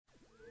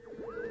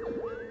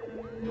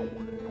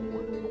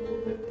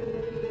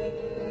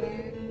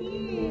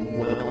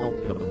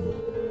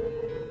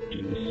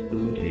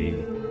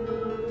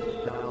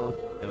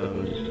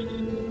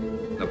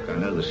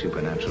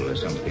supernatural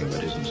is something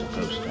that isn't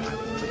supposed to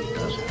happen, but it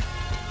does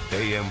happen.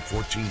 AM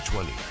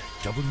 1420,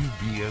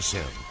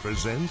 WBSM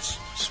presents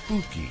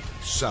Spooky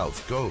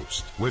South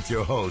Coast with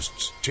your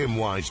hosts Tim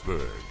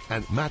Weisberg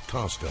and Matt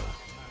Costa.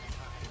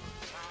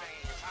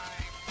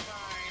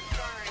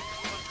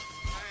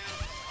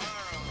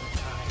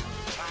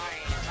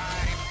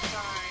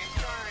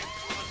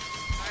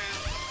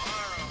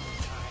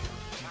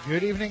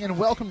 Good evening and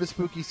welcome to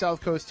Spooky South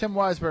Coast. Tim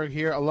Weisberg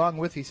here, along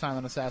with the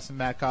silent assassin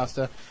Matt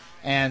Costa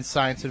and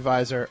science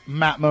advisor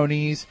Matt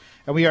Moniz.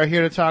 And we are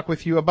here to talk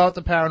with you about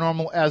the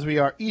paranormal as we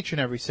are each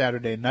and every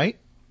Saturday night.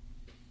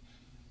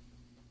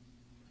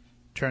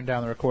 Turn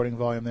down the recording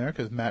volume there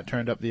because Matt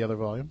turned up the other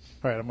volume.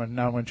 All right,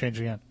 now I'm going to change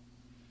again.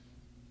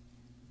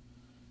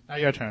 Now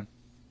your turn.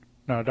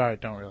 No, all right,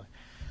 don't really.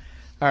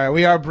 All right,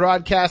 we are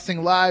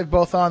broadcasting live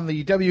both on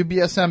the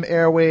WBSM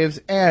airwaves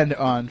and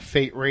on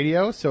Fate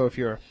Radio. So if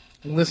you're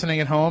listening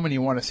at home and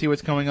you want to see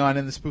what's going on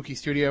in the Spooky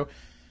Studio,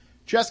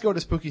 just go to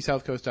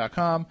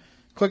SpookySouthCoast.com.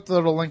 Click the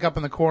little link up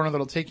in the corner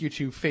that'll take you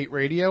to Fate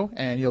Radio,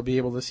 and you'll be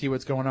able to see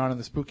what's going on in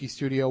the Spooky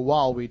Studio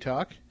while we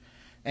talk.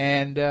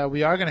 And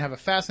we are going to have a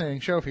fascinating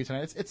show for you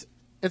tonight.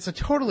 It's a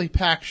totally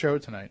packed show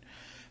tonight.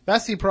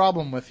 That's the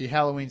problem with the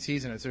Halloween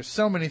season, is there's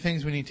so many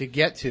things we need to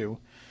get to,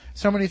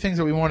 so many things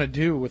that we want to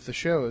do with the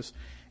shows.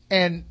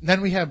 And then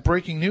we have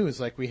breaking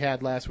news like we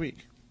had last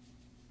week,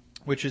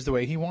 which is the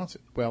way he wants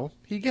it. Well,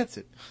 he gets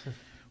it.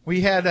 We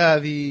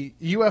had the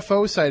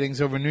UFO sightings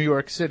over New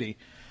York City.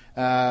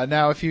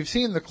 Now, if you've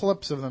seen the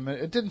clips of them,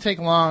 it didn't take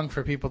long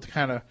for people to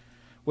kind of,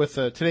 with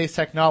today's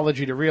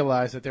technology, to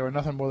realize that they were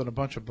nothing more than a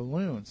bunch of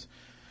balloons.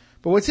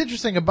 But what's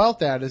interesting about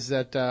that is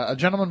that a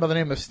gentleman by the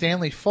name of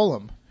Stanley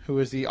Fulham, who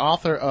is the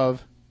author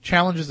of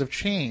Challenges of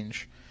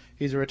Change,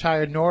 he's a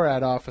retired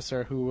NORAD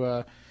officer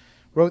who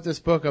wrote this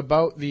book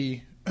about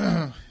the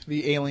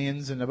the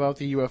aliens and about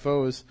the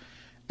UFOs,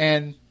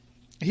 and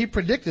he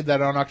predicted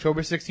that on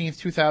October 16th,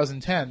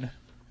 2010,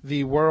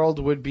 the world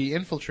would be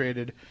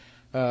infiltrated,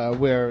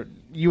 where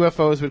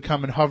UFOs would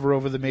come and hover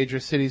over the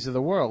major cities of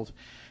the world.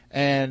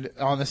 And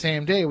on the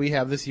same day, we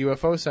have this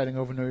UFO sighting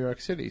over New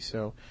York City.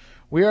 So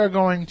we are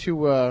going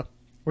to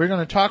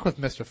talk with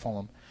Mr.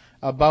 Fulham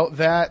about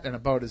that and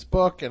about his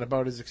book and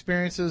about his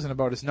experiences and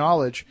about his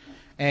knowledge.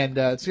 And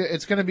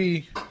it's going to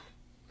be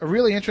a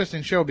really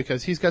interesting show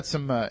because he's got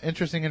some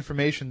interesting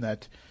information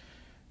that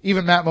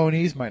even Matt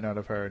Moniz might not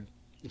have heard.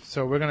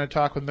 So we're going to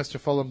talk with Mr.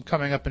 Fulham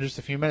coming up in just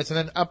a few minutes. And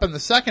then up in the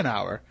second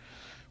hour,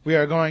 we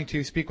are going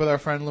to speak with our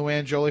friend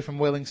Luann Jolie from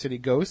Whaling City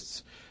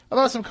Ghosts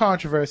about some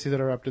controversy that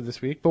are up to this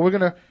week. But we're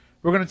going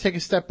to take a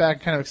step back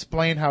and kind of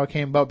explain how it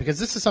came about, because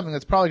this is something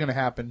that's probably going to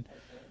happen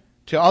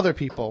to other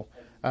people.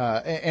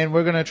 And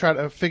we're going to try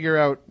to figure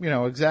out,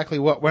 exactly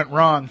what went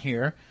wrong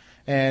here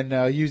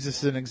and use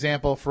this as an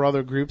example for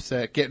other groups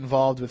that get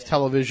involved with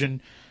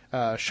television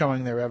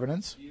showing their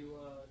evidence.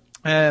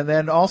 And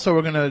then also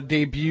we're going to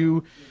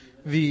debut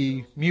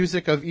the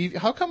music of Evie.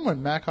 How come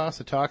when Matt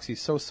Costa talks, he's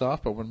so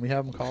soft, but when we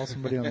have him call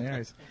somebody on the air,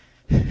 he's...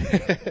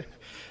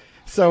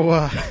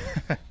 So,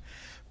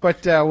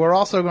 but we're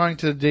also going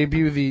to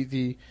debut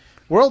the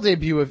world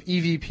debut of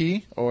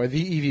EVP, or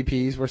the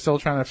EVPs. We're still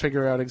trying to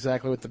figure out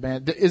exactly what the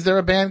band... Is there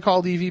a band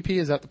called EVP?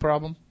 Is that the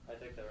problem? I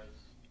think there is.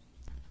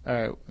 All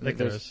right. I think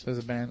there's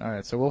a band. All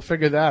right, so we'll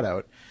figure that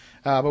out.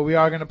 But we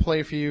are going to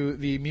play for you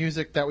the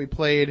music that we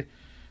played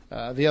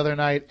the other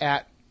night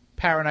at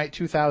Paranight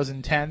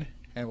 2010.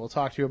 And we'll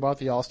talk to you about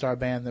the all-star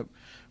band that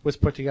was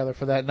put together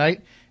for that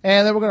night.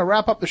 And then we're going to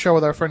wrap up the show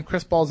with our friend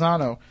Chris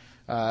Balzano.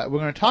 We're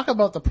going to talk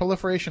about the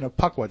proliferation of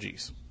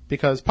puckwudgies,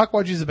 because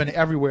puckwudgies have been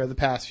everywhere the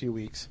past few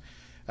weeks,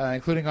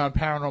 including on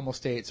Paranormal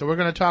State. So we're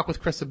going to talk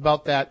with Chris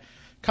about that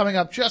coming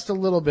up just a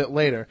little bit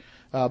later.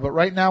 But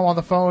right now on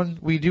the phone,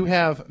 we do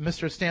have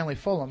Mr. Stanley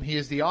Fulham. He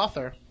is the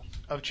author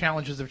of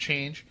Challenges of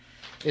Change.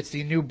 It's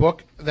the new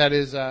book that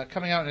is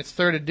coming out in its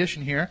third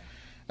edition here.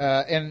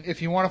 And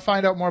if you want to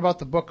find out more about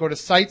the book, go to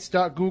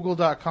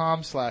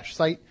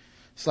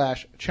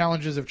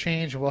sites.google.com/site/challenges of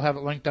change, and we'll have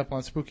it linked up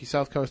on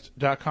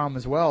SpookySouthCoast.com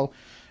as well.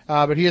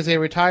 But he is a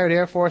retired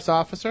Air Force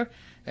officer,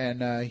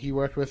 and he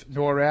worked with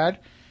NORAD.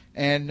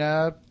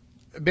 And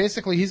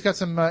basically, he's got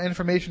some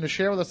information to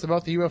share with us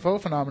about the UFO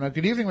phenomena.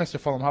 Good evening, Mr.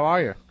 Fulham. How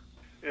are you?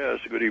 Yes,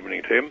 good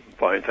evening, Tim.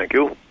 Fine, thank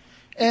you.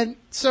 And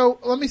so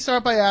let me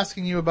start by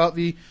asking you about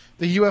the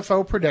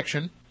UFO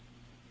prediction.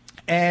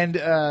 And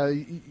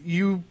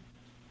you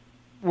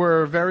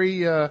were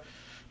very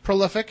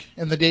prolific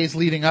in the days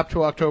leading up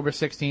to October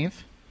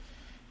 13th,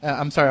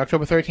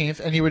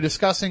 and you were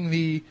discussing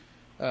the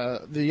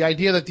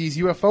idea that these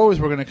UFOs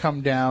were going to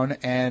come down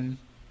and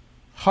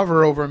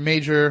hover over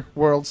major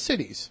world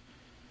cities.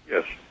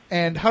 Yes.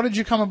 And how did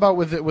you come about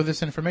with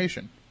this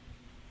information?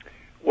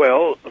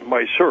 Well,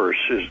 my source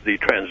is the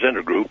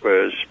Transcender Group,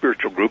 a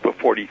spiritual group of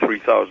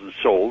 43,000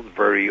 souls,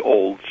 very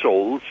old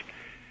souls,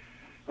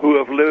 who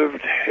have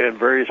lived in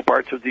various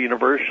parts of the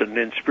universe and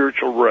in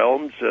spiritual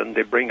realms, and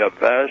they bring a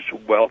vast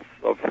wealth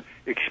of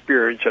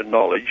experience and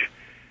knowledge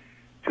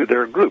to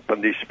their group,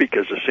 and they speak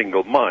as a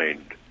single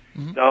mind.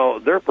 Now,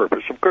 their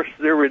purpose, of course,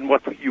 they're in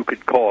what you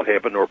could call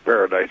heaven or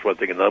paradise, one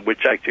thing and another,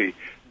 which actually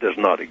does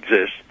not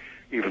exist.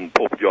 Even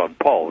Pope John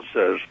Paul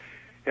says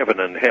heaven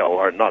and hell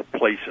are not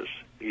places.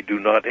 They do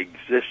not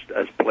exist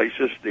as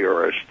places. They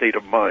are a state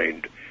of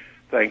mind.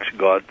 Thanks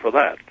God for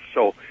that.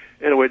 So,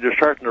 anyway, they're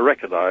starting to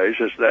recognize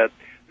is that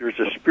there's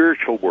a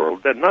spiritual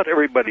world, and not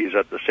everybody is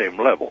at the same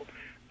level.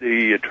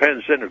 The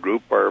Transgender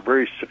group are a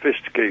very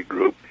sophisticated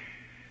group,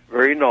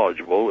 very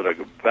knowledgeable, and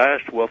a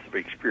vast wealth of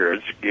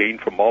experience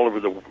gained from all over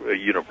the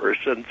universe,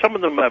 and some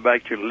of them have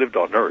actually lived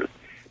on Earth.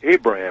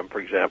 Abraham, for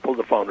example,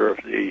 the founder of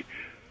the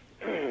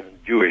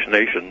Jewish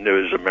nation,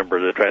 is a member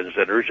of the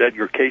Transgenders.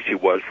 Edgar Casey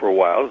was for a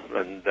while,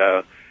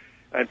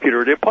 and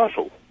Peter the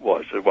Apostle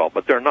was as well,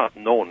 but they're not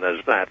known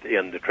as that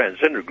in the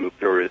Transgender group.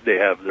 They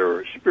have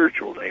their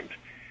spiritual names.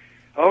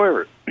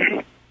 However,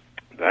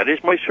 that is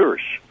my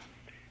source,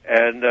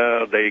 and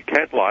they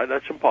can't lie.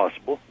 That's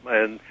impossible,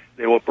 and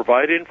they will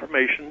provide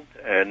information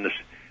and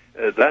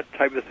that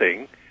type of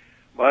thing,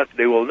 but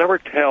they will never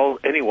tell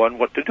anyone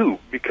what to do,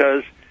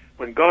 because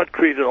when God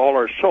created all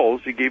our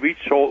souls, He gave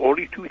each soul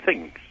only two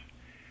things.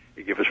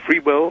 He gave us free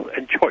will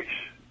and choice.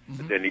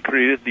 And then He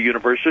created the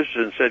universes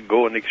and said,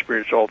 go and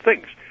experience all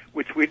things,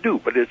 which we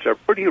do, but it's a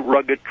pretty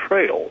rugged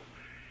trail,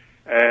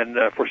 and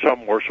for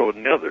some more so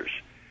than others.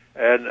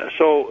 And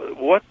so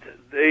what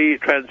the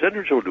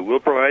Transgenders will do,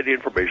 will provide the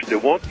information. They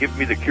won't give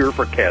me the cure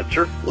for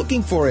cancer.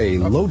 Looking for a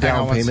low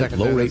down payment,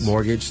 low rate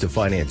mortgage to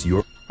finance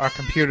your... Our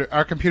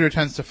computer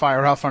tends to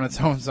fire off on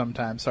its own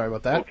sometimes. Sorry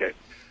about that. Okay.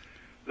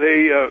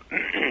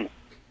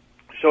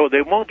 So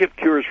they won't give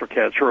cures for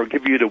cancer or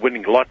give you the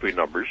winning lottery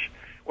numbers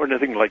or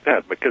anything like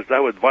that, because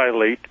that would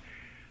violate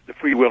the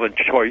free will and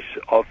choice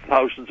of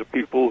thousands of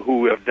people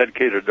who have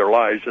dedicated their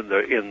lives in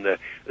the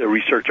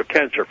research of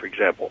cancer, for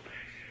example.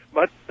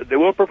 But they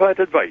will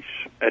provide advice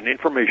and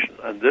information,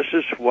 and this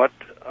is what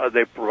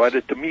they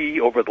provided to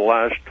me over the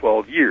last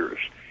 12 years.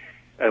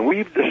 And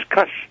we've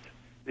discussed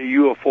the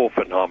UFO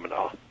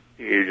phenomena,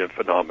 the alien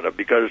phenomena,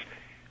 because,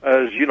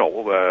 as you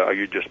know,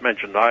 you just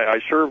mentioned, I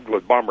served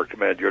with Bomber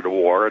Command during the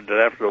war, and then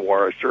after the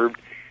war I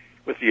served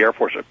with the Air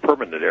Force, a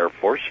permanent Air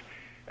Force,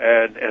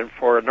 and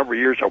for a number of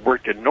years I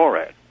worked in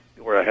NORAD,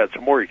 where I had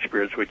some more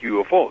experience with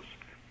UFOs.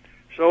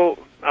 So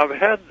I've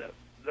had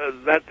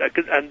that,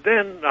 and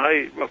then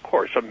I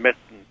met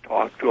and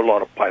talked to a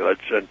lot of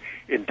pilots and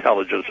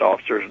intelligence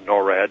officers in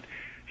NORAD.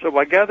 So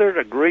I gathered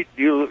a great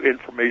deal of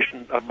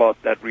information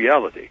about that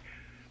reality.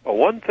 But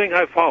one thing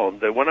I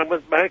found, that when I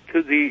went back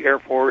to the Air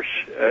Force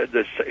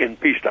in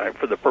peacetime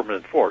for the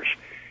permanent force,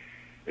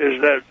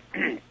 is that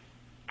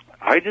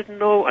I didn't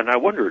know, and I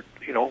wondered,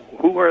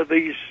 who are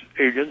these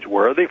aliens?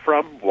 Where are they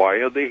from? Why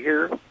are they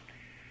here?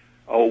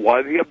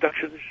 Why the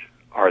abductions?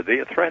 Are they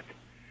a threat?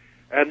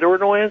 And there were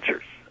no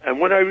answers. And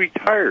when I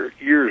retired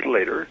years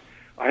later,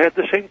 I had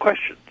the same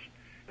questions.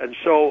 And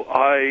so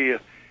I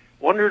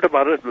wondered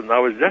about it, and I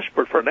was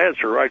desperate for an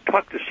answer. I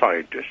talked to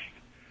scientists,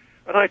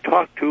 and I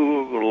talked to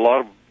a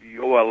lot of,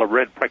 I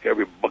read practically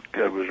every book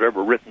that was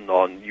ever written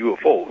on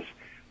UFOs.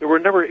 There were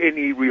never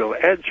any real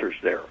answers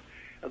there.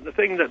 And the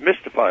thing that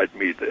mystified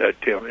me,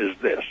 Tim, is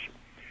this.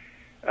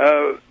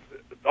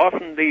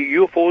 Often the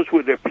UFOs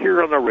would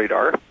appear on the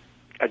radar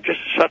and just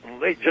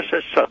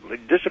as suddenly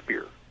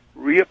disappear,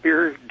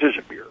 reappear,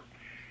 disappear.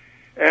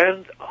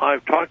 And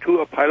I've talked to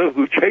a pilot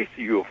who chased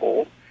the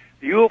UFO.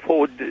 The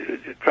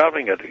UFO,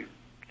 traveling at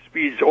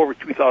speeds over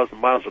 2,000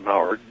 miles an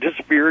hour,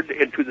 disappeared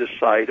into the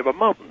side of a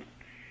mountain.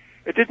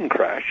 It didn't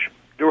crash.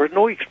 There was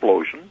no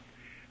explosion.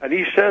 And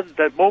he said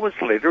that moments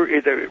later,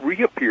 it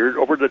reappeared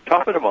over the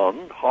top of the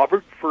mountain,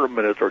 hovered for a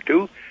minute or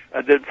two,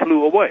 and then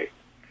flew away.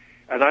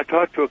 And I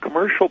talked to a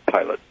commercial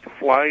pilot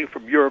flying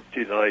from Europe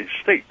to the United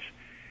States.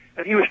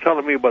 And he was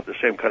telling me about the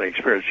same kind of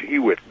experience he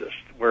witnessed,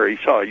 where he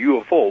saw a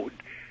UFO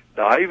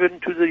dive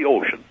into the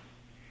ocean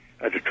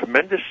at a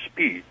tremendous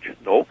speed,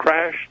 no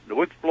crash,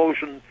 no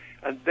explosion,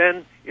 and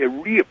then it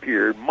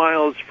reappeared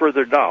miles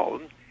further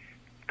down,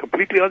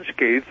 completely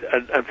unscathed,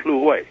 and flew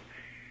away.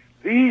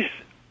 These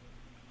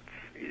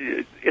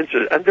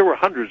incidents, and there were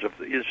hundreds of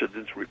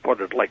incidents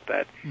reported like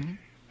that,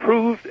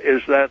 proved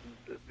is that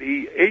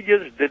the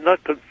aliens did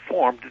not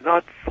conform, did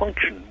not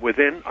function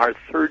within our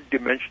third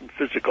dimension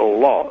physical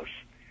laws.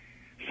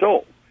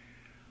 So,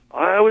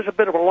 I was a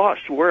bit of a loss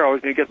to where I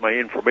was going to get my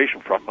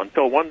information from,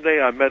 until one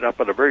day I met up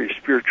with a very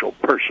spiritual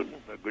person,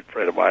 a good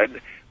friend of mine,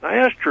 and I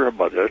asked her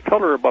about it. I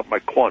told her about my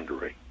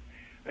quandary.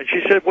 And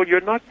she said, well,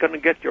 you're not going to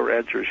get your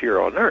answers here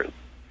on Earth.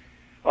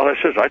 Well, I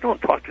says, I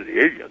don't talk to the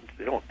aliens.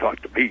 They don't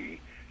talk to me.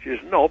 She says,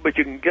 no, but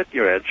you can get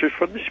your answers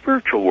from the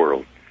spiritual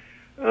world.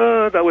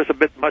 That was a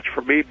bit much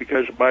for me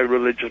because of my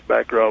religious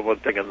background, one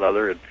thing and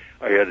another, and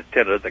I had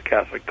attended the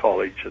Catholic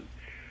college, and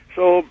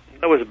so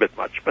that was a bit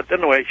much. But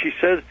anyway, she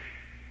said,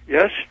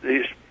 yes,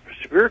 the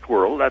spirit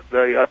world at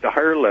the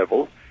higher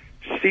level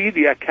see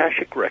the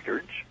Akashic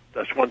records.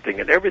 That's one thing.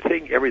 And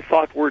everything, every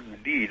thought, word,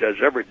 and deed has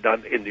ever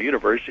done in the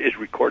universe is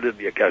recorded in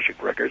the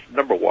Akashic records,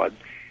 number one.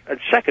 And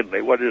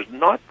secondly, what is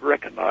not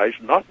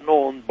recognized, not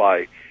known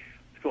by,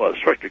 well,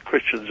 especially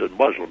Christians and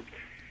Muslims,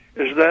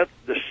 is that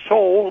the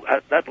soul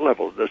at that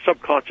level, the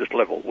subconscious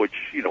level, which,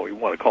 you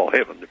want to call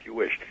heaven if you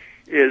wish,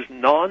 is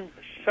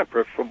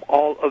non-separate from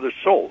all other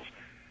souls.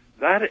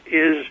 That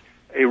is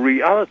a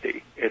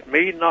reality. It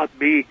may not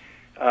be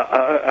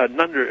a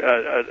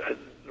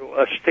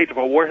state of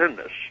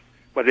awareness,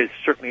 but it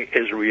certainly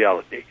is a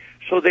reality.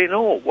 So they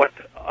know what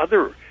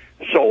other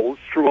souls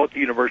throughout the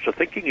universe are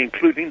thinking,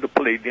 including the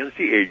Pleiadians,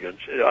 the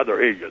agents,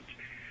 other agents.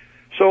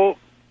 So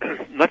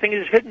nothing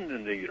is hidden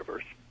in the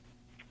universe.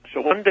 So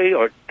one day,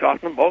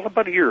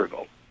 about a year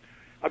ago,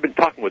 I've been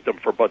talking with them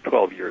for about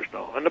 12 years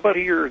now, and about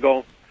a year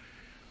ago,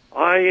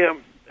 I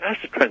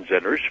asked the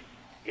Transcenders,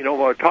 we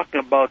were talking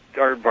about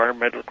our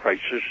environmental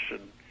crisis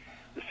and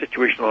the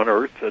situation on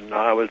Earth, and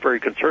I was very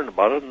concerned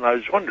about it, and I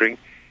was wondering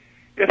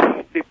if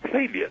the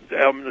Pleiadians,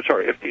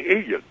 if the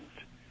agents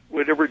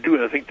would ever do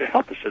anything to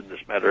help us in this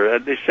matter.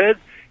 And they said,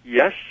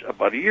 yes,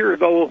 about a year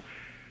ago,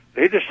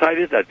 they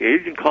decided that the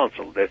Agent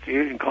Council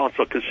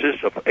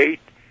consists of 8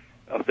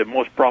 of the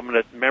most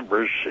prominent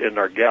members in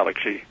our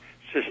galaxy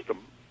system,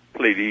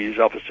 Pleiades,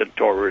 Alpha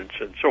Centauri,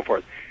 and so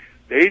forth.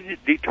 They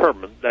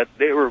determined that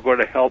they were going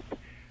to help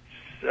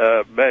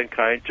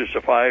mankind to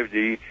survive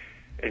the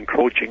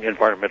encroaching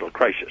environmental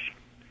crisis.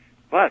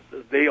 But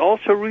they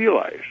also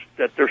realized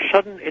that their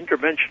sudden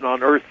intervention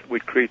on Earth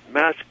would create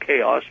mass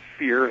chaos,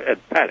 fear,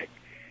 and panic.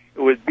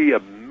 It would be a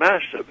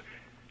massive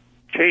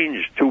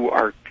change to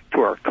our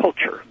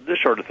culture, this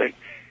sort of thing.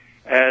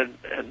 And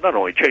not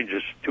only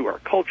changes to our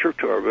culture,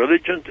 to our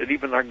religions, and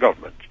even our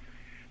government.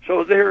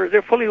 So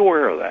they're fully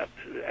aware of that.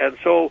 And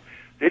so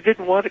they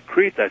didn't want to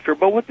create that fear.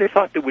 But what they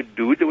thought they would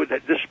do, they would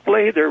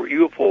display their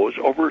UFOs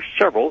over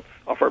several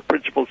of our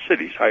principal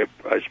cities. I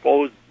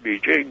suppose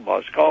Beijing,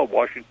 Moscow,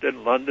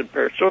 Washington, London,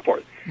 Paris, so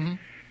forth. Mm-hmm.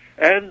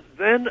 And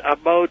then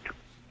about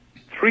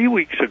 3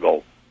 weeks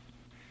ago,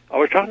 I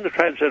was talking to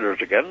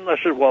Transcenders again, and I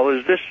said, well,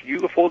 is this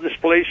UFO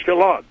display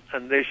still on?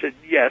 And they said,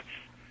 yes,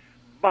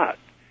 but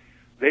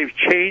they've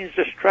changed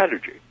the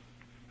strategy.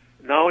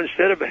 Now,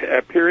 instead of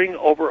appearing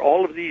over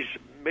all of these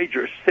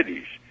major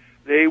cities,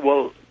 they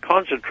will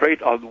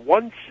concentrate on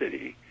one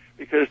city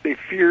because they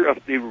fear of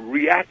the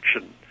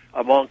reaction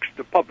amongst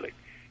the public.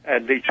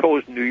 And they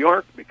chose New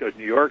York because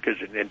New York is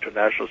an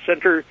international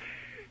center.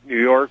 New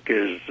York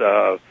is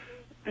a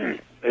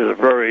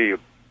very,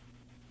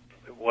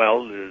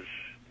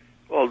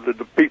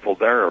 the people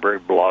there are very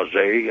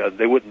blasé, and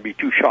they wouldn't be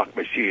too shocked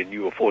by seeing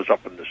UFOs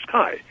up in the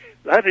sky.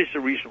 That is the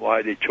reason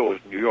why they chose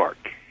New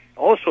York.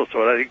 Also,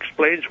 so that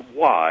explains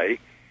why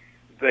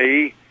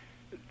they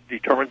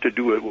determined to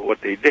do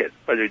what they did.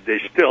 But they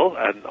still,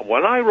 and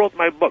when I wrote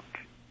my book,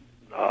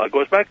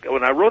 goes back,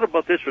 when I wrote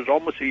about this, it was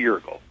almost a year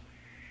ago.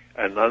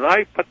 And then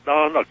I put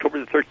down October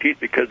the 13th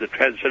because the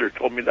Transcender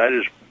told me that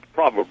is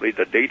probably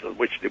the date on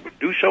which they would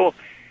do so.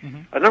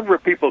 Mm-hmm. A number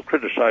of people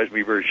criticized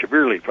me very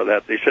severely for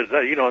that. They said,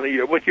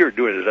 what you're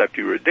doing is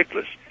actually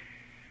ridiculous.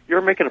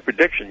 You're making a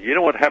prediction. You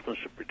know what happens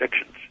to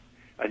predictions.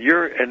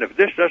 And if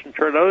this doesn't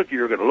turn out,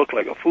 you're going to look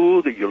like a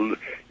fool, that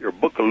your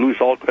book will lose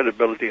all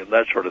credibility and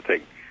that sort of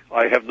thing.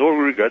 I have no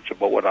regrets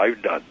about what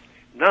I've done.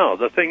 Now,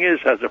 the thing is,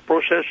 has the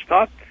process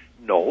stopped?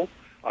 No.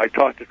 I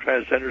talked to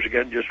Transcenders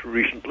again just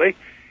recently,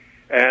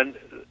 and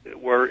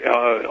we're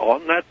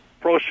on that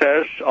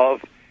process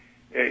of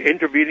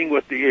intervening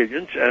with the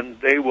agents,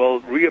 and they will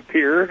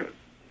reappear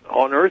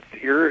on Earth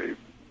here.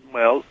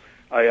 Well,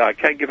 I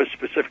can't give a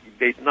specific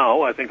date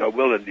now. I think I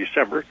will in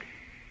December.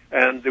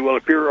 And they will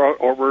appear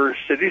over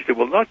cities. They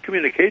will not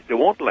communicate. They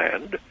won't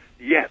land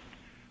yet.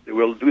 They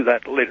will do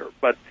that later.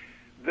 But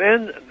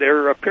then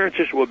their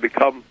appearances will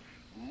become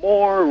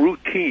more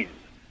routine.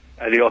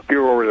 And they'll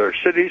appear over their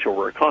cities,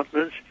 over their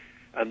continents,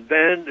 and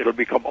then it'll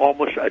become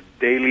almost a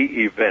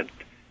daily event.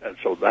 And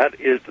so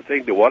that is the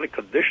thing. They want to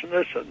condition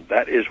us, and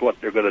that is what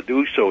they're going to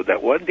do, so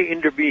that when they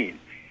intervene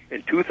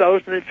in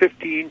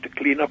 2015 to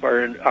clean up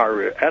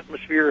our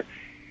atmosphere,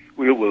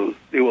 they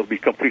will be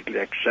completely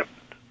accepted.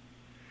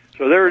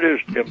 So there it is,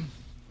 Tim.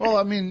 Well,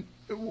 I mean,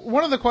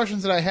 one of the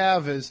questions that I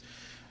have is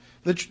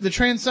the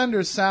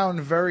Transcenders sound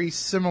very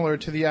similar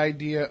to the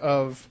idea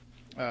of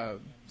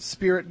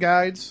spirit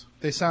guides.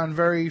 They sound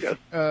very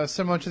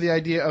similar to the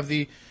idea of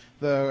the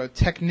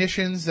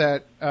technicians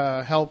that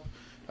help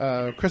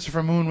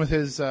Christopher Moon with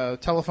his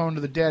telephone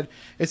to the dead.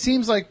 It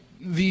seems like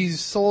these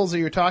souls that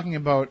you're talking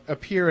about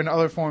appear in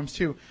other forms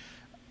too.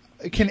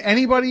 Can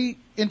anybody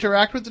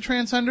interact with the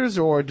Transcenders,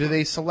 or do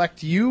they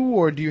select you,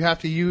 or do you have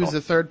to use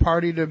a third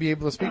party to be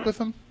able to speak with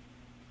them?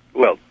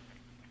 Well,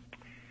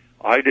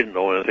 I didn't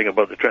know anything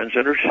about the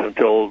Transcenders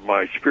until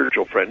my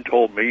spiritual friend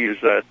told me is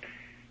that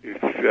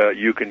if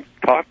you can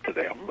talk to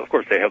them, of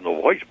course they have no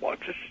voice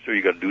boxes, so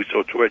you got to do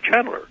so through a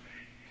channeler.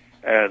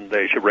 And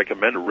they should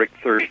recommend Rick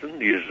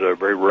Thurston. He's a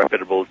very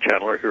reputable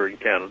channeler here in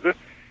Canada.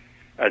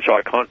 And so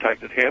I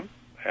contacted him,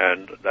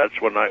 and that's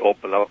when I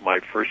opened up my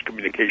first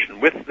communication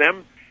with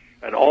them.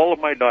 And all of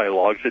my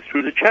dialogues is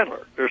through the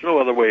channeler. There's no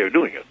other way of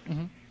doing it.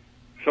 Mm-hmm.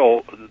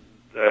 So,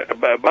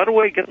 by the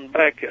way, getting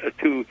back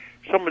to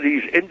some of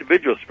these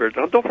individual spirits,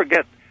 now don't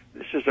forget,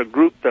 this is a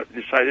group that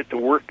decided to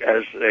work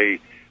as a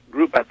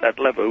group at that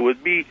level. It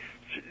would be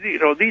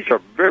these are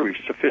very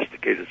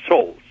sophisticated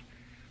souls.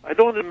 I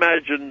don't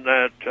imagine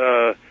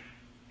that,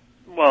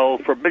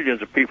 for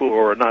millions of people who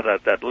are not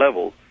at that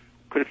level,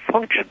 could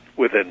function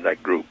within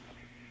that group.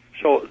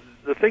 So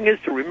the thing is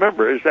to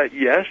remember is that,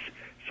 yes,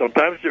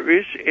 sometimes there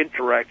is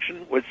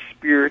interaction with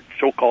spirit,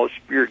 so-called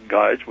spirit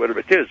guides, whatever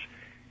it is.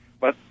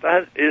 But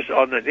that is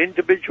on an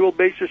individual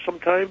basis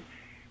sometimes.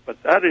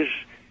 But that is,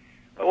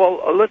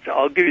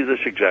 I'll give you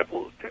this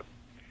example, Tim.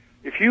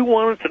 If you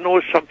wanted to know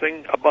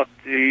something about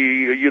the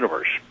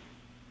universe,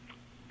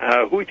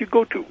 who would you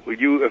go to?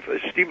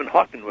 If Stephen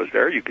Hawking was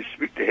there, you could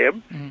speak to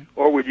him,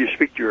 or would you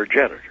speak to your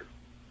janitor?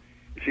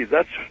 You see,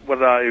 that's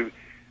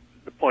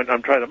the point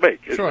I'm trying to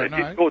make. Sure,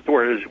 you go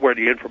to where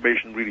the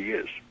information really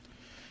is.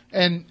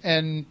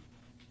 And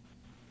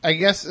I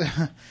guess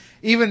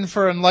even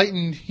for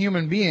enlightened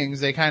human beings,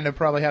 they kind of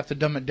probably have to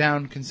dumb it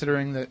down,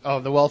 considering the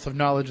wealth of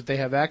knowledge that they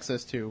have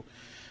access to.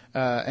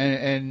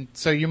 And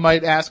so you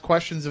might ask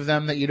questions of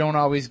them that you don't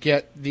always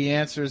get the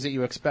answers that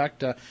you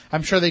expect.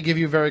 I'm sure they give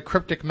you very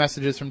cryptic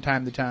messages from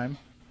time to time.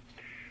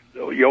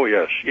 Oh,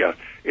 yes, yeah.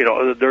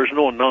 There's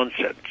no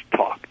nonsense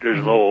talk.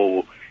 There's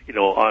no,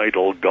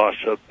 idle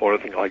gossip or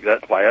anything like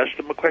that. If I ask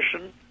them a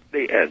question,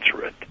 they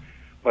answer it.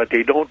 But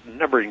they don't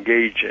never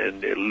engage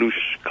in loose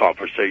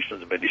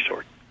conversations of any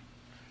sort.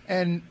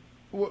 And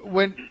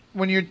when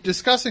you're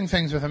discussing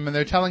things with them and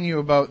they're telling you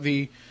about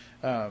the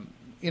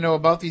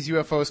about these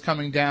UFOs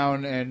coming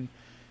down, and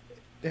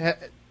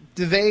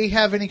do they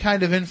have any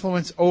kind of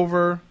influence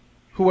over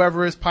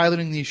whoever is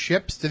piloting these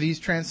ships? Do these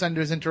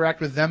transcenders interact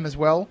with them as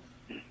well?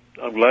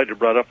 I'm glad you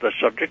brought up that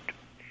subject,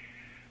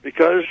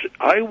 because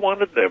I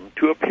wanted them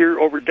to appear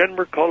over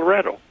Denver,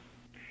 Colorado,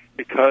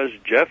 because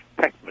Jeff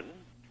Peckman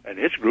and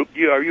his group,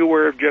 are you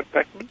aware of Jeff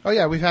Peckman? Oh,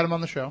 yeah, we've had him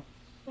on the show.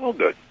 Oh,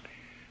 good.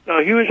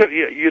 Now, he was,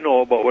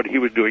 about what he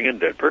was doing in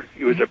Denver.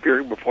 He was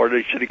appearing before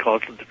the city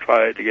council to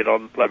try to get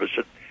on the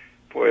plebiscite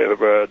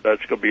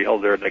that's going to be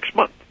held there next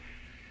month.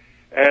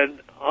 And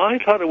I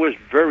thought it was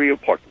very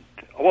important.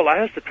 Well, I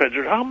asked the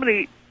translator, how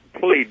many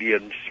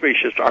Palladian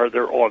spaceships are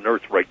there on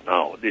Earth right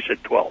now? They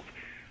said 12.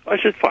 I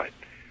said, fine.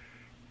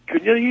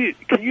 Can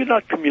you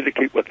not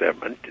communicate with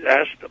them and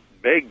ask them,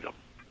 beg them,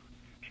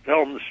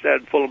 tell them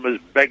Stan Fulham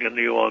is begging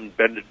you on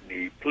bended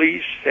knee,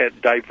 please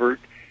divert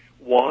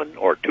 1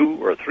 or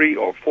 2 or 3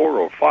 or 4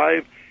 or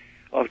 5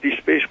 of these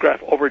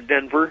spacecraft over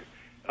Denver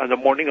on the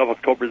morning of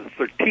October the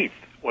 13th,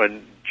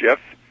 when Jeff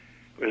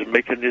was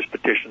making his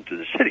petition to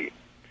the city.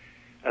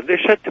 And they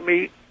said to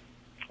me,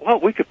 well,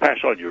 we could pass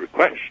on your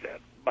request, Stan,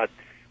 but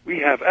we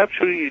have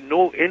absolutely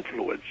no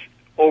influence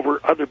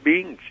over other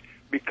beings,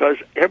 because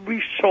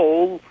every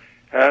soul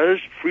has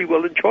free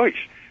will and choice.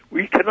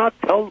 We cannot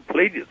tell the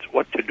Palladians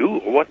what to do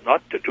or what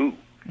not to do.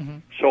 Mm-hmm.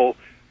 So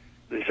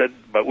they said,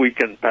 but we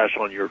can pass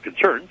on your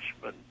concerns.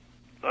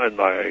 And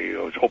I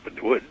was hoping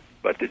they would,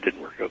 but it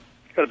didn't work out.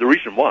 The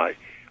reason why,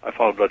 I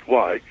found out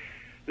why,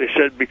 they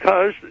said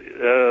because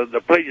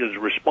the Palladians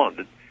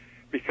responded,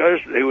 because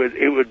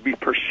it would be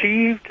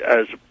perceived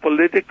as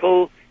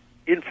political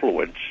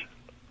influence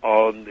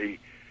on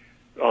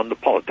the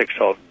politics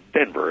of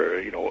Denver,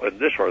 and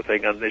this sort of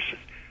thing. And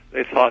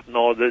they thought,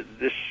 no, that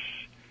this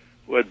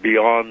would be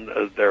beyond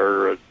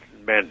their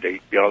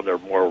mandate, beyond their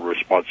moral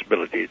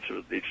responsibility.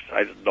 So they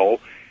decided, no,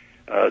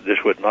 this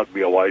would not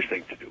be a wise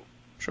thing to do.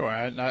 Sure,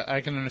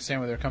 I can understand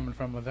where they're coming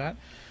from with that.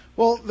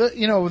 Well,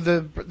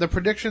 the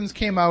predictions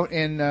came out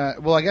in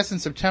I guess in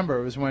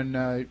September was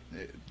when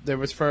there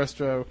was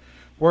first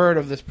word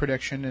of this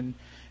prediction,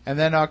 and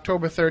then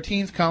October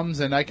 13th comes,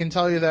 and I can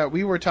tell you that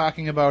we were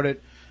talking about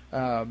it.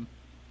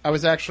 I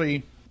was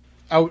actually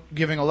out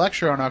giving a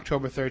lecture on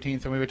October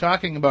 13th, and we were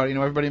talking about,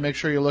 everybody make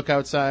sure you look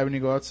outside when you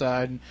go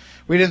outside. And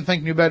we didn't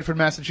think New Bedford,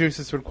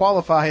 Massachusetts would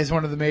qualify as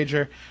one of the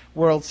major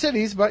world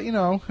cities, but,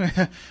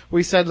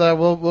 we said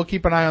we'll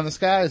keep an eye on the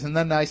skies. And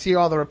then I see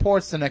all the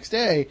reports the next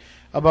day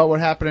about what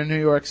happened in New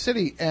York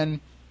City. And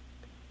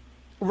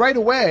right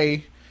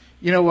away,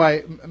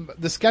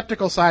 the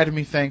skeptical side of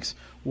me thinks,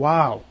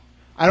 wow,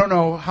 I don't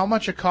know how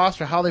much it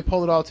cost or how they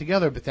pulled it all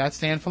together, but that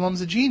Stan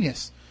Fulham's a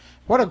genius.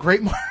 What a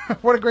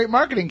great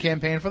marketing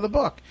campaign for the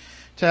book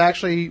to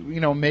actually,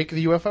 make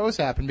the UFOs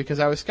happen, because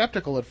I was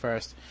skeptical at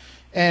first.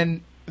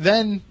 And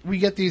then we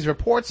get these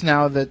reports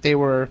now that they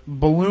were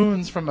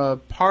balloons from a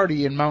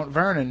party in Mount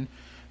Vernon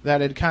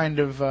that had kind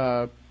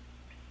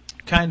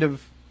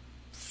of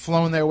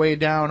flown their way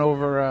down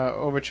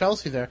over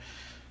Chelsea there.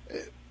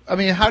 I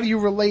mean, how do you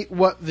relate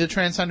what the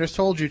Transcenders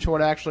told you to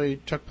what actually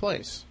took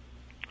place?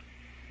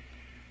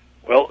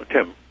 Well,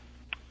 Tim,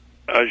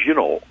 as you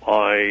know,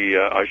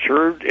 I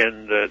served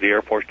in the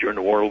Air Force during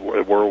the World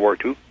War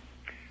II.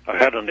 I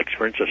had an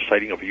experience of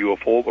sighting of a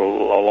UFO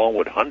along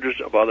with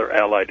hundreds of other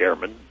Allied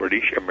airmen,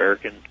 British,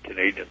 American,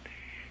 Canadian,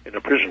 in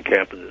a prison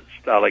camp in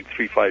Stalag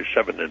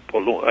 357 in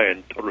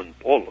Torun,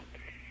 Poland,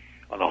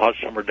 on a hot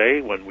summer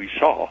day when we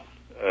saw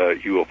a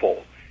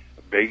UFO,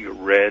 a big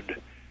red,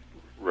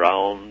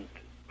 round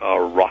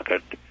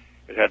rocket.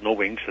 It had no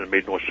wings and it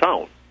made no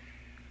sound.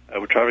 We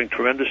were traveling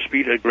tremendous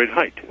speed at great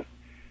height.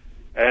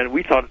 And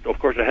we thought, of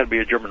course, it had to be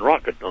a German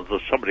rocket, until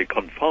somebody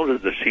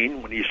confounded the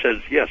scene when he says,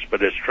 yes,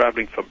 but it's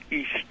traveling from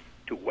east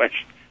to west,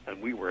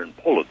 and we were in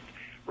Poland.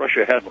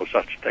 Russia had no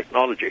such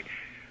technology.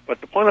 But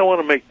the point I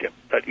want to make, Tim,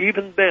 that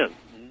even then,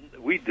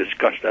 we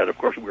discussed that. Of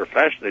course, we were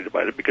fascinated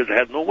by it because it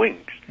had no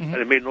wings, and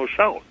it made no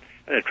sound.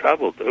 And it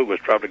was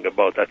traveling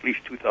about at least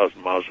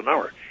 2,000 miles an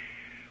hour.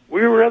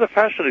 We were rather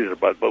fascinated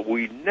by it, but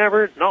we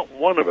never, not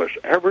one of us,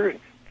 ever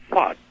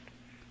thought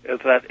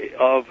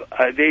of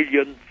an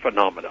alien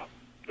phenomena,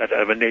 that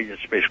of an alien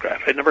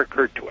spacecraft. It never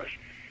occurred to us.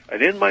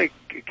 And in my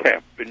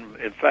camp,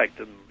 in fact,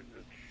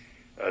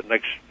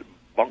 next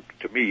bunk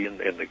to me in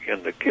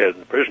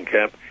the prison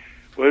camp,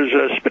 was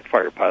a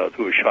Spitfire pilot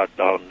who was shot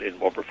down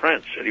in Over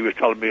France, and he was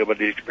telling me about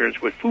the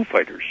experience with Foo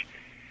Fighters.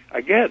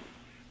 Again,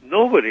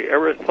 nobody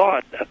ever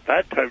thought at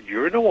that time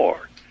during the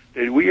war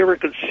did we ever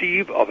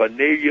conceive of an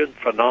alien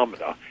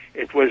phenomena.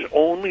 It was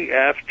only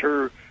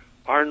after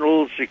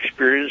Arnold's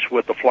experience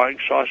with the flying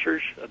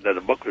saucers, and then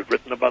a book was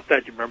written about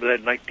that. You remember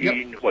that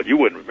Yep. Well, you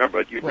wouldn't remember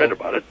it. You read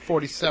about it.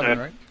 47,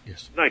 right?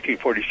 Yes.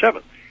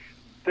 1947.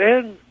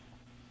 Then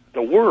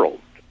the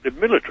world, the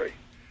military,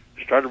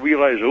 started to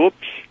realize,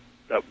 oops,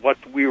 that what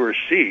we were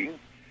seeing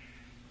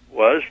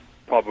was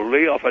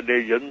probably of an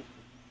alien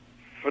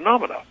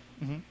phenomena.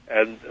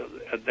 And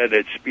then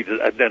it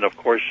speeded. And then, of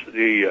course,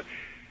 the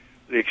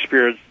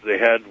experience they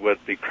had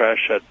with the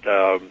crash at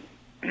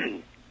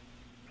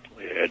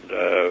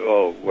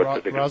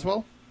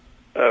Roswell?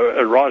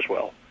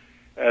 Roswell.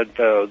 And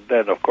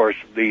then, of course,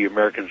 the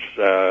Americans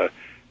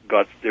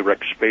got the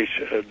wrecked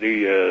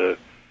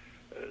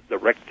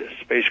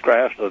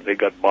spacecraft, and they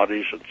got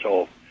bodies, and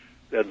so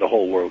then the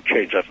whole world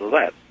changed after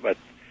that. But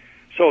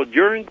so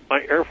during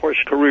my Air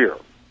Force career,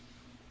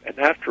 and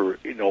after,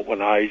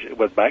 when I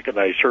went back and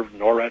I served in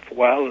NORAD for a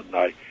while,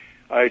 and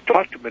I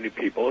talked to many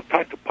people,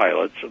 talked to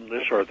pilots and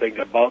this sort of thing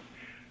about,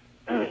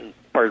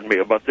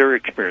 about their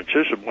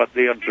experiences and what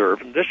they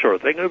observed and this sort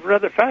of thing. It was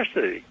rather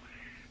fascinating.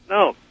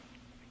 Now,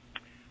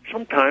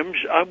 sometimes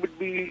I would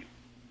be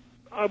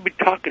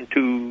talking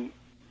to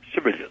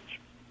civilians,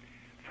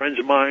 friends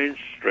of mine,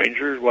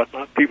 strangers,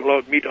 whatnot, people I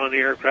would meet on the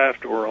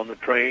aircraft or on the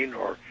train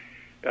or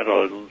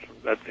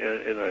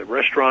in a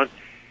restaurant.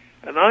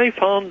 And I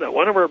found that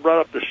whenever I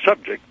brought up the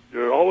subject,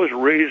 there were always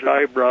raised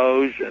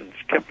eyebrows and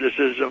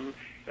skepticism.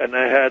 And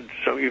I had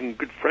some even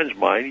good friends of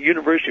mine,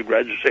 university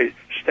graduates, say,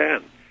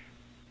 Stan,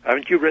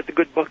 haven't you read the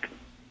good book?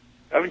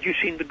 Haven't you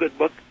seen the good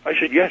book? I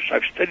said, yes,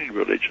 I've studied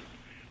religion.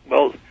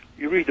 Well,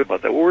 you read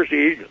about that. Where's the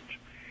aliens?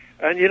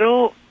 And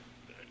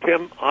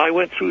Tim, I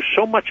went through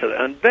so much of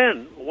that. And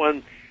then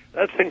when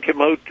that thing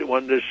came out,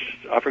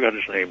 I forgot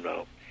his name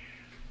now,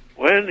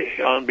 when,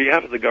 on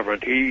behalf of the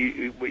government,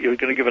 he was going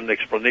to give an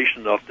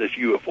explanation of this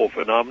UFO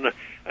phenomena,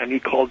 and he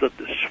called it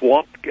the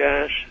swamp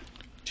gas.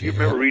 Do you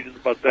remember reading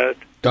about that?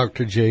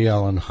 Dr. J.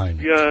 Allen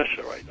Hynek. Yes,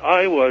 right.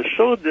 I was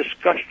so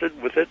disgusted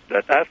with it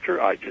that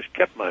after I just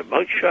kept my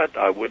mouth shut,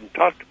 I wouldn't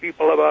talk to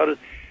people about it,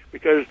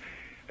 because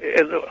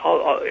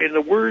in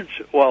the words,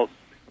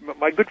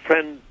 my good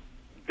friend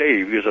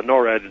Dave, he was a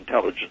NORAD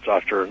intelligence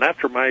officer, and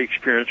after my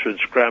experience in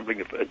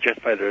scrambling a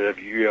jet fighter at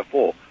a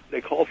UFO,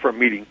 they called for a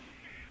meeting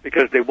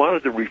because they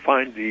wanted to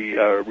refine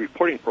the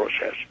reporting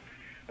process.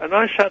 And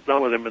I sat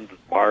down with him in the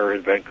bar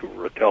in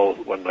Vancouver Hotel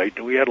one night,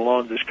 and we had a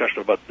long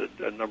discussion about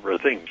a number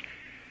of things.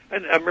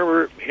 And I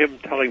remember him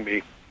telling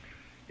me,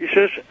 he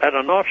says, at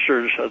an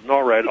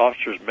NORAD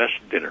officer's mess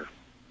dinner,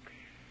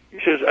 he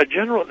says,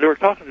 they were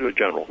talking to a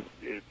general,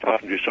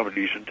 talking to some of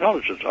these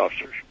intelligence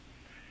officers.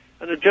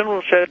 And the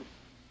general said,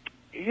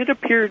 he had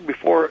appeared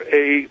before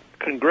a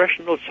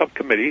congressional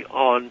subcommittee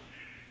on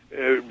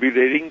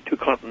relating to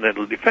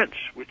continental defense,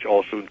 which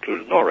also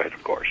included NORAD,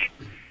 of course.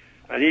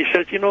 And he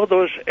said,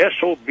 those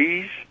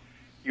SOBs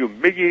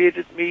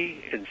humiliated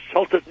me,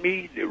 insulted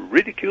me, they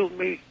ridiculed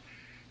me.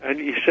 And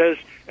he says,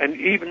 and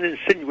even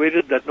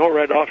insinuated that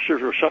NORAD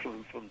officers were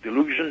suffering from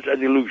delusions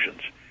and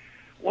illusions.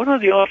 One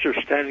of the officers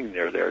standing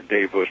there,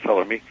 Dave was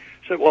telling me,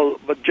 said, well,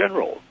 but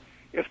General,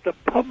 if the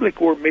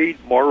public were made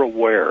more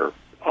aware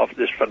of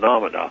this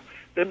phenomena,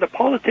 then the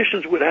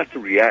politicians would have to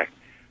react.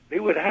 They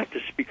would have to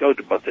speak out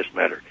about this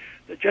matter.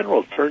 The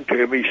general turned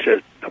to him, he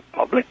said, the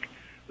public?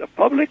 The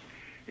public?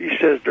 He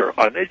says they're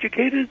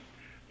uneducated,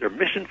 they're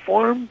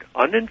misinformed,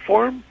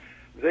 uninformed.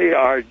 They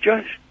are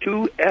just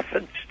too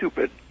effing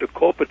stupid to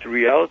cope with the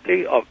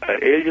reality of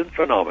an alien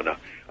phenomena.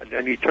 And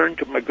then he turned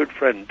to my good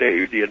friend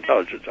Dave, the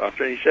intelligence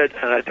officer, and he said,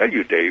 and I tell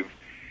you, Dave,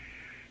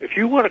 if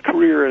you want a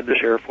career in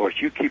this Air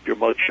Force, you keep your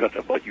mouth shut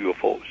about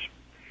UFOs.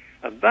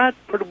 And that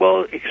pretty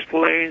well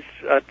explains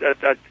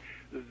the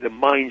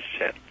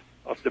mindset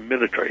of the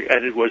military,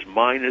 and it was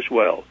mine as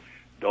well.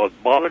 Don't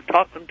bother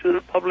talking to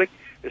the public.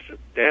 It's a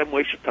damn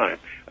waste of time.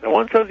 And I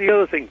want to tell you the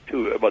other thing,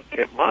 too, about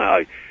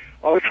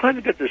I was trying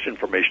to get this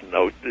information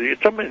out,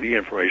 some of the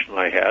information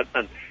I had,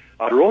 and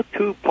I wrote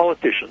to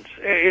politicians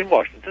in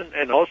Washington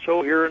and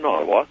also here in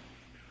Ottawa.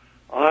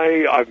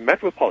 I've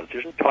met with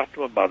politicians, talked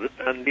to them about it,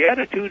 and the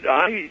attitude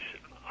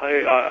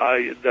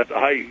that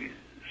I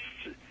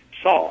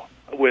saw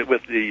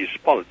with these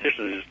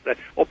politicians is that,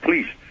 oh,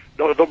 please,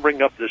 don't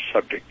bring up this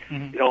subject.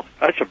 You know,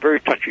 that's a very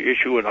touchy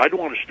issue, and I don't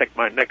want to stick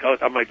my neck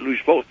out. I might lose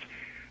votes.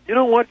 You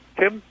know what,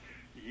 Tim?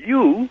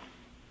 You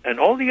and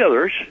all the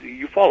others,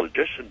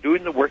 ufologists, and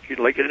doing the work you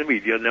like in the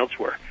media and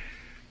elsewhere,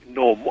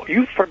 know more.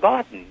 You've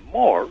forgotten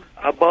more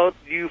about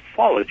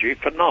ufology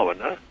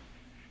phenomena,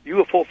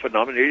 UFO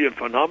phenomena, alien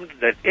phenomena,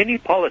 than any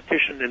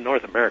politician in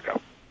North America.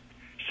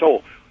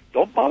 So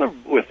don't bother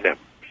with them,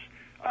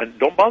 and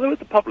don't bother with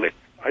the public.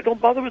 I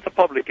don't bother with the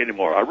public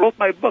anymore. I wrote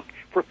my book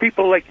for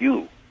people like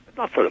you,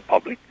 not for the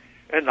public.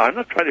 And I'm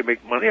not trying to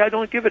make money. I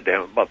don't give a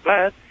damn about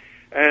that.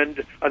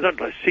 And I'm not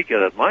seeking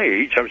it at my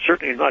age. I'm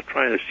certainly not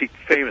trying to seek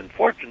fame and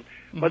fortune.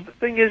 But the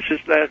thing is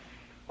that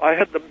I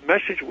had the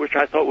message which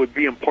I thought would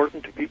be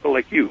important to people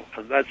like you.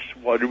 And that's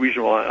the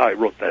reason why I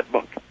wrote that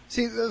book.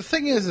 See, the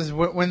thing is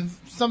when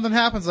something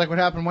happens like what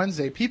happened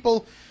Wednesday,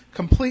 people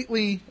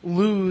completely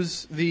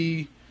lose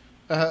the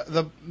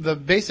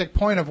basic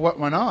point of what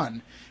went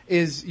on.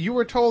 Is you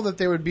were told that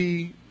there would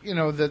be,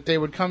 that they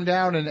would come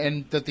down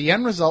and that the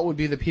end result would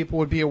be that people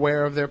would be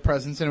aware of their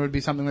presence and it would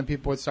be something that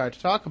people would start to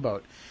talk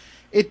about.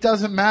 It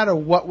doesn't matter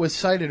what was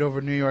sighted over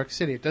New York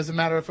City. It doesn't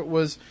matter if it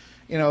was,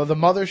 the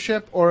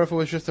mothership or if it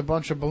was just a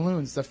bunch of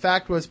balloons. The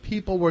fact was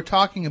people were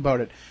talking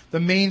about it. The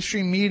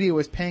mainstream media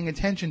was paying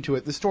attention to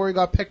it. The story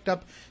got picked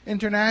up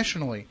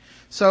internationally.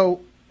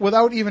 So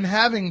without even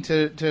having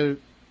to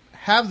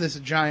have this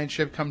giant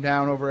ship come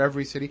down over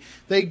every city,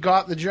 they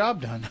got the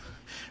job done.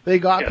 They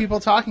got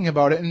people talking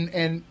about it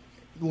and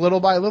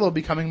little by little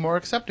becoming more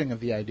accepting of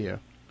the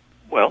idea.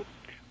 Well,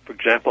 for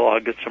example,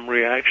 I'll get some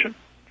reaction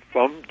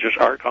from just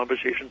our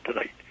conversation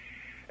tonight.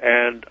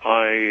 And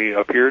I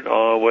appeared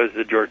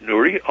with Jordan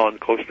Nuri on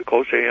Coast to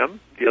Coast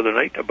AM the other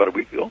night, about a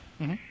week ago.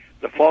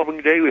 The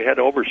following day, we had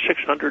over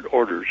 600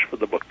 orders for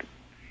the book.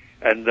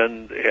 And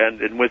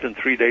within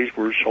 3 days,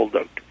 we were sold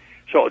out.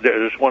 So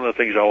there's one of the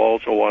things I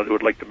also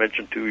would like to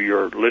mention to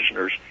your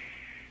listeners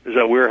is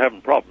that we're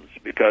having problems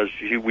because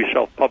we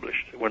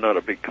self-published. We're not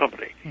a big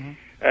company.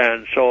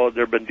 And so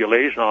there have been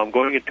delays. Now I'm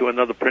going into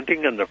another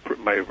printing, and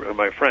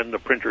my friend, the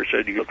printer,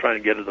 said he'll try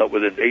and get it out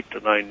within 8 to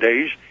 9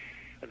 days,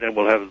 and then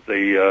we'll have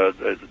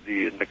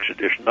the next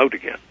edition out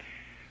again.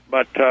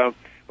 But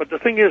the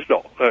thing is,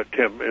 though,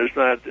 Tim, is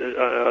that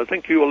I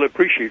think you will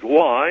appreciate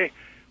why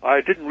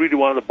I didn't really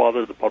want to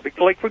bother the public.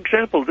 Like, for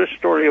example, this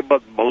story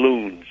about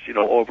balloons,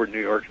 over New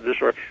York. This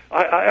story,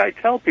 I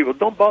tell people,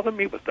 don't bother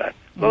me with that.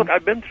 Look,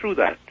 I've been through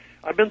that.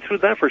 I've been through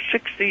that for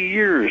 60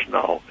 years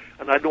now,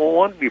 and I don't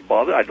want to be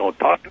bothered. I don't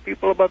talk to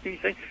people about these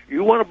things.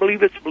 You want to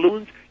believe it's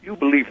balloons? You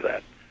believe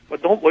that.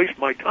 But don't waste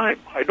my time.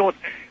 I don't,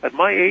 at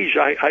my age,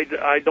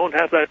 I don't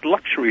have that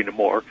luxury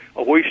anymore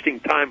of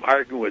wasting time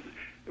arguing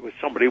with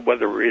somebody,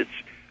 whether it's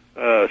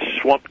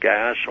swamp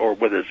gas or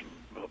whether it's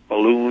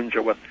balloons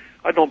or what.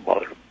 I don't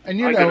bother. And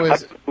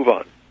move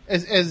on.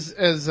 As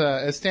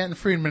Stanton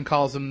Friedman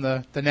calls them,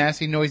 the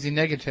nasty, noisy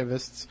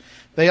negativists,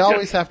 they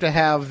always have to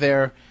have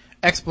their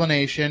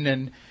explanation,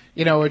 and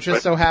it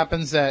just so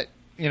happens that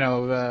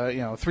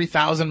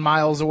 3,000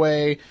 miles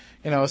away,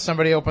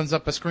 somebody opens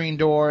up a screen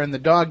door and the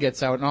dog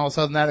gets out, and all of a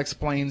sudden that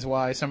explains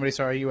why somebody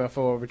saw a UFO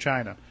over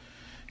China.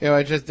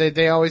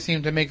 They always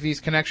seem to make these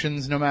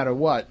connections no matter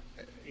what.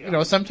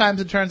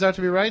 Sometimes it turns out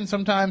to be right, and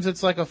sometimes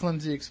it's like a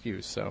flimsy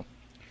excuse. So.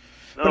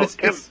 No,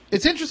 but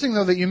it's interesting,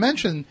 though, that you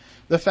mentioned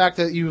the fact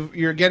that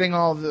you're getting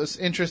all this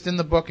interest in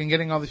the book and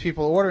getting all these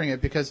people ordering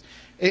it, because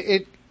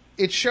it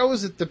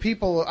shows that the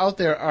people out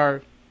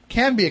there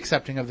can be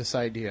accepting of this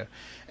idea.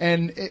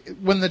 And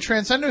when the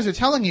Transcenders are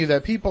telling you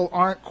that people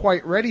aren't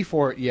quite ready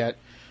for it yet,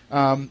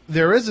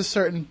 there is a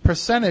certain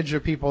percentage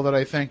of people that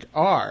I think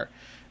are.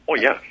 Oh,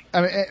 yeah.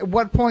 I mean, at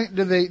what point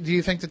do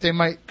you think that they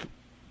might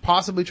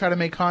possibly try to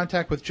make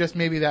contact with just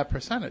maybe that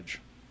percentage?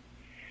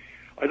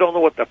 I don't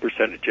know what that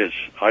percentage is.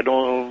 I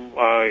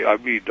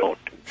really don't.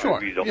 Sure. I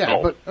really don't yeah,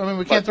 know. But I mean,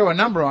 we can't throw a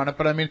number on it.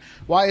 But I mean,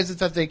 why is it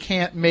that they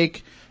can't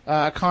make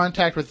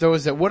contact with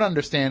those that would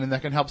understand and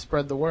that can help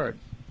spread the word?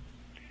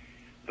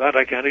 That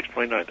I can't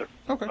explain either.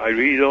 Okay. I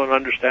really don't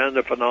understand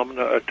the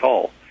phenomena at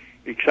all.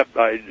 Except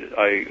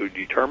I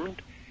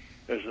determined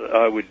as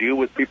I would deal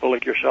with people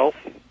like yourself,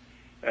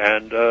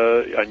 and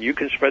you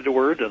can spread the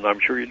word, and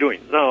I'm sure you're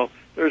doing. Now,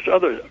 there's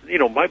other.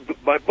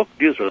 My book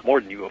deals with more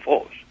than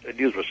UFOs. It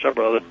deals with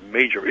several other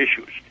major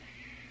issues.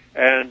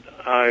 And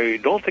I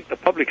don't think the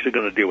publics are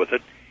going to deal with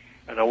it.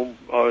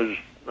 And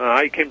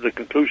I came to the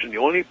conclusion the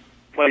only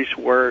place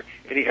where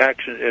any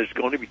action is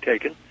going to be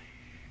taken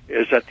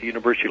is at the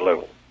university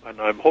level. And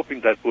I'm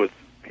hoping that with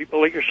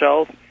people like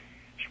yourself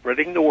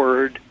spreading the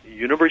word,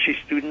 university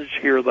students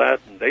hear that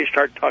and they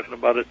start talking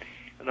about it.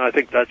 And I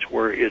think that's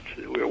where it's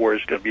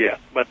going to be at.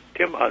 But,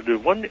 Tim, there's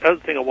one other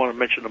thing I want to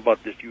mention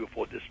about this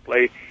UFO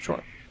display,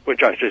 sure,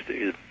 which I just think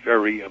is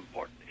very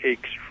important.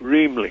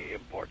 Extremely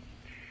important.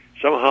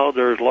 Somehow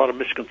there's a lot of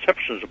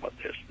misconceptions about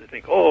this. They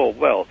think, oh,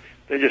 well,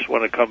 they just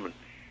want to come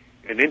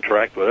and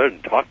interact with it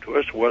and talk to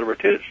us, whatever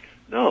it is.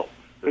 No,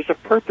 there's a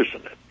purpose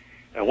in it.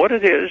 And what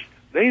it is,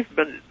 they've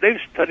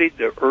studied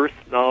the Earth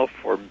now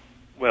for,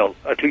 well,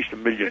 at least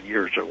 1 million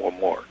years or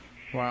more.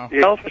 Wow.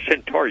 The Alpha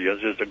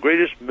Centaurians is the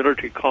greatest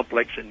military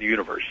complex in the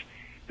universe.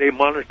 They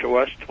monitor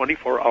us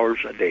 24 hours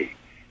a day.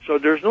 So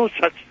there's no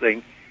such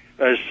thing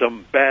as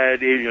some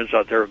bad aliens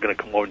out there who are going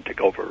to come out and take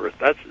over Earth.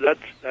 That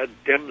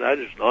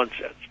is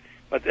nonsense.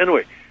 But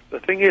anyway, the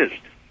thing is,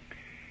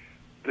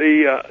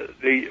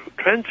 the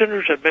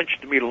transgenders had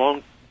mentioned to me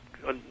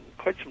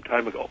quite some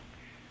time ago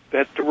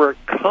that there were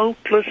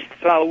countless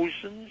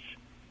thousands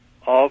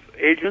of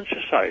alien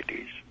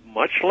societies,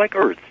 much like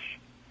Earth's,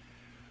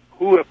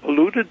 who have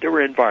polluted their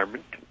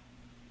environment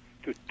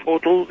to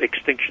total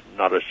extinction.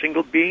 Not a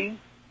single being,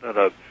 not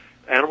an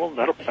animal,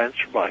 not a plant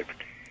survived.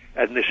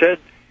 And they said,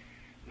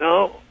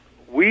 no,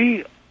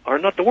 we are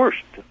not the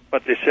worst.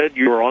 But they said,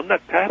 you're on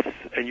that path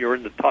and you're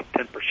in the top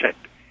 10%.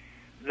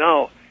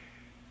 Now,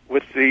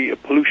 with the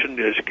pollution,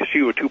 there's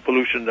CO2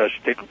 pollution that's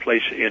taken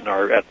place in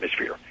our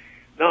atmosphere.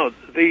 Now,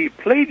 the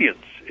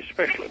Pleiadians,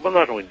 especially, well,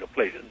 not only the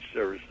Pleiadians,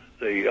 there's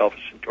the Alpha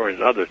Centaurians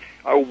and others,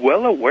 are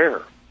well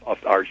aware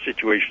of our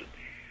situation.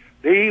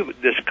 They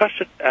discuss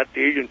it at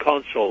the Alien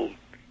Council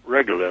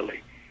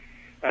regularly.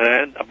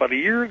 And about a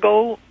year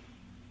ago,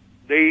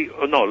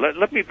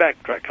 let me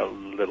backtrack a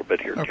little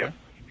bit here, okay. Tim.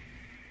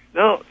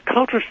 Now,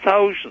 countless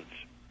thousands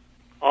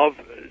of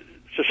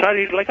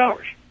societies like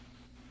ours,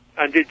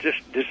 and they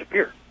just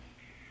disappeared.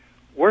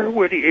 Where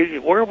was the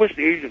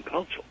Alien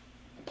Council?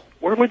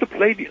 Where were the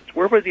Pleiadians?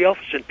 Where were the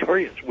Alpha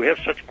Centaurians? We have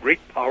such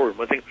great power.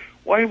 I think,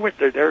 why weren't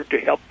they there to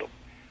help them?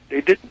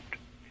 They didn't.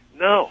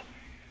 Now,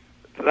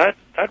 that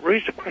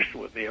raised a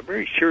question with me, a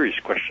very serious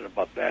question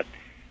about that.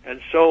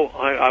 And so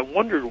I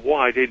wondered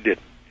why they didn't.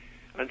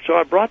 And so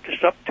I brought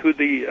this up to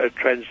the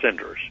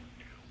transgenders.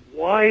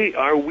 Why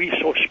are we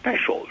so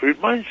special? It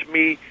reminds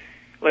me,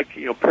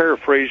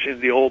 paraphrasing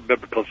the old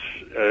biblical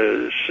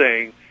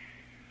saying,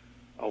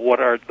 what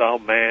art thou,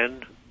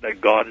 man, that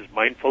God is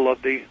mindful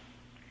of thee?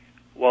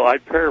 Well, I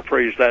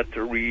paraphrase that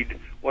to read,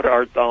 what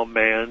art thou,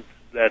 man,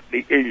 that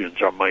the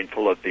aliens are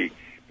mindful of thee?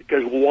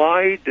 Because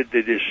why did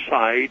they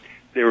decide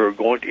they were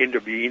going to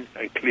intervene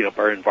and clean up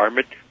our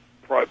environment?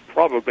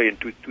 Probably in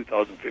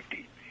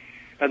 2015.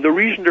 And the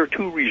reason, there are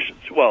two reasons.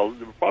 Well,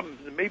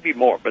 there may be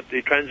more, but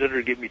the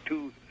transgender gave me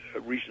two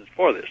reasons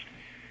for this.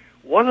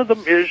 One of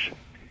them is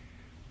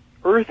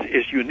Earth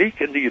is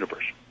unique in the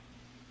universe.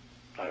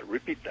 I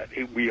repeat that.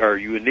 We are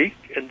unique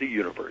in the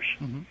universe.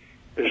 Mm-hmm.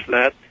 Is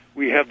that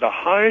we have the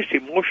highest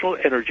emotional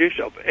energies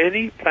of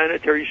any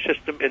planetary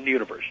system in the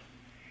universe.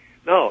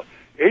 Now,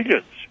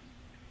 aliens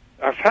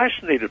are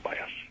fascinated by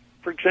us.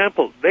 For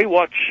example, they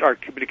watch our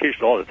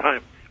communication all the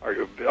time, our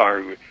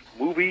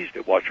movies, they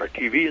watch our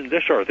TV and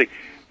this sort of thing.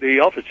 The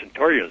Alpha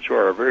Centaurians, who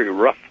are a very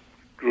rough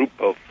group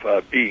of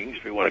beings,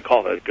 if you want to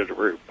call that, because they're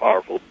very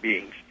powerful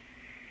beings,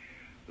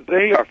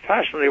 they are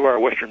fascinated by our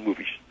Western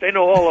movies. They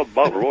know all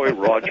about Roy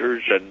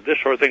Rogers and this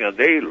sort of thing, and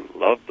they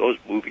love those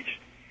movies.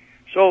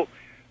 So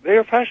they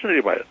are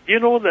fascinated by it. You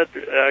know that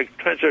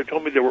Transgender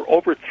told me there were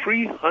over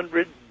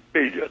 300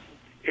 billion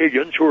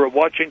aliens who were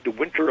watching the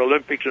Winter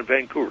Olympics in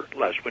Vancouver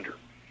last winter.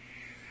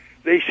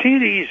 They see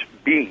these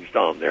beings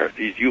down there,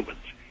 these humans,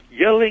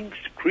 yelling,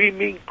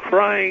 screaming,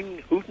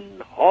 crying,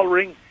 hooting,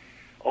 hollering,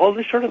 all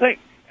this sort of thing.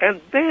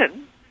 And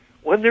then,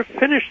 when they're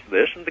finished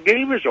this and the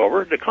game is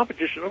over, the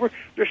competition is over,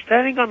 they're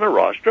standing on the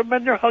rostrum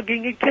and they're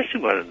hugging and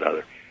kissing one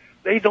another.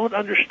 They don't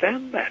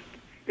understand that.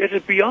 It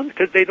is beyond,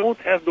 because they don't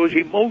have those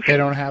emotions. They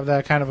don't have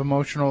that kind of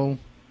emotional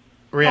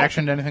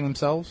reaction to anything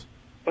themselves?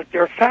 But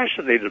they're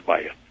fascinated by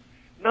it.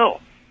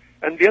 No.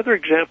 And the other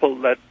example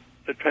that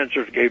the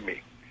transgender gave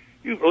me,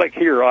 like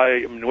here,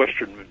 I am in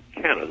Western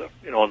Canada,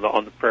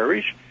 on the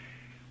prairies.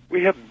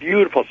 We have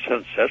beautiful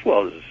sunsets.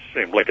 Well, it's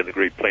the same like in the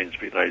Great Plains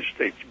of the United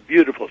States.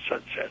 Beautiful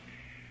sunset.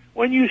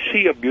 When you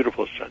see a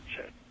beautiful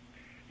sunset,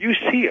 you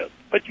see it,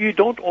 but you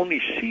don't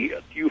only see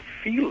it, you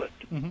feel it.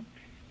 Mm-hmm.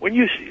 When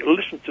you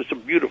listen to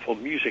some beautiful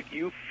music,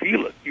 you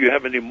feel it. You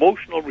have an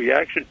emotional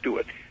reaction to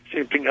it.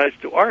 Same thing as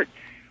to art.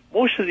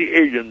 Most of the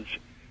aliens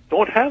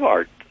don't have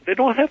art. They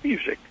don't have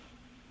music.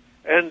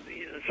 And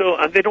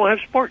they don't have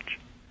sports.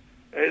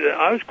 And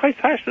I was quite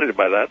fascinated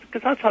by that,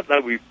 because I thought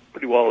that would be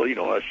pretty well,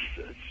 a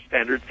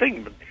standard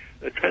thing. But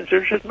the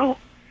transgender said, no.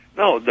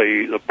 No,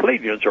 the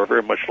Pleiadians are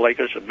very much like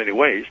us in many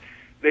ways.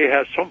 They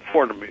have some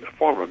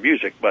form of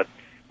music, but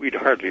we'd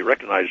hardly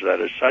recognize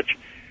that as such.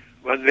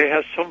 When they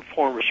have some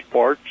form of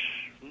sports,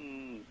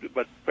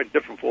 but quite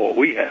different from what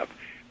we have.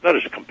 Not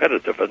as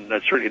competitive, and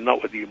that's certainly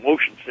not with the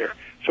emotions there.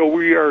 So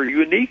we are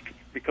unique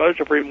because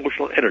of our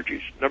emotional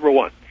energies, number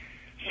one.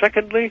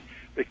 Secondly,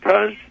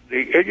 because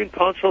the Alien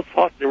Council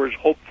thought there was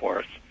hope for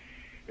us,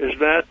 is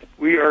that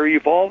we are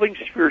evolving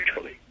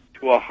spiritually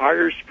to a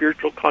higher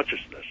spiritual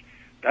consciousness.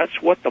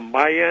 That's what the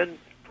Mayan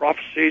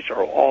prophecies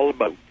are all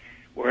about.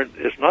 Where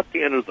it's not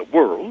the end of the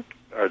world,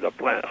 or the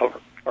planet,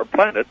 our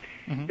planet.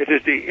 Mm-hmm. It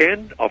is the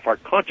end of our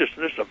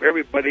consciousness of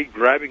everybody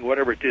grabbing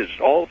whatever it is,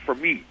 all for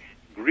me,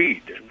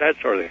 greed, and that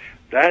sort of thing.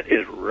 That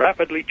is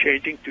rapidly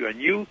changing to a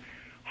new,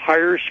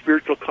 higher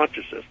spiritual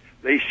consciousness.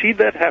 They see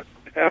that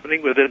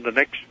happening within the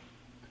next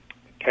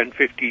 10,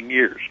 15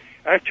 years.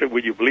 Actually,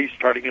 would you believe,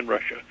 starting in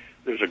Russia,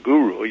 there's a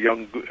guru, a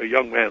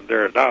young man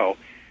there now,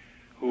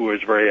 who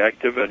is very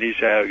active, and he's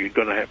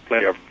going to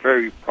play a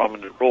very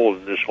prominent role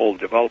in this whole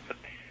development.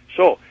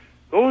 So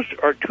those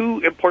are two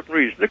important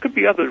reasons. There could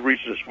be other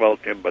reasons as well,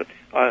 Tim, but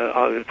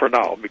for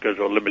now, because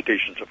of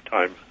limitations of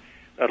time,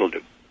 that'll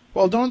do.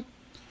 Well, do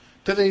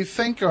they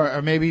think,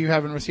 or maybe you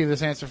haven't received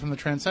this answer from the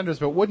Transcenders,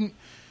 but wouldn't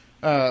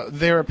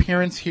their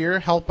appearance here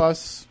help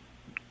us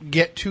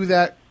get to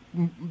that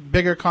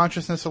bigger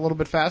consciousness a little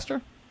bit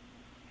faster?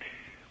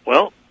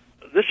 Well,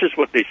 this is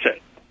what they said.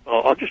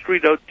 I'll just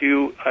read out to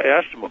you. I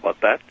asked them about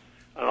that.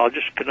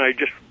 Can I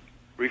just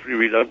briefly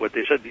read out what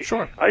they said?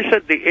 Sure. I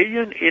said the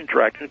alien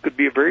interaction could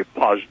be a very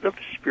positive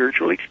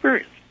spiritual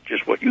experience,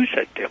 just what you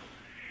said, Tim.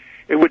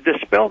 It would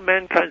dispel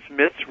mankind's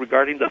myths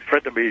regarding the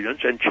threat of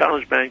aliens and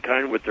challenge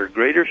mankind with their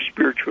greater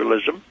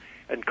spiritualism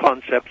and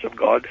concepts of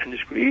God and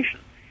His creation.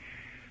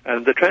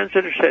 And the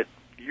translator said,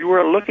 you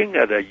are looking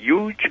at a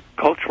huge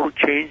cultural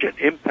change and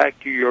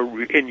impact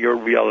in your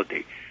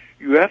reality.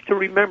 You have to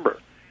remember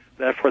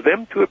that for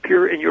them to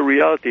appear in your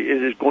reality,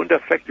 it is going to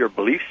affect your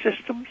belief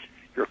systems,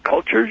 your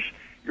cultures,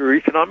 your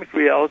economic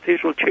realities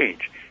will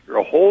change.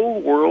 Your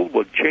whole world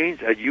will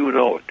change as you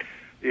know it.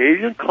 The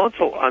alien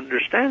council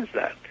understands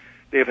that.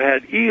 They've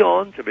had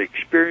eons of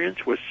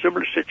experience with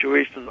similar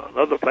situations on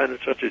other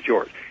planets such as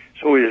yours.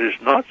 So it is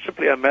not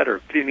simply a matter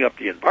of cleaning up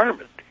the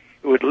environment.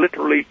 It would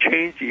literally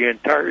change the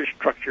entire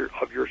structure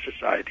of your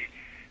society.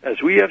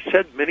 As we have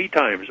said many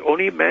times,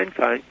 only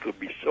mankind could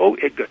be so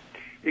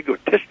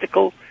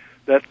egotistical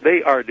that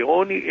they are the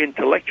only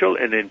intellectual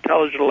and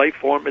intelligent life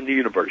form in the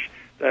universe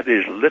that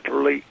is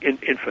literally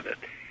infinite.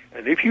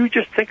 And if you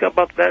just think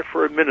about that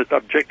for a minute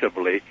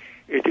objectively,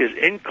 it is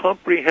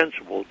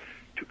incomprehensible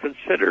to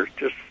consider,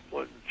 to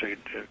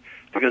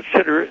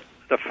consider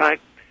the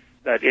fact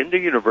that in the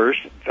universe,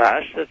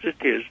 vast as it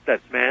is,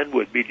 that man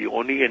would be the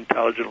only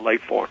intelligent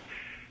life form.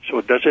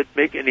 So does it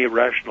make any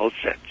rational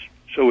sense?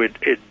 So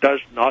it does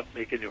not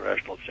make any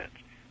rational sense.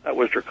 That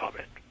was their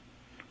comment.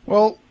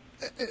 Well,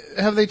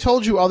 have they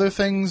told you other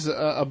things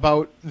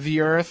about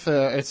the Earth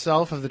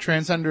itself? Have the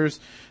Transcenders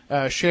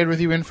shared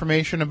with you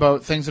information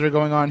about things that are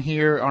going on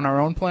here on our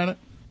own planet?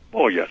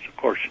 Oh, yes, of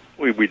course.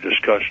 We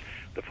discussed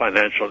the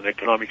financial and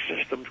economic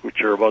systems,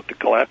 which are about to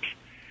collapse.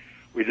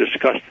 We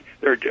discussed,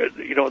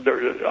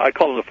 I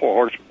call them the four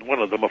horsemen. One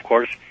of them, of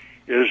course,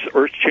 is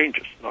Earth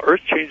changes. Now,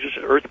 Earth changes,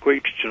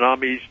 earthquakes,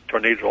 tsunamis,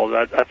 tornadoes, all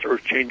that, that's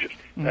Earth changes.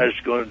 Mm-hmm. That is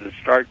going to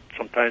start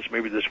sometimes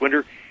maybe this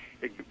winter.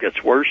 It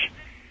gets worse,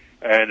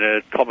 and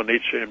it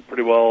culminates in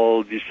pretty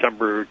well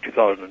December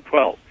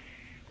 2012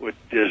 with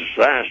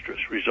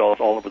disastrous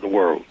results all over the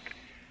world.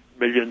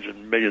 Millions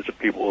and millions of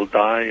people will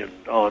die,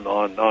 and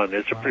on.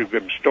 It's a pretty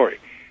grim story.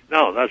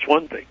 Now, that's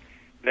one thing.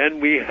 Then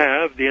we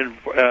have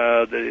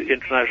the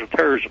international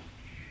terrorism.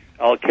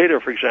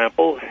 Al-Qaeda, for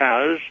example,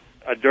 has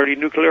a dirty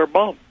nuclear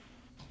bomb.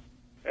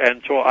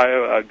 And so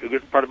a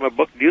good part of my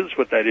book deals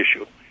with that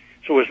issue.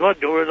 So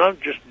we're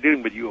not just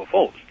dealing with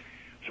UFOs.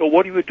 So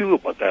what do you do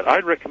about that?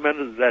 I'd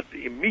recommend that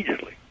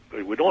immediately,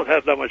 because we don't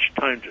have that much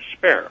time to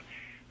spare,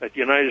 that the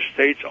United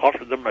States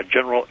offer them a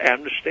general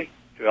amnesty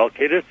to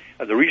Al-Qaeda.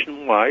 And the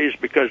reason why is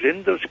because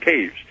in those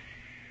caves,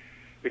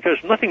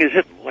 because nothing is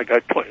hidden,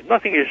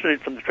 nothing is hidden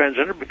from the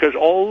transgender, because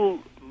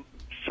all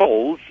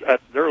souls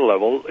at their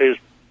level is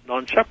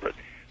non-separate.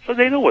 So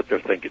they know what they're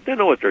thinking. They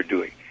know what they're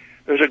doing.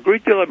 There's a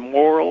great deal of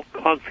moral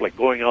conflict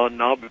going on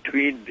now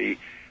between the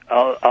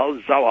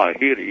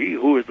al-Zawahiri,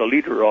 who is the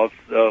leader of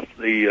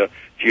the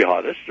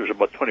jihadists. There's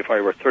about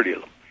 25 or 30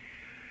 of them.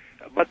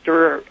 But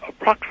there are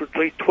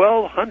approximately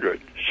 1,200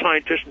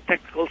 scientists and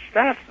technical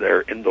staff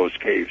there in those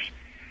caves.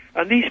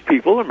 And these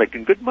people are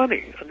making good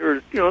money.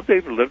 And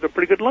they've lived a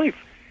pretty good life.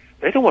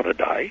 They don't want to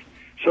die.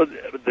 So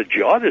the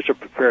jihadists are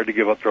prepared to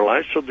give up their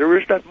lives. So there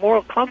is that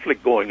moral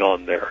conflict going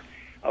on there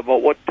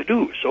about what to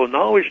do. So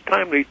now it's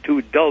timely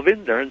to delve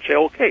in there and say,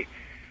 okay,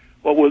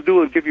 what we'll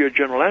do is give you a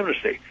general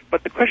amnesty.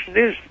 But the question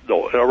is,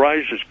 though, it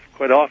arises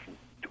quite often,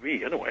 to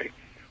me anyway,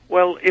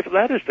 well, if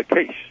that is the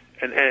case,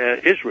 and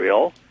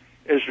Israel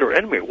is their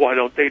enemy, why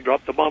don't they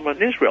drop the bomb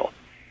on Israel?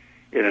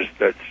 It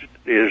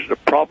is the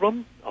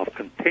problem of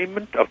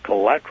containment of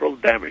collateral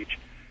damage.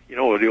 You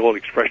know, the old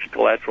expression,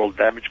 collateral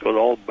damage, goes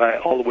all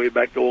the way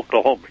back to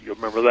Oklahoma. You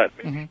remember that,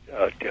 maybe,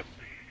 Tim.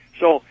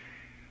 So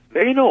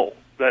they know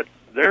that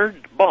their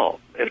bomb,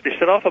 if they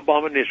set off a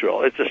bomb in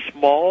Israel, it's a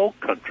small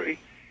country,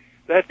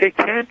 that they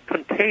can't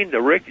contain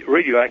the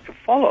radioactive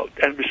fallout.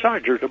 And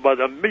besides, there's about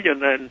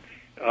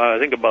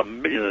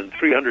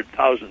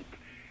 1,300,000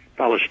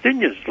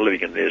 Palestinians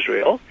living in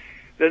Israel.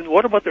 Then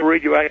what about the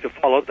radioactive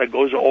fallout that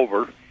goes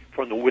over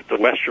with the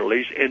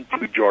westerlies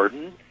into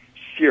Jordan,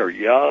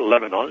 Syria,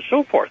 Lebanon, and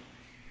so forth?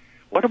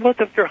 What about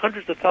if there are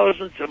hundreds of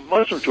thousands of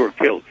Muslims who are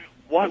killed?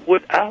 What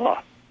would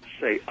Allah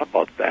say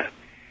about that?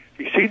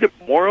 You see the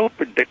moral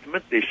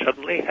predicament they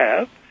suddenly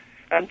have?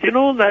 And you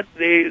know that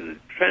the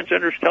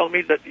transgenders tell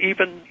me that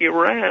even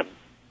Iran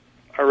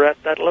are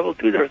at that level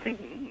too. They're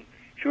thinking,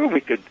 sure, we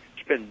could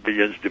spend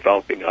billions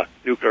developing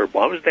nuclear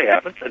bombs. They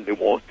haven't, and they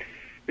won't.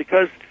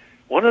 Because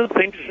one of the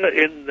things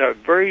in the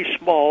very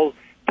small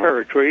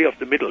territory of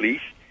the Middle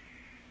East,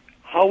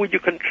 how would you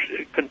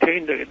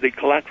contain the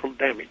collateral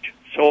damage?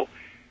 So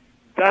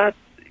that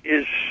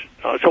is,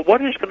 so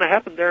what is going to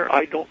happen there?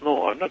 I don't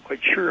know. I'm not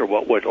quite sure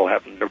what will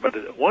happen there.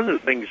 But one of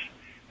the things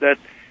that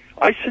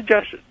I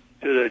suggested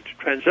to the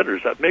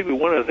transgenders, that maybe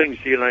one of the things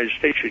the United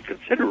States should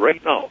consider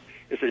right now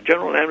is a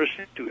general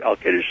amnesty to Al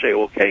Qaeda to say,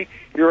 okay,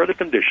 here are the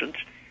conditions,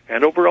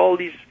 hand over all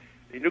the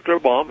nuclear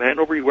bomb, hand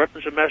over your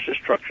weapons of mass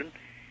destruction,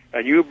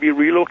 and you'll be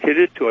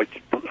relocated to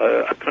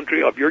a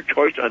country of your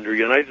choice under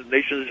United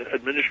Nations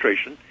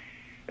administration,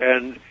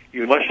 and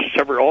you must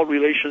sever all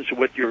relations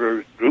with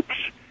your groups,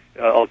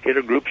 Al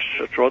Qaeda groups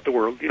throughout the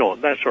world,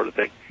 and that sort of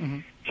thing. Mm-hmm.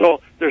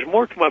 So there's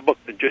more to my book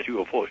than just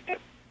UFOs.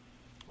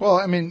 Well,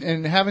 I mean,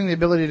 and having the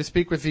ability to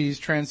speak with these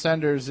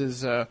transcenders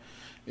is the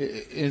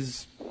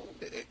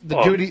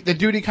duty. The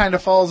duty kind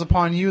of falls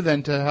upon you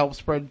then to help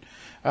spread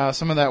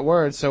some of that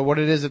word. So what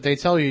it is that they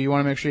tell you, you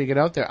want to make sure you get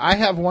out there. I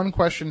have one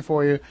question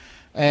for you,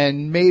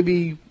 and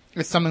maybe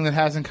it's something that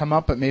hasn't come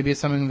up, but maybe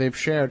it's something they've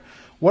shared.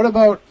 What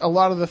about a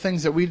lot of the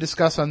things that we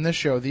discuss on this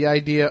show? The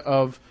idea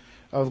of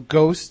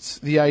ghosts,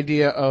 the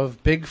idea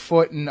of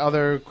Bigfoot and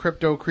other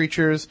crypto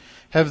creatures.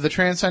 Have the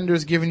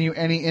transcenders given you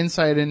any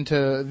insight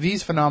into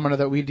these phenomena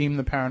that we deem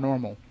the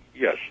paranormal?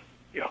 Yes,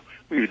 yeah.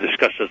 We've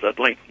discussed this at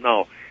length.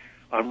 Now,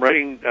 I'm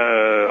writing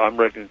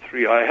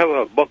 3. I have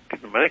a book.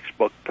 My next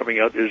book coming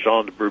out is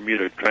on the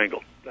Bermuda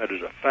Triangle. That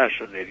is a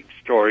fascinating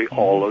story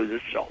all of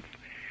itself.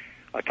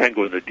 I can't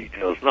go into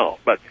details now,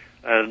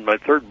 and my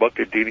third book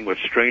is dealing with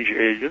strange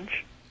aliens.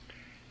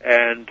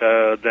 And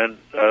then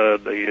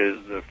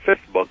the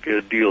fifth book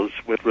deals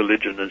with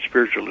religion and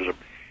spiritualism.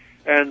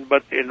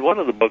 But in one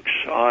of the books,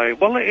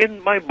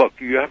 in my book,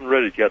 you haven't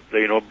read it yet,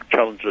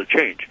 Challenge of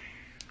Change,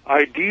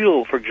 I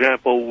deal, for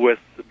example, with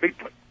the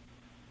Bigfoot,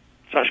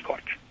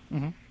 Sasquatch.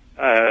 Mm-hmm.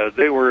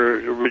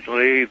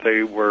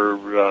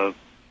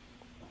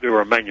 They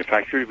were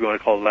manufactured, if you want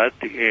to call that,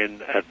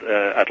 in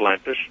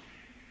Atlantis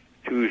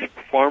to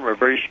perform a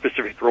very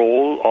specific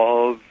role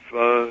of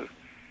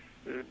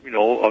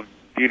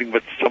dealing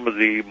with some of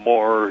the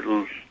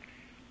more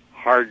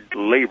hard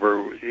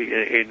labor,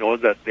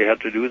 that they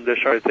had to do in this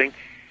sort of thing.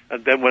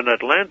 And then when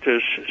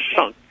Atlantis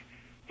sunk,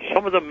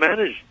 some of them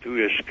managed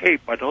to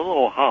escape. I don't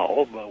know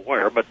how,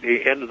 where, but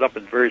they ended up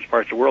in various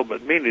parts of the world,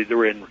 but mainly they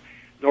were in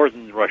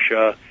northern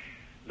Russia,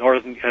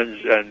 northern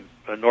Canada,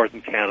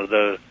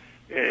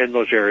 in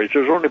those areas.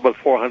 There's only about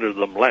 400 of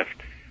them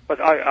left. But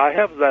I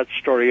have that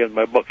story in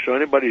my book, so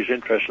anybody who's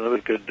interested in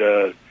it could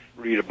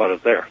read about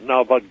it there.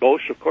 Now, about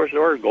ghosts, of course,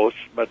 there are ghosts,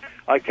 but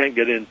I can't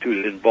get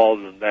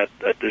involved in that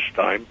at this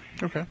time.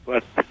 Okay.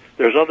 But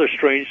there's other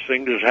strange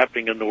things that's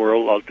happening in the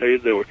world. I'll tell you,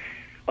 Tim,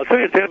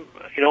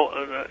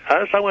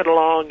 as I went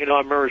along, I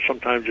remember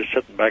sometimes just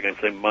sitting back and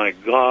saying, my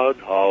God,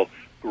 how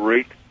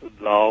great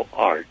thou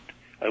art.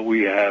 And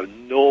we have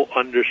no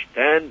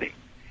understanding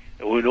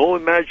and we have no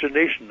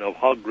imagination of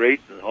how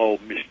great and how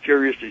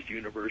mysterious this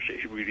universe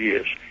really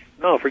is.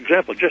 Now, for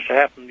example, just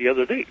happened the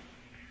other day.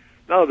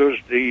 Now, do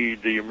you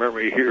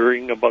remember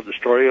hearing about the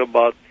story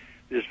about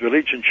this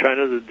village in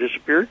China that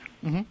disappeared?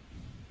 Mm-hmm.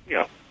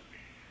 Yeah.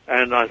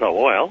 And I thought,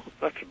 well,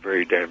 that's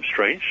very damn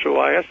strange. So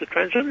I asked the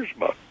transgenders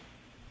about it.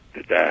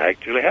 Did that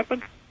actually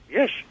happen?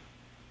 Yes.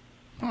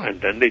 Oh. And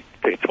then they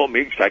told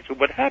me exactly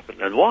what happened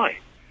and why.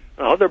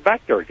 Now, they're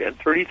back there again.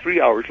 33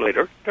 hours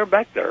later, they're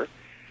back there.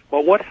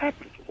 Well, what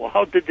happened? Well,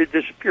 how did they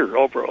disappear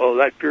over all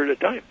that period of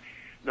time?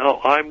 Now,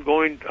 I'm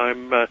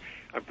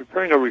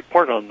preparing a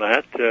report on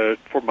that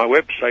for my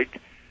website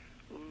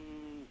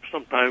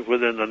sometime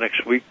within the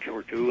next week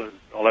or two, and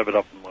I'll have it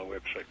up on my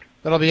website.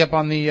 That'll be up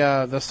on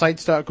the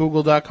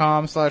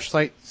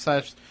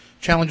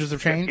sites.google.com/challenges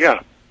of change? Yeah,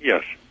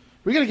 yes.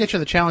 We got to get you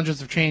the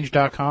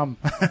challengesofchange.com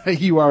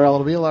URL.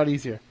 It'll be a lot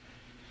easier.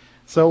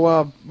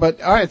 So,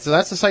 but all right, so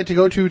that's the site to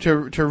go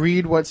to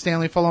read what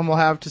Stanley Fulham will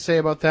have to say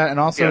about that, and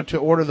also to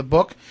order the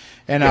book.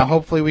 And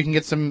hopefully we can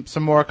get some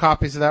more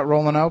copies of that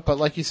rolling out. But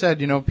like you said,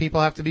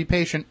 people have to be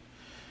patient,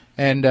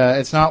 and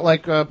it's not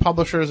like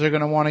publishers are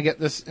going to want to get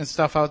this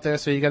stuff out there.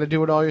 So you got to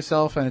do it all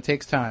yourself, and it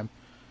takes time.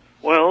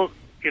 Well,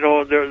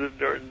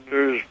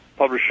 there's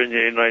publishers in the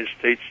United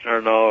States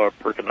are now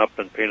perking up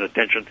and paying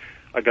attention.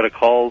 I got a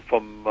call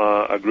from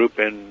a group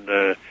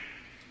in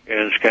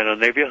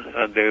Scandinavia,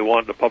 and they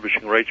want the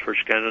publishing rights for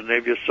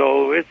Scandinavia,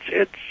 so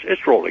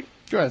it's rolling.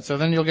 Good. So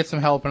then you'll get some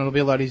help, and it'll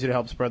be a lot easier to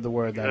help spread the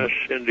word then.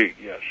 Yes, indeed,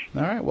 yes.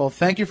 All right. Well,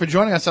 thank you for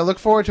joining us. I look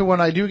forward to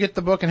when I do get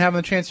the book and having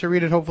the chance to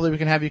read it. Hopefully we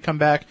can have you come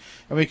back,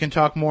 and we can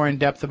talk more in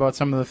depth about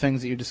some of the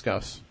things that you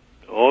discuss.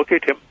 Okay,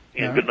 Tim.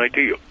 And good night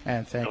to you.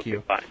 And thank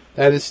you. Bye.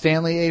 That is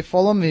Stanley A.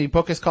 Fulham. The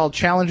book is called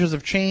Challenges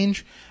of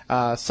Change.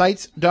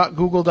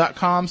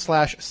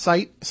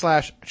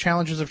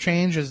 Sites.google.com/site/Challenges of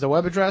Change is the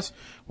web address.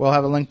 We'll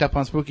have it linked up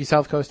on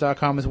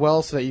SpookySouthCoast.com as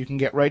well, so that you can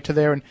get right to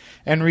there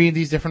and read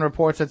these different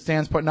reports that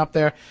Stan's putting up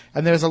there.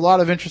 And there's a lot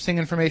of interesting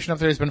information up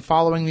there. He's been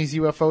following these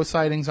UFO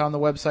sightings on the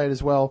website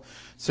as well,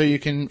 so you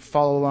can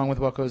follow along with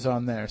what goes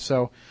on there.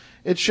 So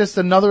it's just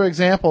another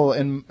example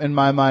in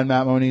my mind,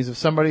 Matt Moniz, of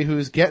somebody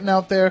who's getting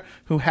out there,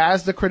 who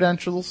has the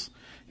credentials.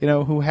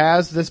 who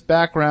has this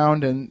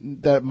background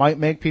and that might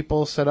make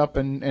people sit up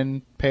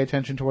and pay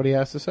attention to what he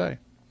has to say.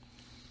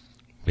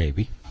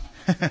 Maybe.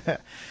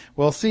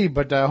 We'll see,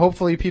 but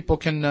hopefully people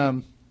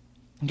can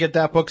get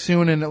that book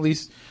soon and at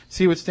least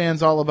see what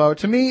Stan's all about.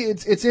 To me,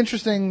 it's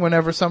interesting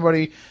whenever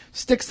somebody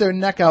sticks their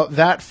neck out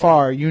that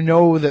far. You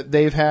know that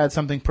they've had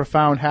something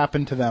profound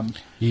happen to them.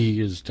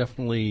 He is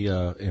definitely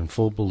in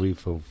full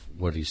belief of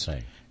what he's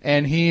saying.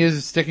 And he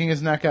is sticking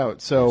his neck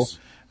out. So Yes.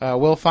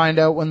 we'll find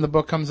out when the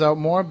book comes out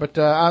more. But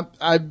the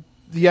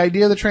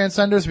idea of the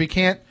Transcenders, we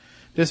can't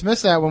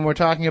dismiss that when we're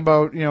talking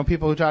about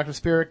people who talk to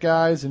spirit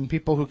guides and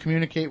people who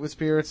communicate with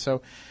spirits.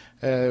 So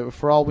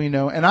for all we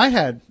know, and I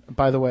had a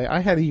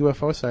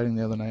UFO sighting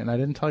the other night, and I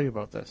didn't tell you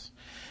about this.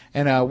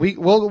 And we're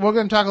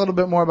going to talk a little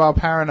bit more about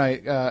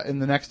Paranite in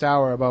the next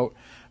hour about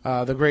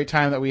the great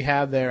time that we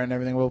had there and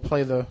everything. We'll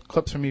play the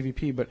clips from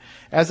EVP. But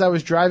as I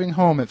was driving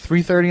home at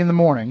 3:30 in the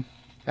morning,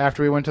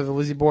 after we went to the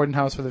Lizzie Borden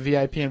house for the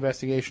VIP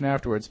investigation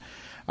afterwards,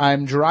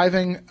 I'm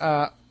driving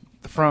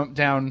from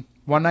down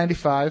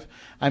 195.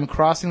 I'm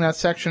crossing that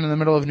section in the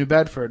middle of New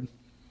Bedford,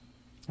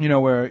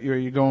 where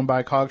you're going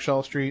by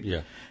Coggeshall Street.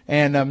 Yeah.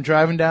 And I'm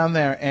driving down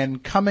there,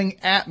 and coming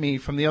at me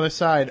from the other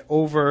side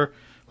over,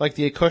 like,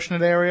 the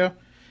Acushnet area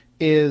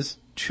is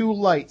two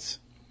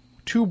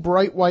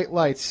bright white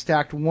lights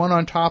stacked one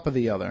on top of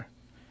the other.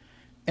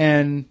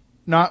 And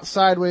not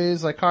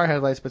sideways like car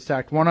headlights, but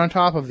stacked one on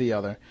top of the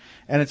other.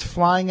 And it's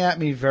flying at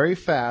me very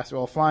fast,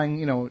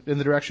 flying, in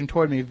the direction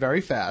toward me very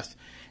fast.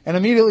 And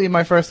immediately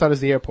my first thought is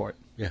the airport.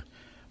 Yeah.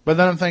 But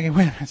then I'm thinking,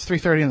 wait, it's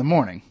 3:30 in the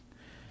morning.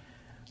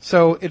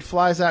 So it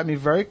flies at me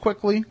very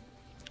quickly,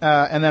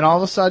 and then all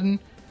of a sudden,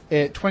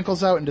 it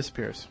twinkles out and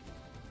disappears.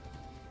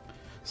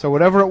 So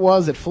whatever it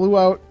was, it flew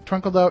out,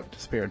 twinkled out,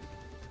 disappeared.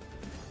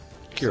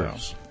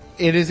 Curious. So,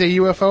 it is a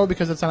UFO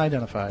because it's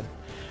unidentified.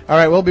 All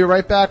right, we'll be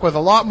right back with a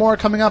lot more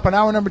coming up on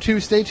hour number 2.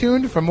 Stay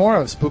tuned for more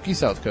of Spooky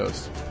South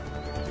Coast.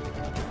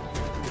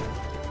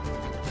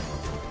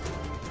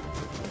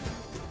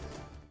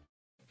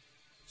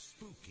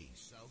 Spooky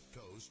South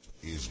Coast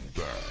is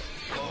back.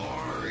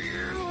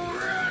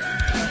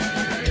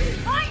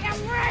 I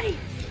am ready!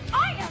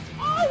 I am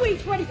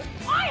always ready!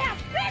 I have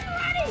been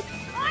ready!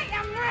 I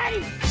am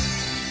ready!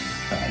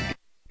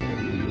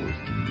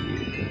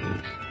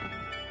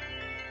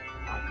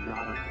 I'm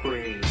not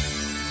afraid.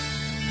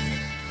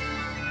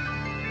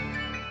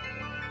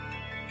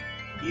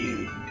 You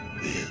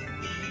will be.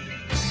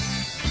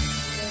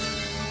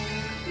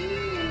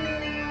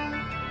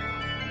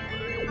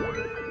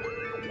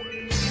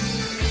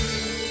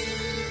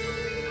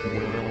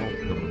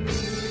 Welcome to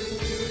Spooky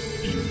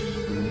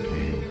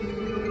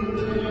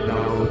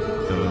South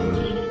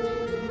Coast.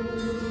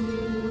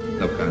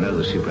 Look, I know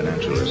the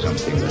supernatural is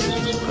something that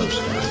isn't supposed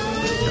to happen,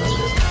 but it does.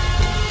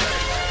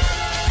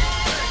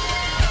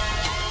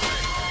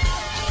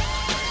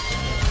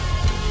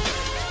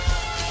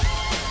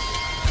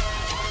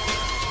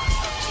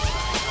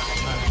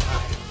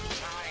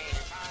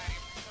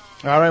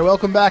 All right,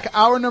 welcome back.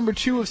 Hour number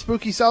 2 of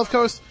Spooky South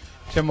Coast.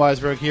 Tim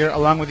Weisberg here,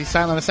 along with the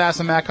silent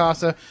assassin Matt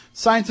Costa,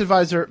 science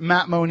advisor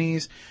Matt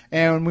Moniz,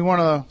 and we want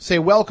to say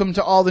welcome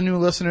to all the new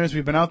listeners.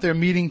 We've been out there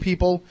meeting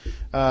people.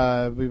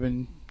 We've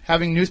been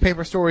having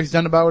newspaper stories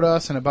done about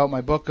us and about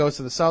my book, Ghosts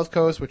of the South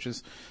Coast, which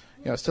is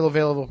still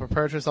available for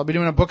purchase. I'll be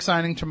doing a book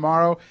signing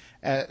tomorrow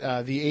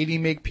at the 80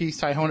 Makepeace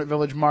Tyhonet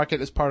Village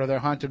Market as part of their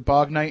Haunted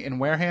Bog Night in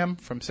Wareham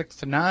from 6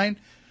 to 9.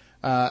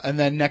 And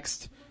then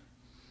next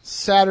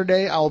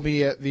Saturday, I'll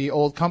be at the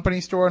Old Company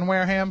store in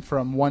Wareham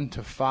from 1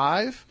 to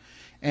 5.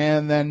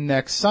 And then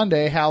next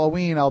Sunday,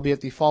 Halloween, I'll be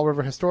at the Fall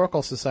River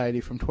Historical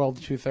Society from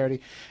 12 to 2:30.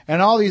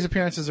 And all these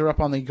appearances are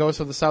up on the Ghosts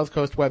of the South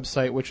Coast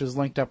website, which is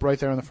linked up right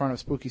there on the front of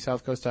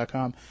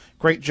SpookySouthCoast.com.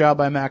 Great job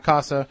by Matt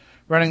Costa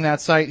running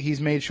that site. He's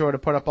made sure to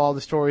put up all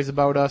the stories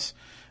about us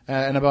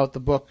and about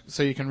the book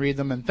so you can read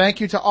them. And thank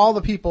you to all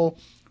the people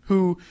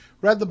who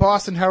read the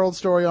Boston Herald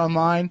story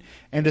online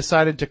and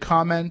decided to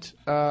comment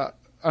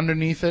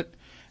underneath it.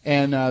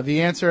 And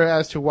the answer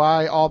as to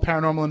why all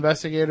paranormal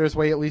investigators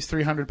weigh at least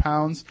 300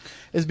 pounds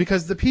is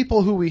because the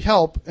people who we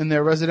help in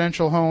their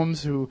residential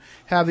homes who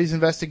have these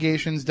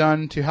investigations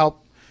done to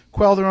help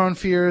quell their own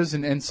fears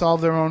and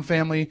solve their own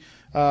family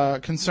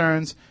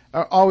concerns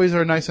always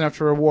are nice enough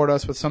to reward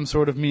us with some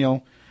sort of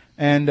meal.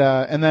 And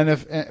then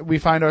if we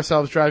find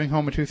ourselves driving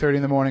home at 2:30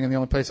 in the morning and the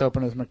only place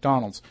open is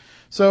McDonald's.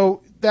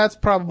 So that's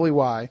probably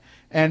why.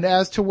 And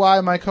as to why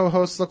my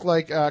co-hosts look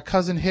like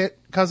Cousin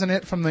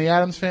It from the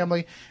Addams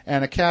Family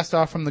and a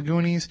cast-off from the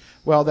Goonies,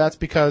 well, that's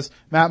because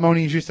Matt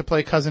Moniz used to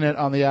play Cousin It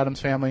on the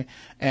Addams Family,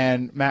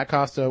 and Matt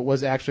Costa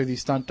was actually the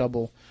stunt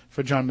double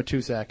for John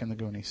Matusak in the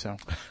Goonies. So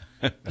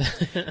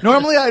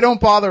normally I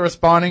don't bother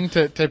responding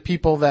to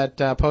people that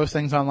post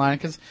things online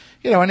because,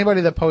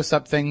 anybody that posts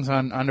up things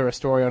under a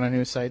story on a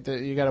news site,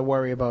 you got to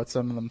worry about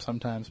some of them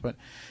sometimes. But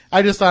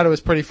I just thought it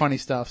was pretty funny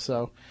stuff,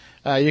 so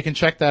you can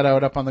check that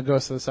out up on the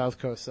Ghosts of the South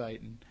Coast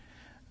site. And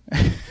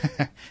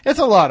it's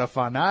a lot of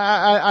fun.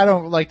 I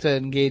don't like to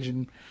engage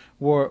in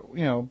war,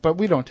 but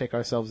we don't take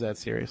ourselves that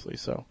seriously,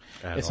 so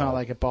it's not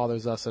like it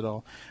bothers us at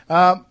all.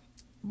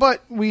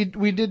 But we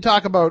did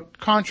talk about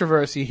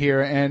controversy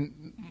here,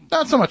 and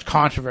not so much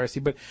controversy,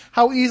 but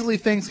how easily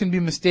things can be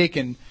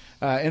mistaken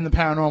in the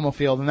paranormal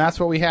field, and that's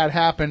what we had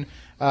happen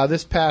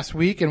this past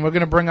week. And we're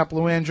going to bring up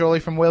Luann Jolie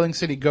from Whaling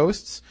City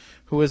Ghosts,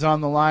 who is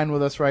on the line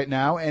with us right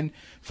now. And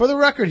for the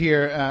record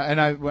here, and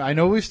I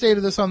know we've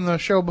stated this on the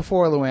show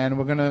before, Luann, and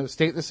we're going to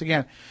state this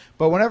again,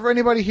 but whenever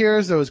anybody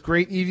hears those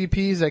great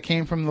EVPs that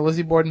came from the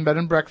Lizzie Borden Bed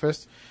and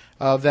Breakfast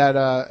of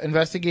that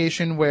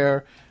investigation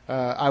where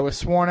I was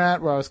sworn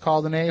at, where I was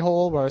called an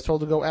a-hole, where I was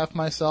told to go F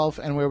myself,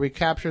 and where we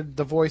captured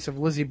the voice of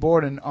Lizzie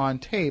Borden on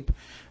tape,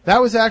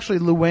 that was actually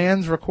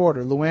Luann's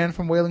recorder. Luann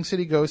from Whaling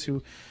City Ghosts,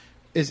 who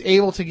is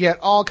able to get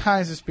all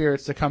kinds of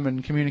spirits to come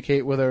and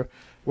communicate with her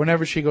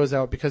whenever she goes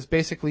out, because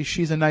basically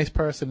she's a nice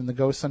person and the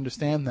ghosts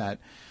understand that.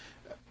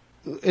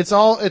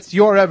 It's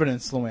your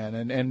evidence,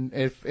 Luann, and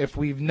if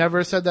we've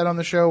never said that on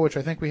the show, which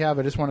I think we have,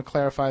 I just want to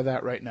clarify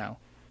that right now.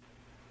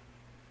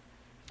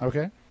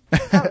 Okay? Oh,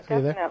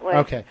 definitely.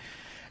 Okay.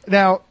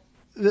 Now,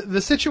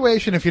 the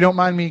situation, if you don't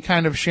mind me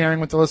kind of sharing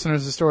with the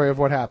listeners the story of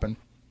what happened.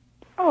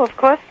 Oh, of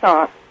course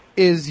not.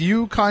 Is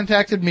you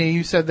contacted me,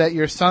 you said that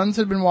your sons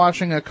had been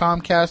watching a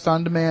Comcast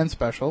On Demand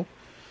special,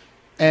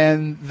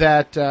 and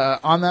that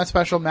on that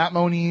special, Matt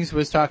Moniz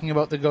was talking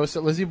about the ghosts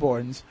at Lizzie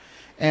Borden's,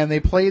 and they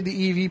played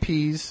the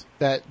EVPs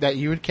that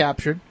you had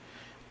captured,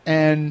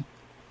 and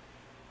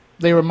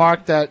they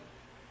remarked that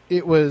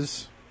it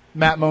was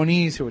Matt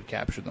Moniz who had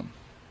captured them.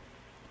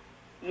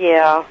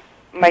 Yeah.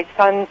 My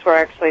sons were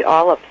actually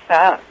all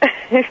upset.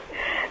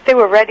 They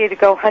were ready to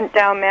go hunt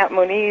down Matt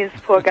Moniz,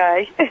 poor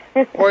guy.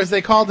 Or as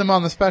they called him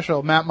on the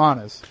special, Matt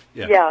Moniz.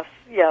 Yeah.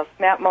 Yes,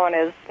 Matt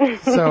Moniz.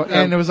 So,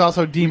 and it was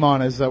also D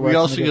Moniz that was. We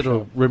also got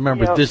to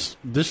remember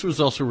this was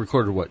also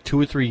recorded, what,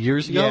 2 or 3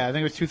 years ago? Yeah, I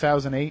think it was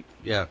 2008.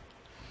 Yeah.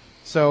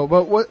 So,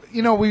 but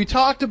we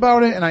talked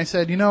about it, and I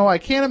said, I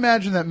can't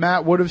imagine that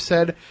Matt would have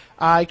said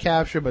I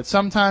capture, but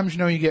sometimes,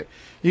 you get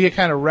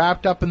kind of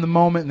wrapped up in the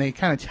moment, and they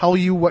kind of tell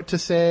you what to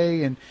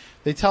say, and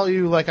they tell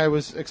you, like I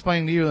was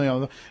explaining to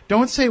you,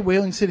 don't say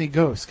Whaling City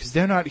Ghosts, because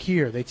they're not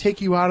here. They take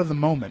you out of the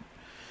moment.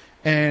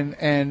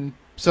 And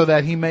so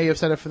that he may have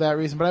said it for that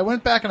reason. But I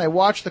went back and I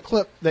watched the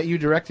clip that you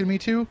directed me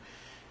to,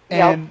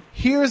 and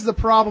here's the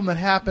problem that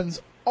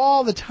happens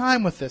all the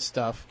time with this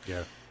stuff.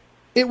 Yeah.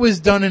 It was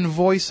done in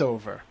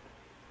voiceover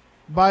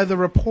by the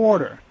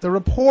reporter. The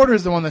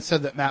reporter's the one that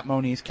said that Matt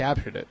Moniz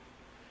captured it.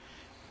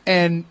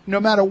 And no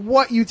matter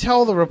what you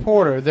tell the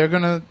reporter, they're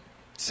going to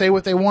say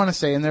what they want to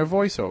say in their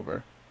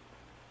voiceover.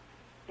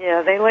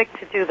 Yeah, they like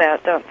to do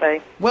that, don't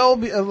they? Well,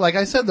 like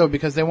I said, though,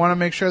 because they want to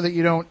make sure that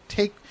you don't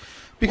take...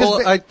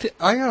 Because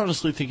I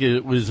honestly think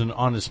it was an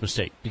honest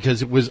mistake,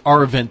 because it was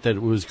our event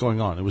that was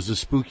going on. It was a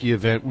spooky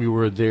event. We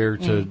were there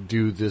to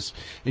do this,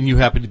 and you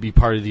happened to be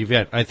part of the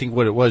event. I think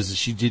what it was is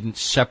she didn't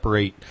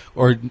separate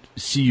or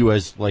see you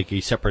as like a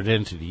separate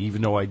entity,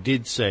 even though I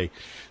did say,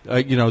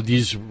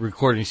 these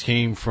recordings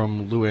came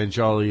from Luann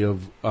Jolie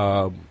of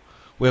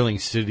Whaling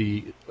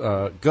City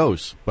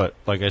Ghosts. But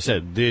like I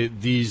said,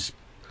 these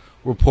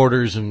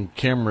reporters and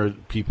camera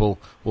people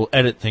will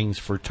edit things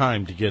for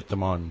time to get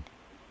them on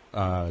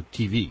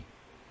TV.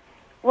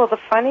 Well, the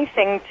funny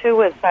thing,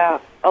 too, is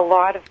that a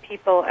lot of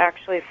people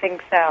actually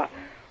think that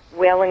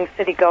Whaling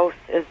City Ghosts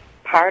is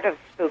part of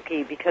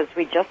Spooky, because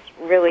we just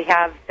really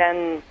have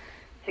been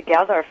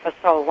together for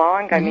so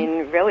long. Mm-hmm. I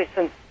mean, really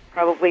since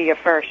probably your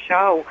first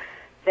show,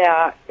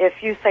 that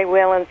if you say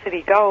Whaling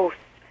City Ghosts,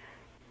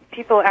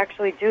 people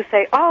actually do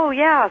say, oh,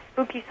 yeah,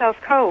 Spooky South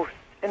Coast.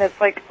 And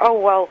it's like, oh,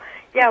 well,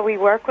 yeah, we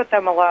work with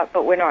them a lot,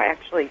 but we're not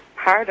actually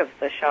part of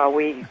the show.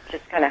 We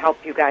just kind of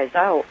help you guys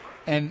out.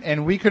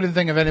 And we couldn't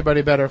think of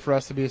anybody better for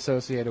us to be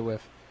associated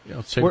with.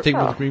 Same thing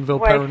with Greenville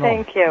Paranormal.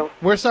 Thank you.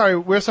 We're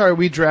sorry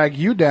we drag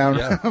you down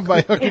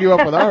by hooking you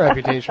up with our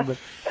reputation.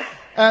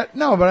 But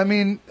no, but I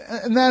mean,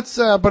 and that's.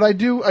 But I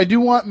do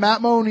want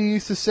Matt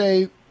Moniz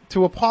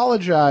to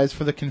apologize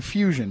for the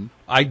confusion.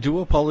 I do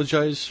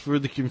apologize for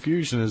the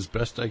confusion as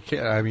best I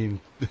can. I mean,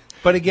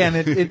 but again,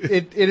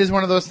 it is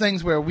one of those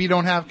things where we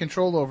don't have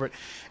control over it.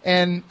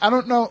 And I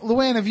don't know,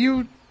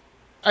 Luann,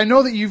 I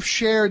know that you've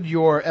shared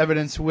your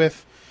evidence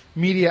with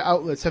media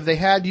outlets. Have they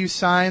had you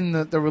sign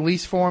the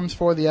release forms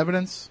for the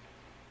evidence?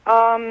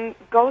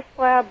 Ghost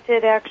Lab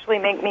did actually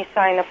make me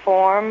sign a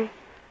form.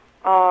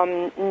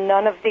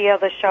 None of the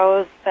other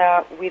shows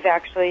that we've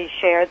actually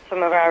shared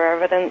some of our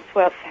evidence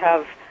with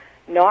have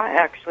not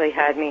actually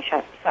had me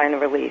sign a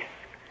release.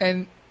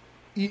 And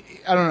I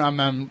don't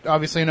know, I'm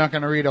obviously not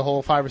going to read a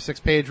whole 5 or 6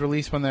 page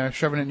release when they're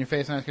shoving it in your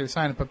face and asking you to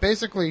sign it, but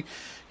basically,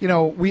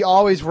 we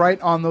always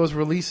write on those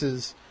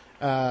releases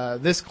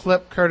this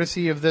clip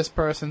courtesy of this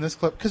person, this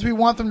clip, because we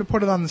want them to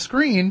put it on the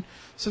screen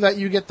so that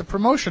you get the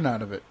promotion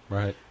out of it.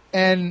 Right.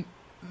 And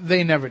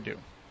they never do.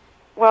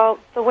 Well,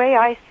 the way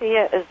I see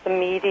it is the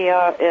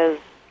media is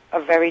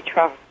a very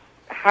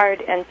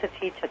hard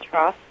entity to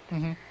trust.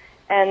 Mm-hmm.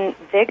 And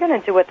they're going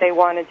to do what they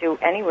want to do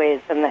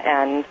anyways in the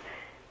end.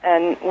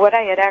 And what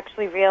I had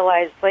actually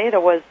realized later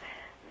was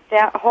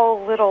that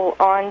whole little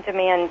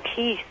on-demand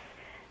piece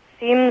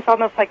seems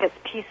almost like it's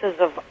pieces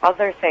of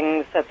other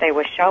things that they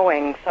were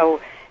showing.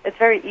 So it's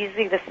very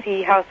easy to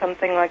see how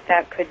something like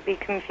that could be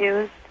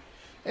confused.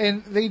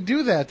 And they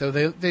do that, though.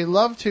 They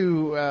love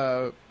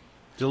to...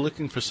 They're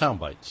looking for sound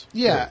bites.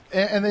 Yeah,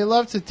 and they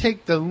love to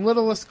take the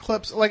littlest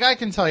clips. Like, I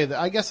can tell you that.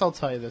 I guess I'll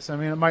tell you this. I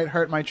mean, it might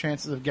hurt my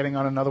chances of getting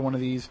on another one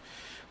of these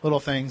little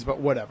things, but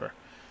whatever.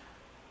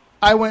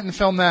 I went and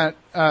filmed that,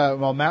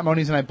 Matt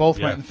Moniz and I both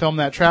went and filmed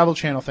that Travel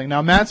Channel thing.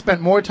 Now, Matt spent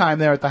more time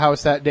there at the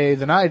house that day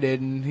than I did,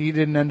 and he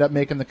didn't end up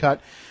making the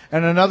cut.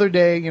 And another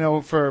day,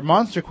 for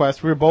Monster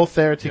Quest, we were both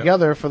there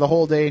together for the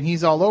whole day, and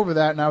he's all over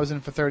that, and I was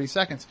in for 30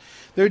 seconds.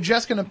 They're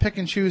just going to pick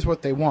and choose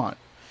what they want.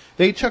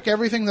 They took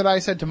everything that I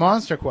said to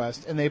Monster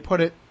Quest, and they put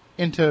it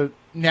into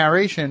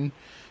narration,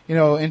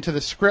 into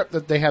the script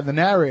that they had the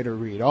narrator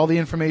read, all the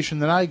information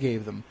that I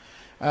gave them.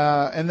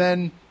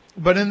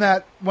 But in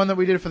that one that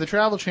we did for the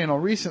Travel Channel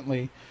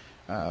recently,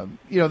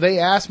 they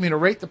asked me to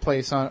rate the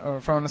place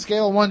from a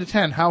scale of 1 to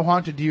 10. How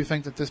haunted do you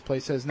think that this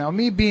place is? Now,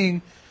 me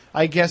being,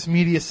 I guess,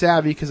 media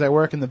savvy because I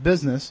work in the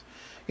business,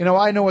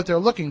 I know what they're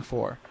looking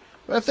for.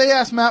 But if they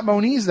ask Matt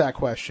Moniz that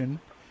question,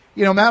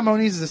 Matt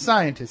Moniz is a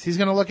scientist. He's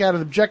going to look at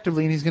it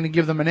objectively and he's going to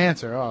give them an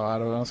answer.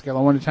 On a scale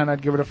of 1 to 10,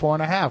 I'd give it a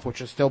 4.5, which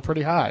is still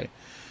pretty high.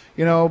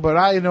 But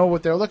I know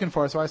what they're looking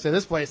for, so I say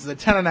this place is a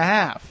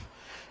 10.5.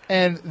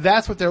 And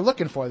that's what they're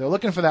looking for. They're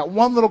looking for that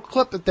one little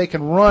clip that they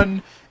can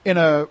run in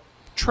a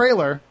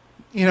trailer,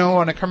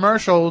 on a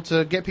commercial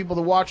to get people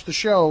to watch the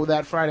show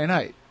that Friday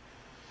night.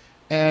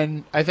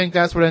 And I think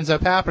that's what ends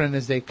up happening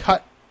is they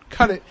cut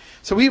it.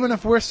 So even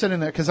if we're sitting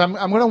there, because I'm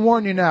going to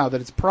warn you now that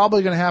it's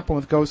probably going to happen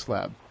with Ghost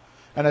Lab.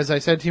 And as I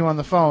said to you on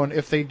the phone,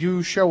 if they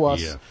do show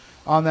us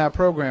on that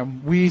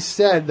program, we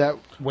said that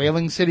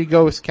Whaling City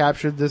Ghosts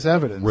captured this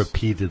evidence.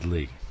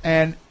 Repeatedly.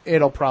 And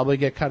it'll probably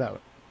get cut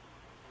out.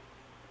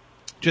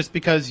 Just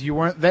because you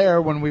weren't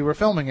there when we were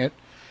filming it.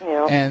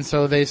 Yeah. And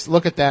so they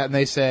look at that and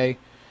they say,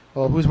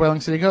 well, who's Whaling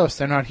City Ghosts?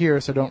 They're not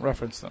here, so don't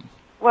reference them.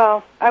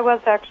 Well, I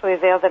was actually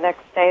there the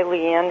next day.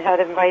 Leanne had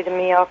invited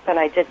me up, and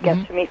I did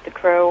get to meet the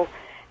crew.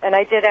 And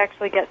I did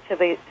actually get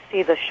to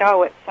see the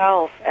show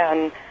itself,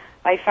 and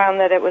I found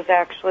that it was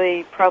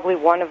actually probably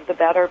one of the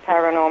better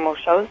paranormal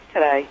shows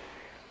today.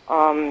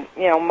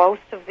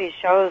 Most of these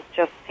shows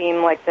just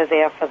seem like they're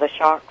there for the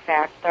shock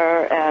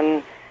factor,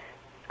 and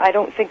I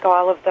don't think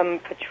all of them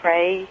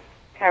portray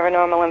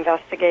paranormal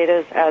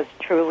investigators as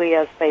truly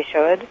as they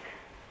should.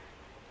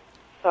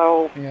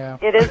 So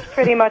it is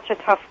pretty much a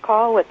tough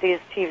call with these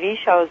TV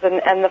shows.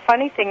 And the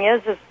funny thing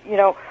is,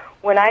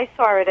 when I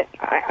saw it,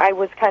 I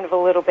was kind of a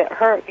little bit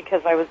hurt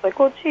because I was like,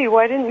 well, gee,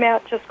 why didn't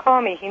Matt just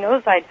call me? He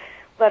knows I'd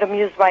let him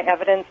use my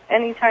evidence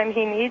anytime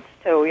he needs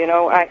to.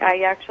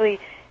 I actually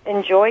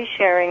enjoy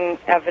sharing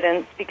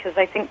evidence because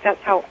I think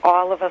that's how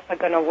all of us are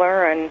going to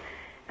learn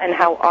and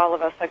how all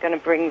of us are going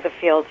to bring the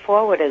field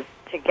forward is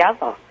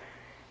together.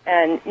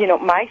 And,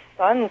 my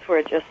sons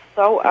were just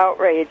so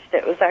outraged.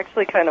 It was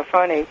actually kind of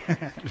funny.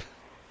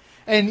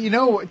 And,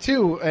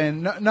 too,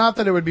 and not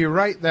that it would be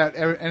right that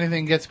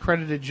anything gets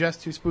credited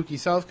just to Spooky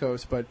South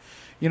Coast, but,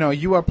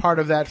 you are part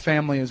of that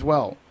family as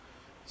well.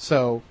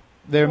 So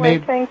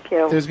thank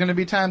you. There's going to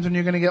be times when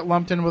you're going to get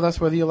lumped in with us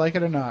whether you like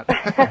it or not.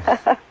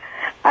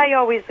 I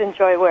always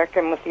enjoy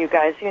working with you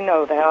guys. You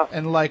know that.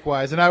 And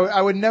likewise. And I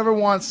would never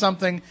want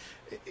something...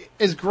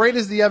 As great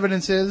as the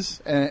evidence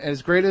is, and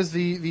as great as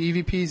the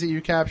EVPs that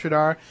you captured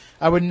are,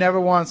 I would never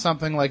want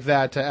something like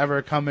that to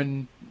ever come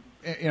in,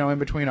 in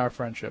between our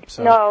friendship.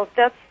 So. No,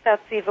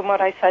 that's even what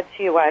I said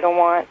to you. I don't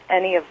want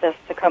any of this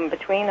to come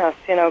between us,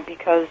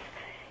 because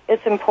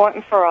it's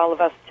important for all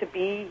of us to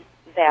be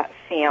that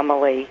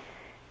family.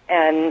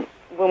 And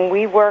when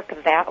we work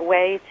that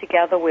way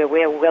together, where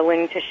we're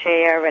willing to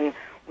share and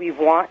we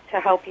want to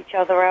help each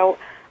other out,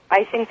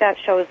 I think that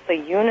shows the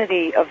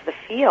unity of the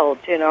field,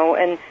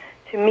 and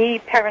to me,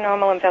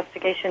 paranormal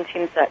investigation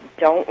teams that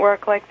don't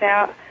work like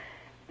that,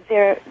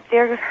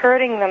 they're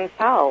hurting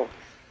themselves,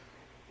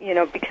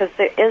 because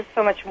there is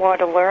so much more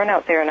to learn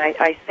out there. And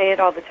I say it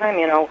all the time,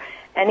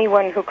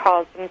 anyone who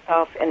calls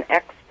themselves an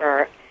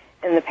expert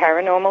in the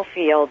paranormal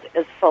field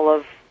is full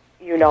of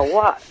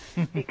what,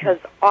 because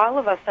all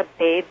of us are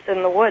babes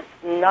in the woods.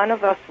 None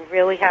of us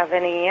really have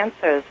any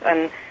answers.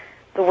 And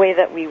the way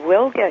that we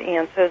will get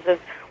answers is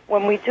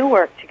when we do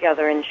work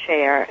together and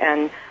share.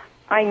 And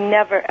I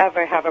never,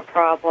 ever have a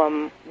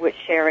problem with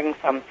sharing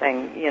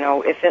something,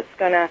 if it's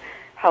going to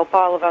help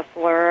all of us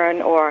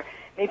learn or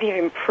maybe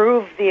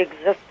improve the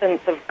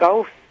existence of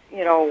ghosts,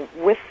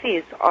 with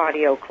these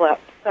audio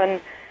clips.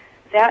 And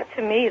that,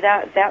 to me,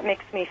 that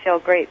makes me feel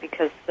great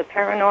because the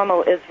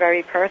paranormal is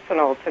very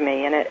personal to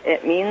me, and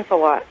it means a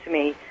lot to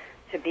me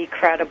to be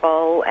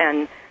credible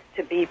and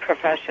to be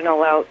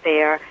professional out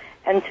there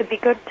and to be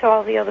good to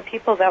all the other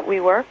people that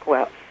we work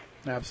with.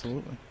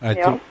 Absolutely.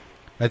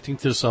 I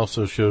think this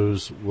also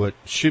shows what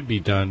should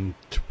be done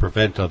to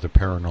prevent other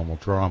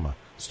paranormal drama.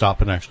 Stop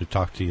and actually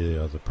talk to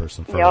the other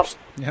person first.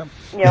 Yep.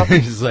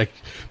 It's like,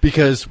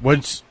 because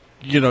once,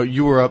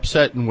 you were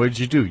upset, and what did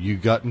you do? You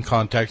got in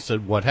contact,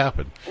 said what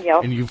happened.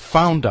 Yep. And you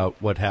found out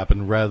what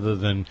happened rather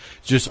than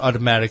just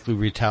automatically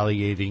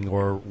retaliating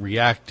or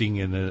reacting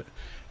in an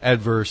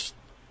adverse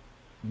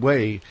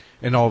way,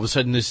 and all of a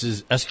sudden this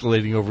is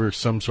escalating over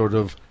some sort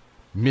of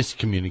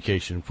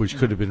miscommunication, which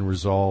could have been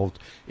resolved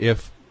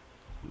if,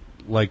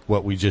 like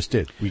what we just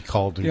did, we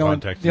called and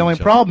contacted The only each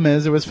other. problem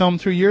is it was filmed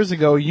 2 years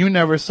ago. You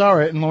never saw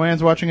it, and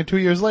Luann's watching it 2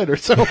 years later.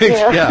 So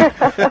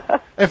Yeah.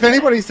 if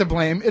anybody's to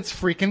blame, it's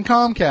freaking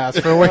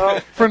Comcast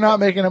for not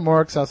making it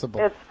more accessible.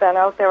 It's been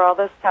out there all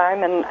this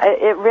time, and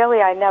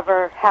I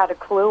never had a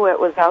clue it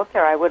was out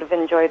there. I would have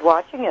enjoyed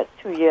watching it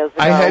 2 years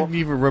ago. I hadn't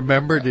even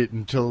remembered it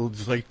until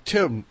it's like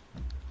Tim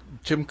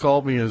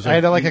called me and was I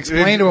had to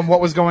explain to him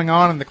what was going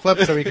on in the clip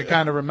so he could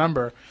kind of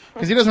remember,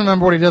 because he doesn't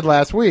remember what he did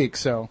last week.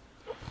 So,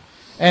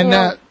 and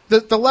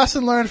the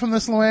lesson learned from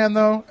this, Luann,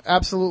 though,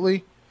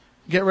 absolutely,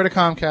 get rid of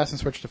Comcast and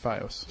switch to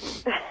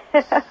FiOS.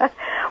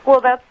 Well,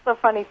 that's the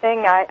funny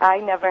thing.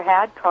 I never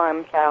had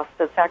Comcast.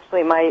 It's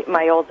actually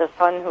my oldest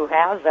son who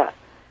has it,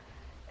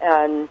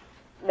 and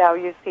now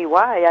you see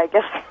why. I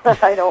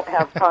guess I don't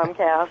have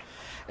Comcast.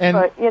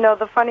 But,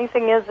 the funny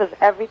thing is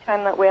every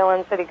time that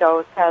Wayland City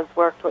Ghost has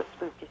worked with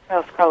Spooky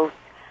South Coast,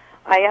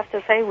 I have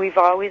to say we've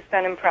always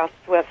been impressed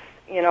with,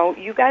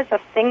 you guys are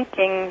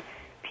thinking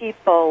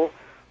people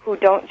who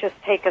don't just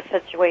take a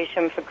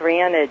situation for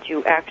granted.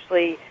 You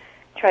actually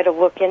try to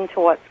look into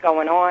what's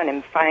going on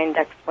and find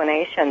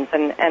explanations,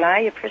 and I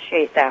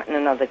appreciate that in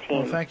another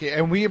team. Well, thank you.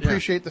 And we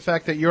appreciate the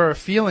fact that you're a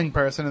feeling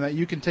person and that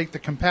you can take the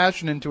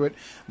compassion into it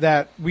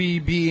that we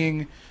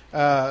being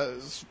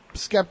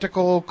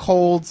skeptical,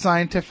 cold,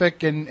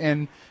 scientific,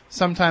 and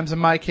sometimes in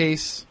my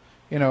case,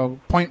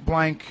 point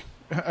blank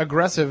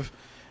aggressive,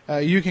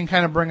 you can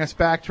kind of bring us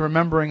back to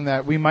remembering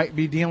that we might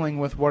be dealing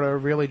with what are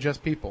really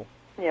just people.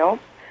 Yep.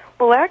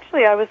 Well,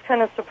 actually, I was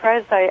kind of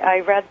surprised. I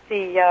read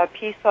the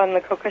piece on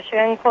the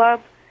Kokoshan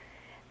Club,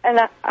 and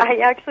I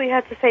actually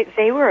had to say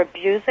they were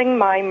abusing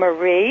my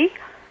Marie.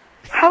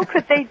 How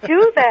could they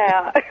do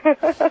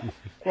that?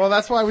 Well,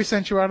 that's why we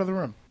sent you out of the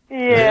room.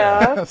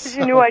 Yeah,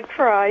 you knew I'd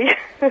cry.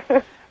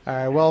 All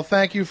right. Well,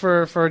 thank you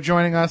for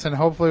joining us, and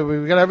hopefully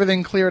we got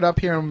everything cleared up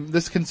here. And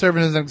this can serve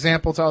as an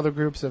example to other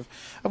groups of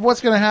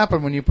what's going to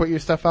happen when you put your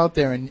stuff out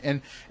there.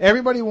 And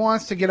everybody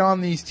wants to get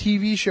on these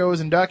TV shows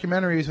and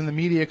documentaries when the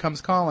media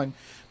comes calling,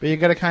 but you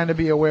got to kind of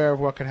be aware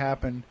of what could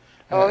happen.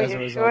 As a you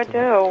result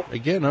sure of do.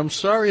 Again, I'm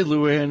sorry,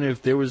 Luann,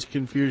 if there was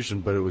confusion,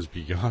 but it was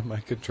beyond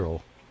my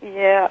control.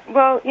 Yeah.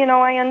 Well,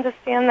 I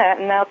understand that,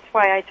 and that's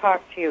why I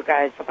talked to you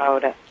guys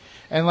about it.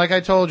 And like I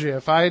told you,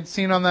 if I had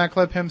seen on that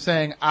clip him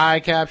saying, I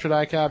captured,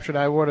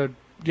 I would have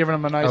given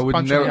him a nice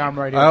punch in the arm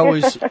right here. I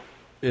always,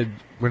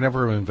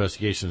 whenever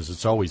investigations,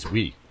 it's always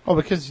we. Oh,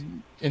 because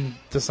in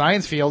the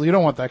science field, you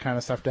don't want that kind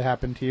of stuff to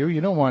happen to you.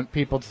 You don't want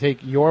people to take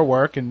your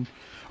work and...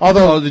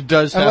 Although it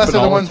does happen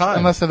all the time.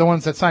 Unless they're the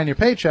ones that sign your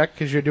paycheck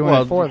because you're doing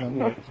it for them.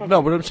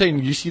 No, but I'm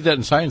saying you see that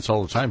in science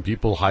all the time.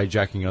 People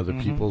hijacking other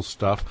people's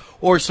stuff,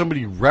 or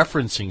somebody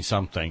referencing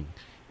something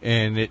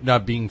and it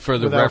not being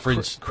further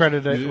referenced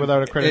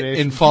without accreditation.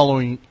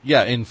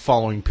 In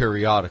following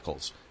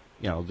periodicals.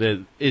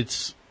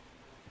 It's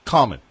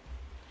common.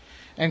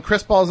 And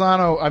Chris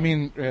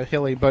Balzano,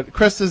 Hilly, but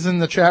Chris is in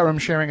the chat room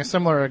sharing a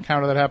similar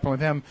encounter that happened with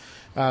him.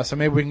 So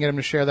maybe we can get him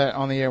to share that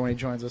on the air when he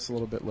joins us a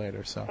little bit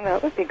later. So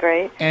that would be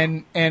great.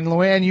 And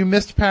Luann, you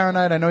missed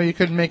Paranoid. I know you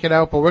couldn't make it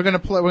out, but we're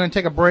gonna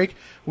take a break.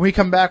 When we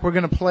come back, we're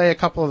gonna play a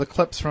couple of the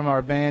clips from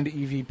our band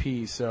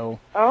EVP. So.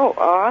 Oh,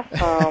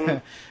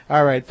 awesome!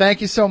 All right,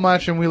 thank you so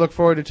much, and we look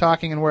forward to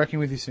talking and working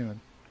with you soon.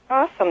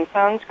 Awesome,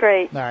 sounds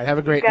great. All right, have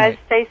a great night. You guys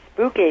night. Stay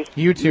spooky.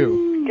 You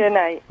too. Good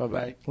night.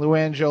 Bye-bye.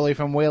 Luann Jolie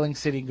from Whaling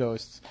City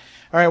Ghosts.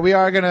 All right, we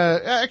are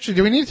gonna actually.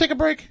 Do we need to take a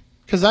break?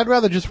 Because I'd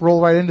rather just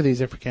roll right into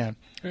these if we can.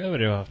 Yeah, we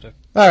do have to.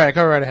 All right,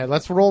 go right ahead.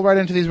 Let's roll right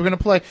into these. We're going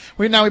to play.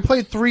 We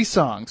played 3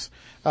 songs.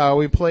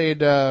 We're going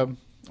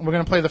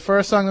to play the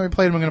first song that we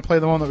played, and we're going to play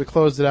the one that we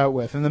closed it out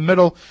with. In the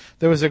middle,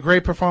 there was a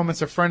great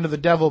performance of Friend of the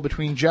Devil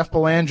between Jeff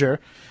Belanger,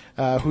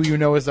 who you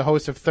know is the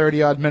host of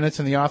 30 Odd Minutes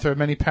and the author of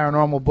many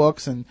paranormal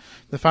books and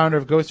the founder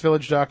of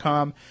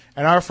GhostVillage.com,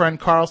 and our friend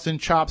Carlson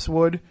Chops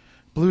Wood,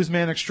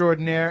 bluesman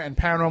extraordinaire and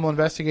paranormal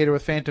investigator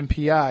with Phantom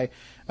PI.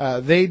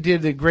 They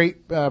did a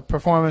great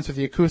performance with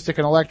the acoustic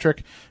and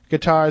electric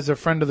guitars of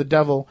Friend of the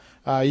Devil.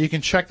 You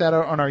can check that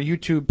out on our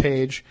YouTube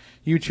page,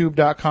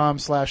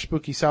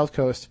 youtube.com/Spooky South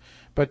Coast.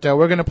 But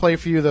we're going to play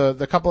for you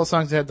the couple of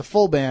songs that had the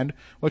full band,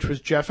 which was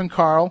Jeff and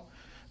Carl,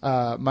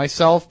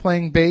 myself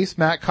playing bass,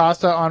 Matt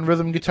Costa on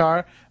rhythm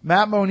guitar,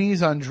 Matt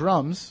Moniz on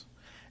drums,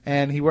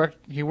 and he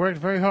worked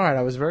very hard.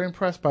 I was very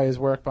impressed by his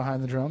work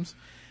behind the drums,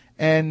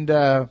 and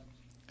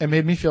it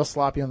made me feel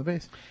sloppy on the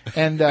bass.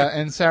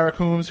 And Sarah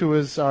Coombs, who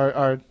was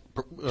our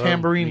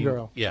tambourine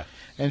girl. Yeah.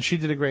 And she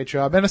did a great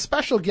job. And a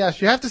special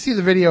guest. You have to see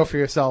the video for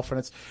yourself, and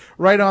it's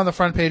right on the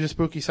front page of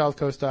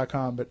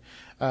SpookySouthCoast.com. But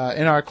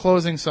in our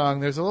closing song,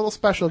 there's a little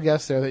special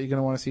guest there that you're going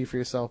to want to see for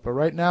yourself. But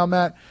right now,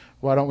 Matt,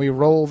 why don't we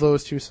roll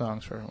those 2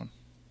 songs for everyone?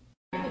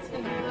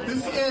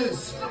 This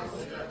is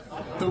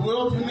the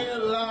world premiere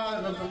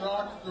live of the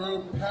rock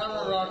group,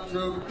 para rock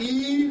group,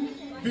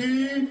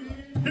 EVP.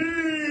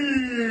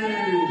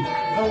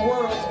 The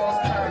world's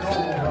most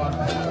paranormal rock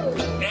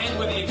band. And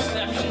with the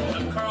exception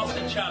of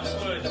Carlson Chops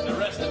Wood, the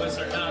rest of us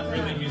are not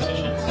really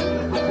musicians.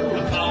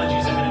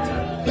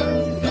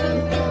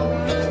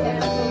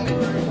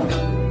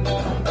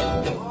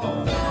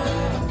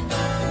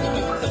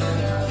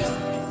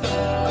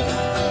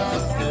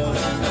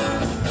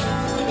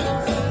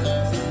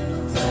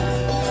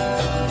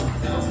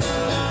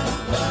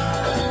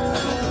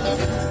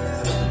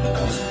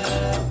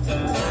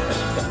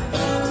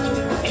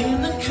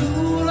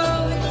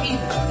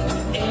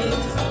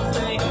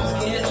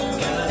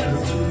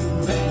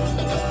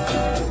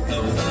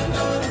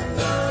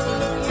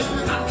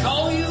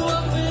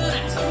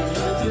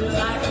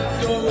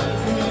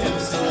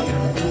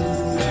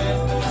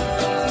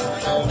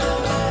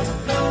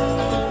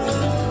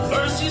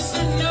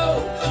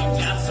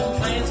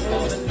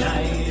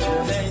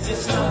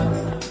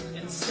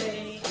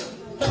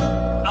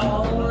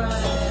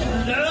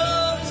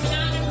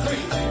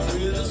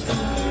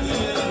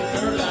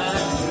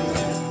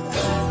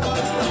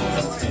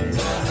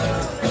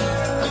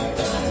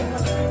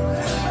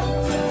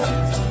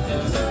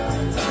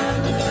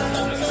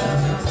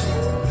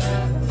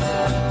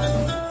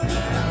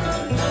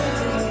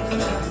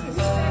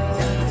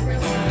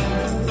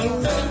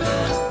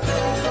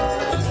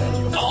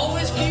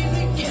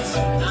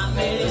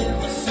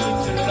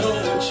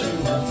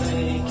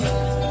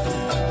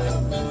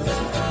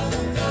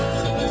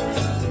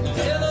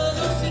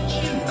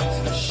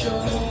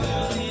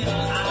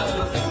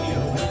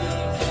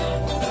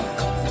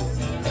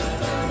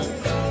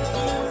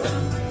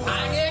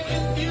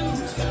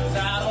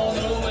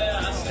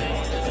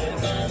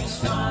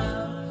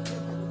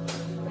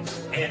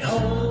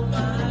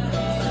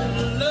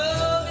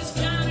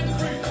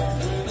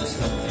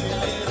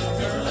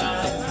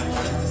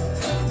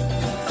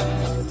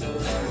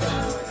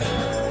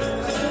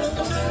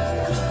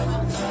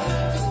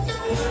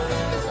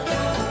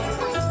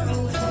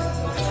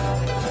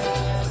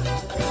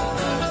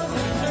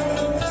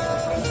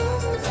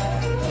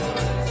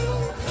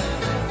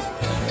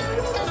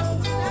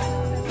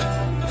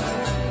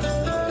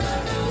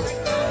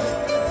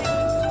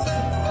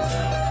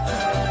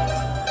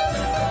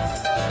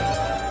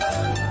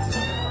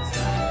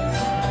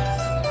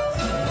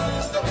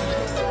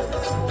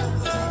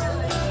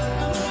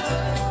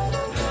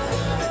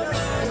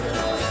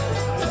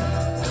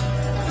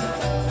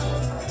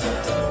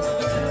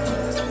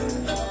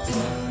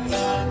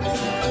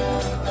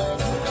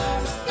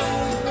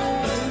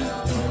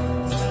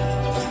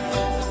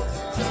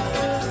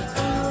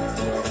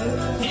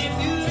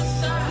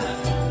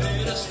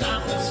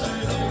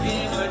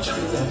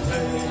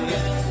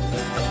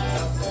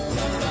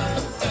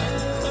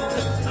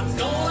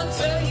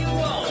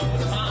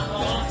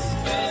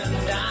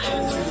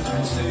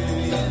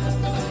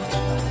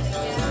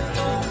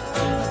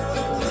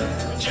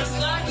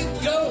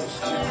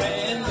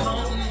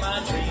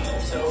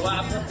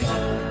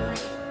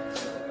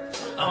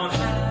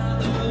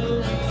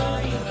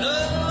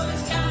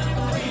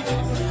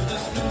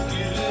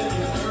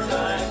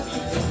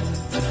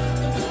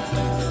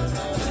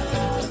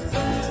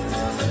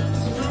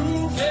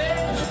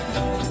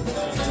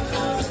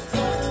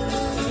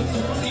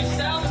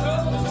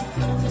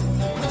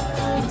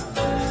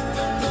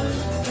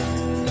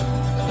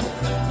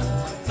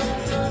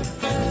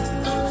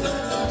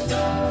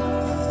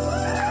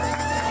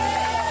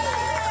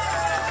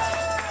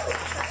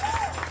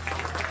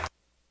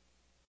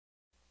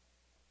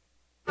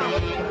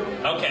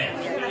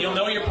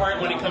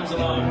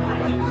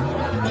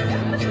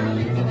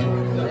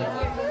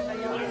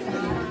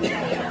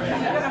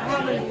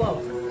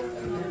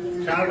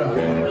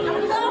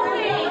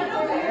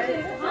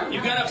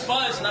 You got a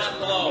buzz, not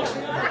blow.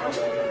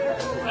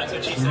 That's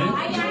what she said.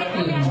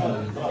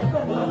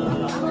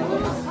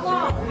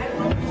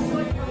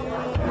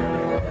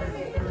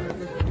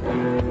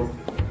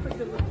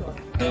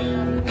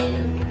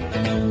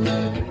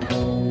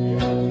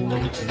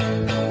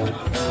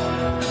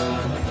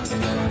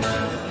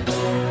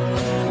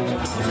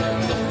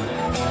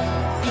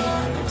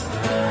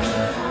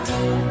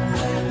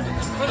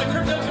 For the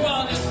Crypto's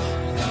Wellness.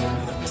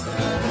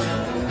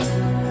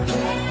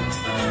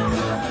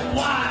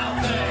 Wild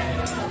thing.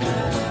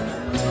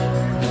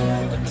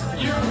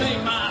 You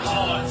make my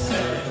heart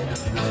sing.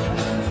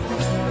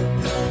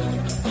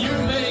 You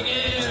make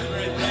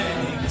everything.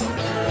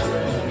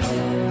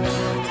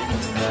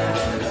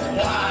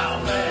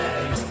 Wild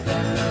thing.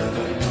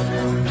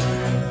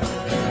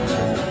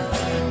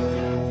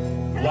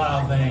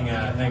 Wild thing,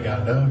 I think I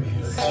love you.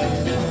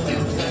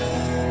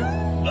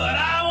 But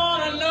I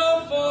wanna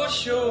know for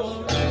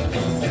sure.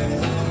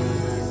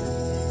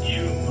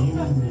 You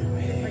move me.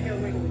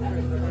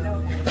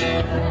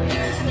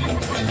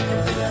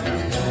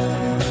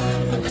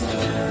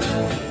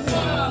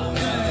 Wild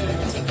thing.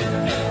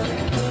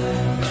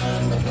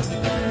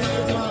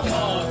 My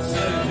heart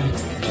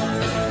sings.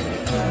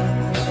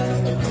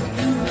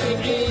 You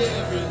make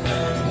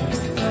everything.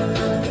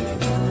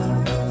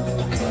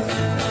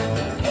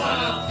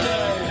 Wild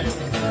thing.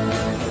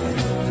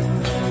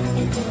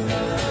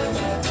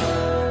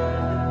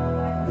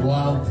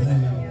 Wild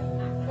thing,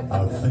 I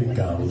think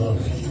I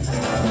love you.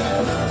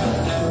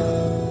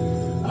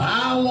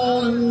 I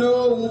wanna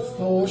know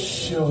for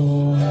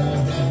sure.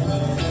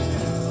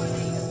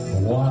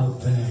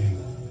 Wild thing,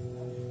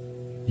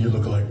 you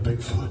look like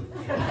Bigfoot.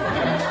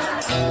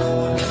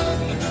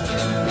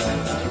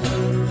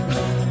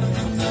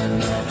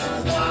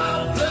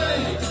 Wild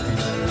thing.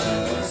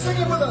 Sing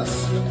it with us.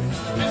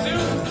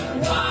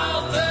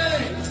 Wild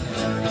thing.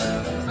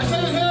 I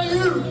can't hear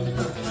you.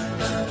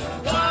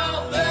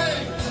 Wild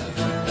thing.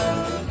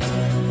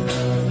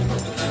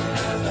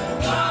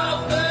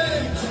 Wild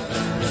thing.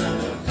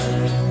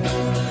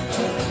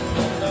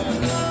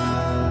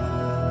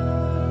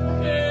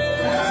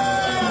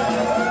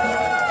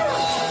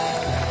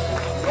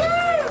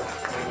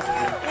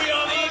 We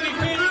are the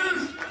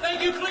EVPs. Thank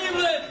you,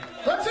 Cleveland.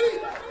 Let's see.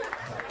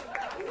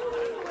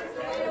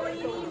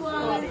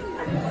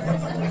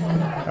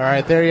 All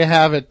right, there you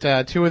have it.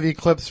 Two of the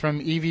clips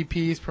from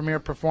EVP's premiere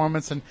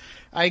performance, and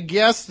I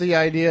guess the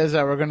idea is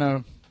that we're going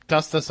to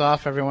dust this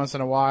off every once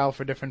in a while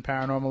for different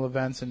paranormal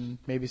events and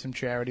maybe some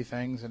charity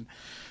things. And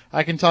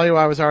I can tell you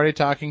I was already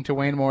talking to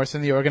Wayne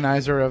Morrison, the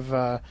organizer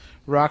of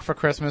Rock for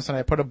Christmas, and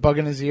I put a bug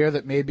in his ear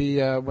that maybe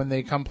when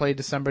they come play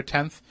December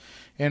 10th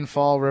in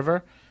Fall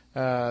River,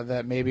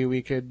 that maybe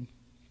we could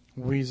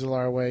weasel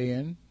our way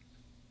in.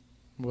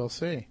 We'll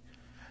see.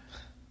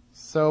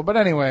 So, but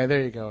anyway,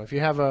 there you go. If you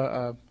have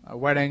a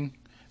wedding,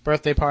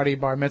 birthday party,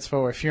 bar mitzvah,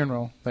 or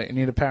funeral that you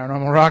need a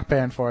paranormal rock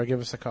band for, give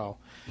us a call.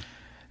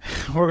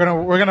 We're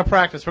gonna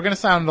practice. We're gonna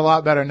sound a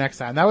lot better next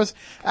time. That was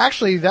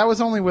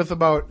only with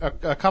about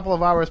a couple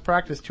of hours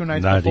practice 2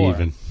 nights before. Not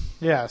even.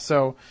 Yeah.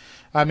 So,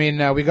 I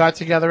mean, we got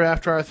together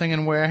after our thing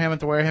in Wareham at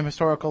the Wareham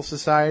Historical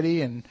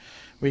Society, and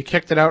we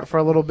kicked it out for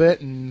a little bit,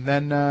 and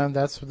then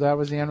that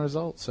was the end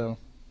result. So,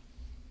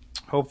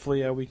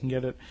 hopefully, we can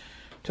get it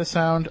to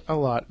sound a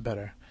lot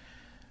better.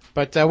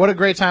 But what a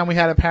great time we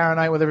had at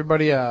Paranight with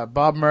everybody.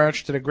 Bob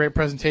Murch did a great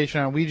presentation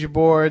on Ouija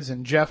boards,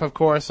 and Jeff, of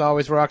course,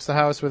 always rocks the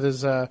house with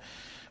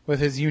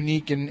his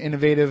unique and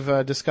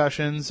innovative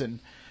discussions. And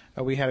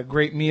we had a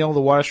great meal. The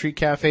Water Street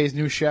Cafe's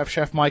new chef,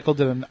 Chef Michael,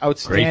 did an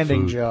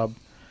outstanding job.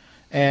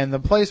 And the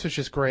place was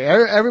just great.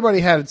 Everybody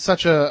had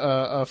such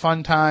a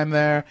fun time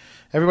there.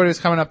 Everybody was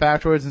coming up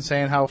afterwards and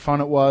saying how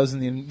fun it was,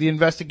 and the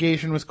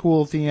investigation was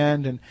cool at the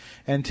end,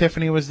 and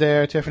Tiffany was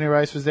there. Tiffany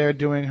Rice was there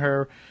doing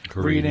her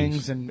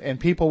readings, and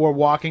people were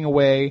walking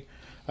away.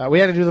 We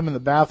had to do them in the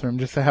bathroom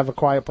just to have a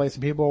quiet place,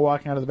 and people were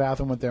walking out of the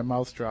bathroom with their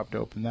mouths dropped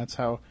open. That's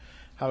how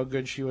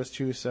good she was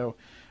too. So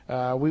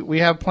we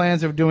have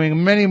plans of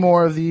doing many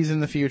more of these in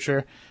the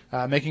future,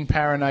 making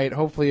Paranight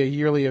hopefully a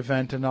yearly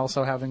event, and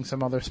also having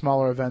some other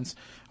smaller events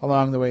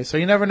along the way. So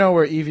you never know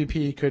where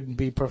EVP could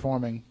be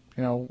performing.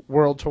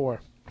 World tour.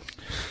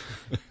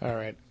 All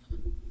right.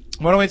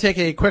 Why don't we take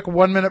a quick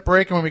 1-minute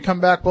break, and when we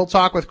come back, we'll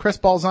talk with Chris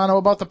Balzano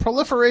about the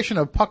proliferation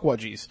of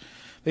puckwudgies.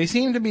 They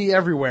seem to be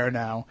everywhere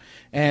now,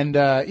 and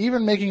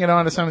even making it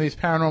onto some of these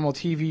paranormal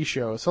TV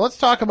shows. So let's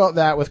talk about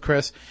that with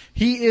Chris.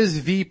 He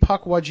is the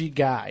puckwudgie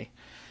guy,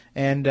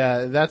 and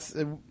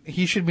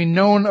he should be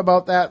known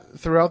about that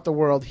throughout the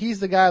world. He's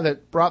the guy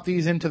that brought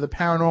these into the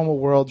paranormal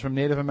world from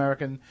Native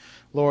American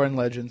lore and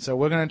legend. So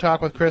we're going to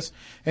talk with Chris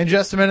in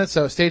just a minute,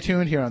 so stay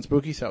tuned here on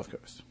Spooky South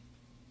Coast.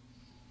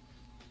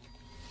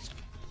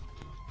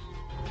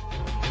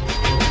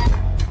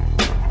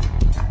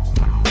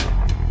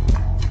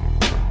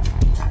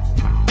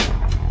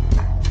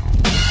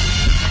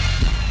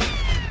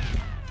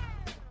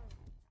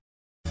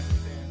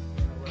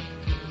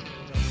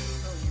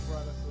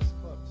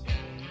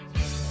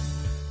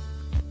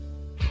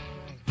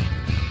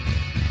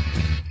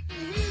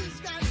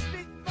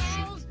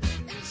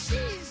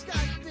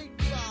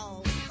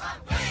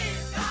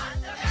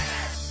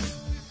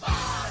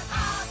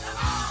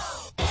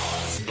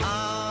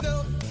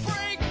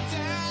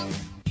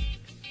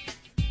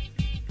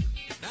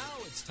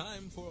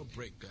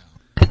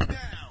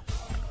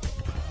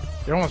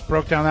 You almost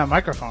broke down that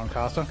microphone,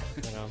 Costa.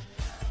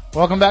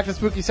 Welcome back to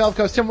Spooky South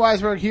Coast. Tim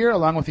Weisberg here,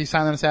 along with the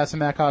silent assassin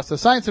Matt Costa,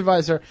 science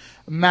advisor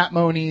Matt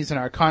Moniz, and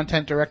our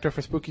content director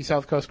for Spooky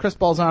South Coast, Chris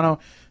Balzano,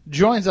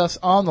 joins us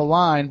on the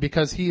line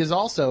because he is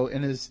also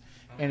in his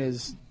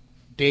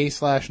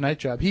day/night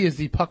job. He is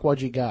the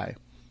Pukwudgie guy.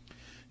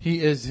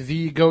 He is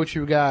the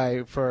go-to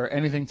guy for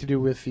anything to do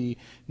with the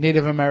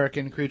Native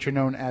American creature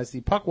known as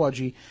the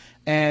Pukwudgie.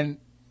 And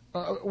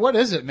what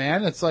is it,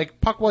 man? It's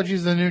like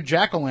Pukwudgie's the new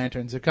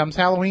jack-o'-lanterns. It comes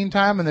Halloween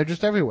time, and they're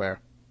just everywhere.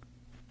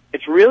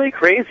 It's really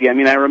crazy. I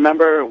mean, I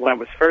remember when I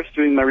was first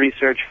doing my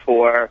research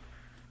for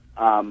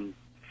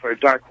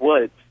Dark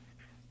Woods,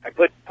 I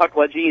put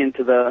Pukwudgie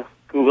into the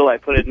Google. I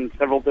put it in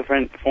several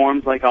different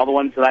forms, like all the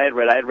ones that I had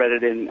read. I had read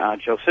it in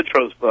Joe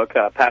Citro's book,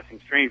 Passing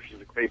Strange, which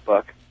is a great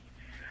book.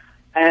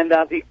 And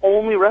the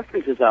only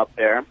references out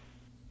there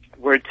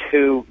were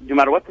to, no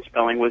matter what the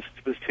spelling was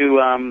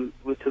to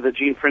the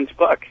Gene Prince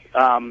book.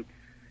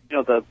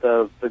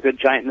 The Good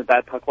Giant and the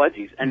Bad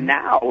Pukwudgies. And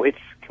now it's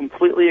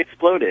completely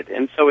exploded.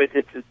 And so it's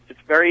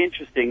very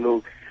interesting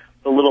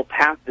the little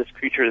path this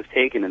creature has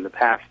taken in the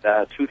past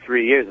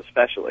 2-3 years,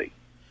 especially.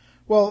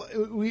 Well,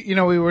 we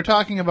were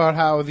talking about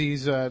how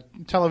these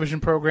television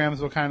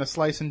programs will kind of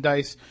slice and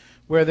dice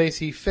where they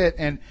see fit.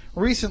 And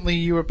recently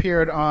you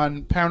appeared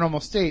on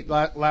Paranormal State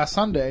last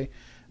Sunday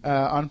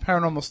on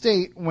Paranormal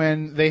State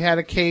when they had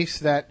a case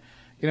that,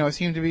 it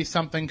seemed to be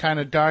something kind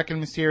of dark and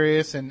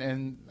mysterious,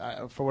 and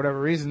for whatever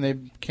reason they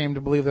came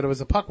to believe that it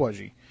was a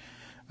Pukwudgie.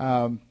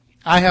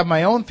 I have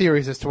my own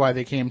theories as to why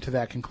they came to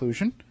that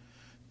conclusion.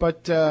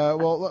 But,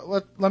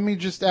 let me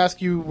just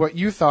ask you what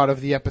you thought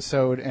of the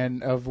episode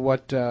and of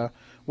what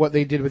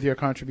they did with your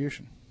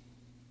contribution.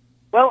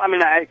 Well, I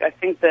mean, I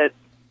think that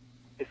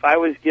if I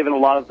was given a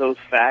lot of those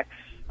facts,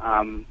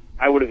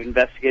 I would have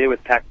investigated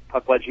with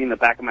Pukwudgie in the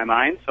back of my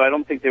mind, so I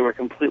don't think they were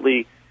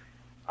completely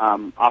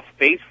off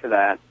base for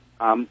that.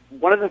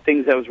 One of the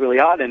things that was really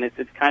odd, and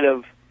it's kind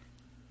of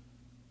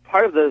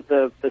part of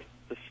the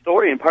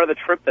story and part of the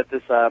trip that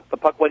the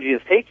Pukwudgie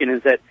has taken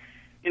is that,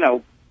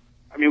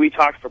 we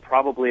talked for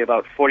probably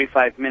about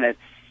 45 minutes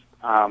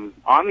on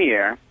the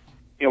air,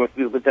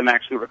 with them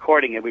actually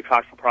recording it. We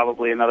talked for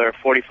probably another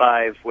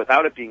 45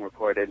 without it being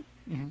recorded.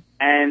 Mm-hmm.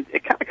 And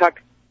it kind of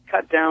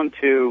cut down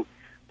to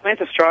plant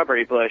a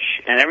strawberry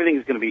bush and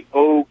everything's going to be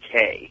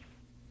okay.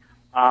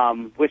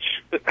 Which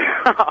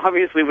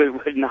obviously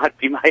would not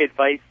be my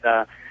advice,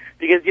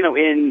 because,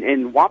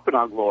 in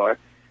Wampanoag lore,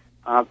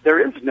 there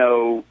is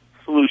no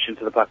solution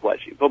to the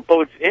Pukwudgie. But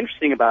what's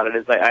interesting about it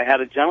is I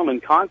had a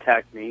gentleman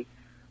contact me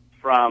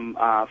from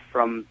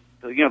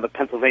the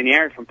Pennsylvania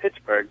area, from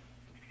Pittsburgh,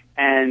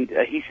 and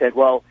he said,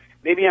 well,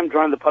 maybe I'm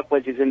drawing the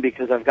Pukwudgies in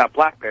because I've got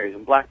blackberries,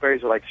 and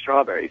blackberries are like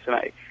strawberries.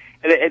 And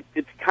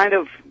it's kind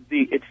of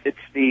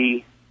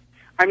the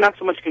I'm not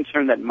so much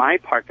concerned that my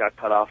part got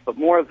cut off, but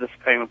more of this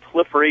kind of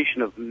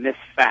proliferation of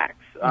misfacts,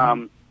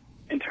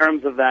 in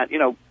terms of that,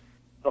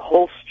 the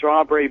whole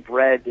strawberry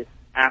bread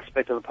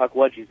aspect of the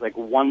Pukwudgie is like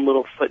one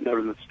little footnote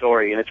in the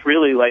story, and it's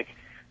really like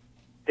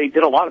they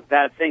did a lot of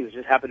bad things. It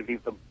just happened to be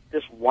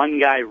this one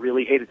guy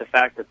really hated the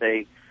fact that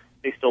they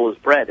stole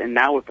his bread, and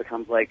now it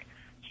becomes like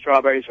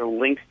strawberries are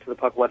linked to the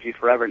Pukwudgie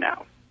forever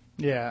now.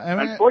 Yeah,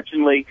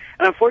 unfortunately,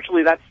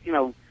 that's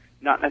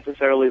not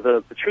necessarily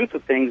the truth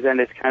of things, and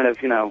it's kind of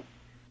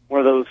one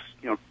of those,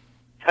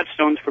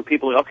 touchstones for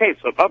people. Okay,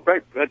 so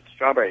bread,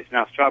 strawberries.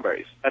 Now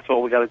strawberries. That's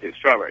what we got to do.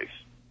 Strawberries.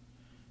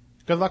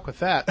 Good luck with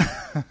that.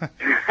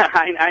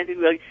 I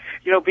do,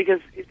 because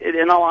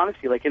in all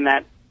honesty, like in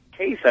that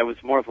case, I was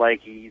more of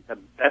like, the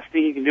best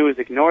thing you can do is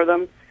ignore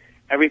them.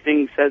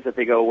 Everything says that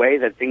they go away,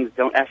 that things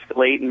don't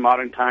escalate in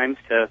modern times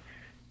to,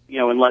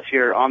 unless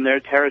you're on their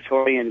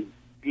territory and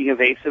being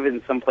evasive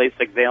in some place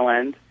like Vale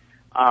End.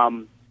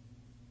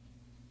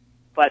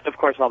 But of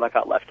course, all that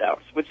got left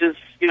out, which is,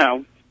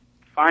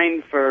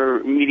 fine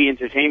for media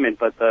entertainment,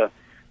 but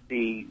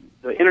the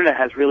internet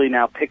has really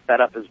now picked that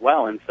up as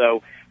well. And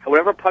so,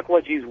 however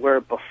Pukwudgies were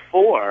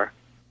before,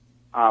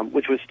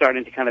 which was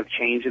starting to kind of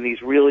change, and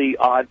these really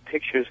odd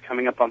pictures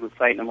coming up on the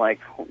site, and I'm like,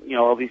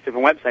 all these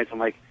different websites, I'm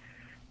like,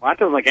 well, that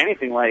doesn't look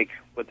anything like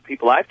what the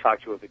people I've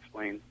talked to have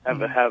explained, have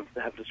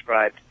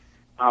described.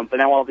 But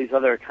now all these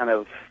other kind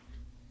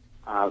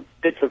of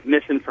bits of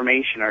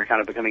misinformation are kind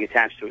of becoming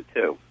attached to it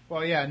too.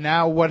 Well, yeah.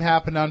 Now what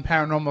happened on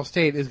Paranormal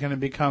State is going to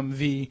become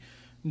the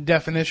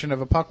definition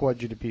of a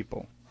Pukwudgie to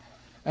people,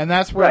 and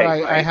that's where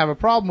I have a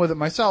problem with it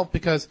myself,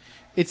 because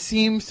it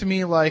seems to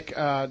me like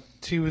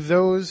to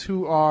those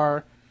who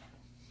are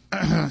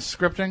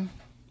scripting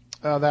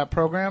that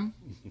program,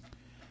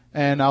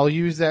 and I'll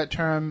use that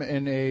term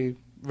in a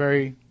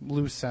very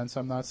loose sense.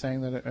 I'm not saying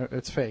that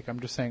it's fake.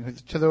 I'm just saying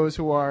to those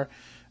who are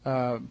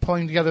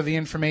pulling together the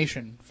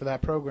information for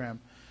that program,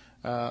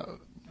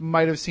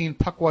 might have seen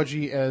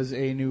Pukwudgie as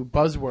a new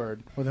buzzword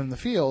within the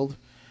field,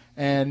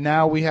 and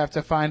now we have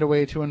to find a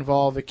way to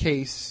involve a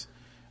case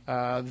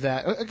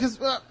that... Because,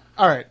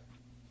 all right,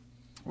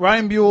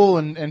 Ryan Buell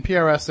and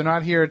PRS, they're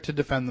not here to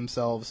defend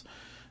themselves.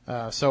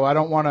 So I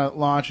don't want to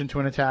launch into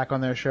an attack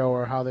on their show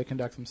or how they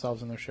conduct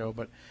themselves on their show,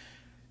 but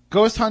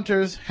Ghost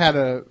Hunters had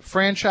a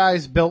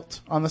franchise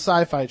built on the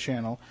Sci-Fi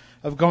Channel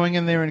of going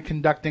in there and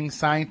conducting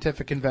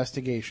scientific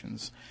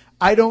investigations.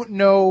 I don't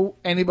know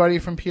anybody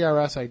from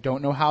PRS. I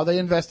don't know how they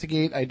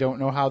investigate. I don't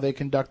know how they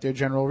conduct their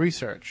general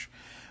research.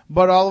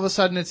 But all of a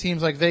sudden it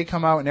seems like they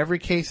come out and every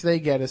case they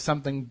get is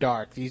something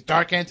dark. These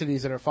dark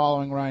entities that are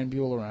following Ryan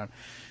Buell around.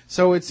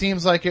 So it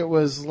seems like it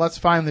was, let's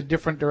find the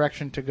different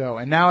direction to go.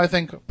 And now I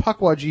think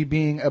Pukwudgie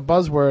being a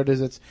buzzword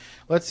is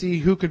let's see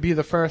who could be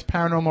the first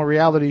paranormal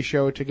reality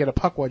show to get a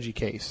Pukwudgie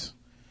case.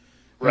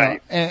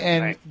 Right.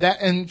 And right. that,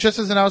 and just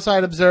as an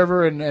outside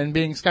observer and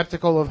being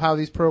skeptical of how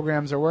these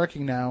programs are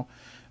working now,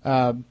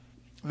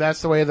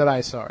 that's the way that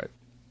I saw it.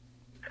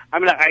 I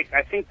mean,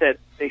 I think that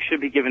they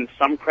should be given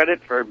some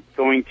credit for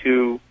going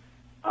to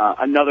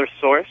another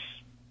source.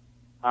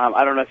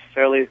 I don't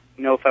necessarily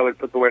know if I would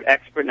put the word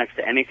expert next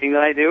to anything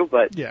that I do,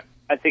 but yeah.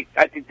 I think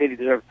they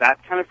deserve that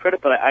kind of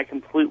credit. But I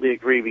completely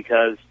agree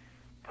because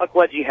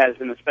Pukwudgie has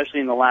been, especially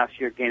in the last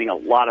year, gaining a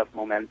lot of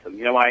momentum.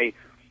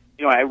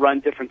 I run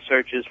different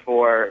searches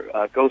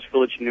for Ghost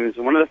Village News,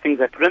 and one of the things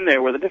I put in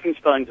there were the different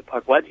spellings of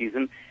Pukwudgies,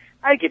 and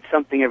I get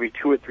something every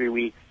 2 or 3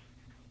 weeks.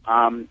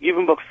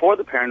 Even before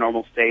the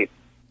Paranormal State,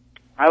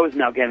 I was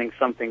now getting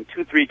something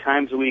 2-3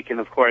 times a week,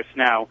 and of course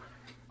now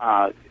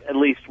at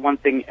least one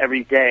thing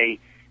every day.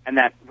 And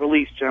that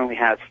release generally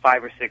has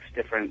 5 or 6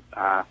 different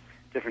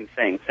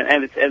things,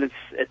 and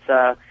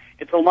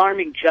it's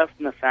alarming just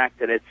in the fact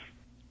that it's,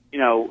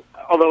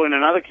 although in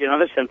another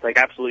sense, like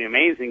absolutely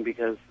amazing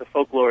because the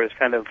folklore is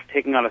kind of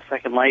taking on a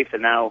second life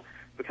and now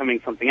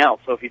becoming something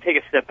else. So if you take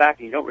a step back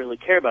and you don't really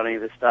care about any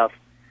of this stuff,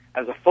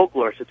 as a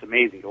folklorist, it's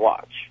amazing to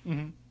watch.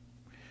 Mm-hmm.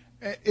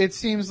 It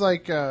seems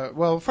like,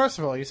 well, first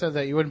of all, you said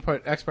that you wouldn't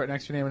put expert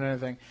next to your name or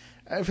anything.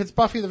 If it's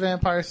Buffy the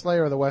Vampire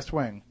Slayer or The West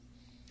Wing,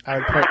 I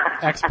would put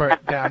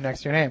expert down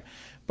next to your name.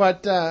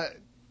 But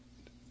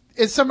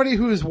as somebody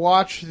who has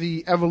watched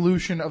the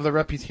evolution of the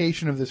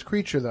reputation of this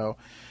creature, though,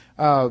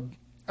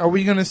 are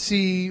we going to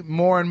see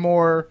more and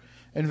more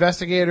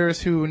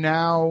investigators who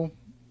now,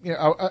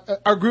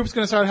 our group's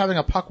going to start having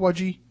a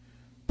Pukwudgie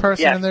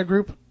person in their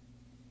group?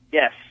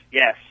 Yes.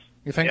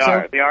 You think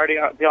so? They already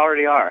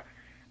are.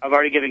 I've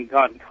already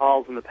gotten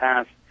calls in the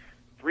past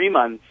 3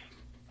 months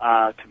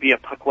to be a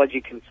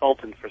Pukwudgie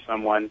consultant for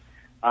someone.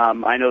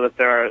 I know that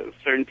there are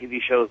certain TV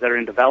shows that are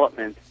in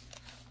development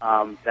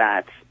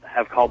that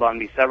have called on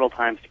me several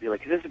times to be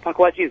like, is this a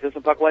Pukwudgie? Is this a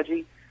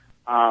Pukwudgie?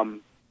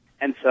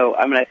 And so,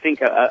 I mean, I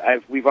think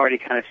we've already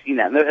kind of seen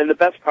that. And the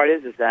best part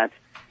is that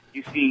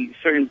you see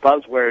certain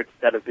buzzwords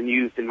that have been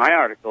used in my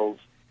articles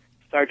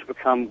start to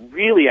become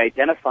really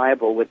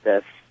identifiable with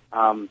this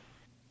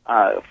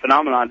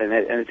phenomenon, and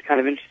it's kind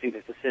of interesting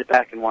just to sit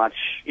back and watch.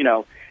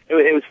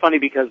 It was funny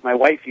because my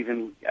wife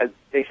even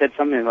they said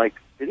something like,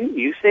 "Didn't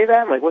you say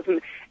that?" Like,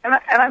 wasn't? And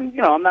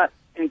I'm not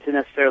into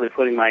necessarily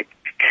putting my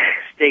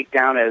stake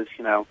down as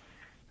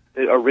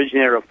the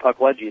originator of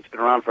Pukwudgie. It's been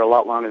around for a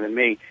lot longer than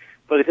me,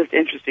 but it's just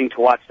interesting to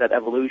watch that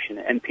evolution.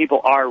 And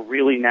people are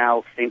really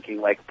now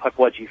thinking like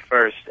Pukwudgie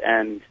first,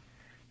 and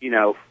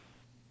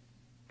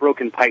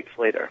broken pipes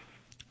later.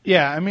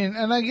 Yeah, I mean,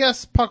 and I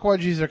guess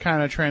Pukwudgies are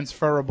kind of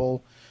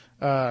transferable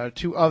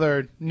to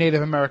other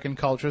Native American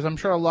cultures. I'm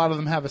sure a lot of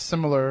them have a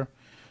similar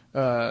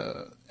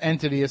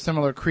entity, a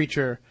similar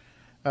creature.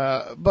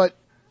 But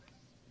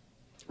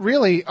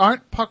really,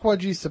 aren't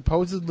Pukwudgies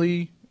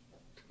supposedly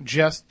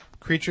just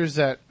creatures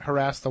that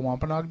harass the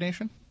Wampanoag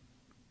Nation?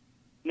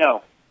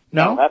 No,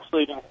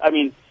 absolutely not. I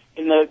mean,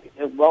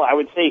 I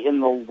would say in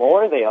the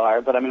lore they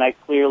are, but I mean, I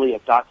clearly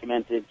have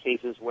documented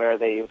cases where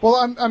they.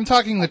 Well, I'm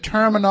talking the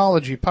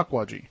terminology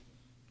Pukwudgie.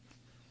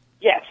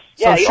 Yes.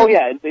 Yeah.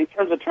 In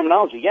terms of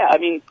terminology, yeah. I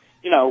mean,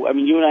 you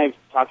and I have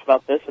talked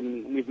about this,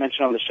 and we've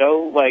mentioned on the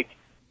show, like,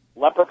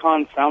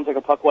 leprechaun sounds like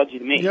a Pukwudgie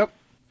to me. Yep.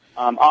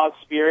 Oz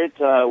spirit,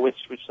 which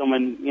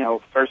someone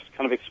first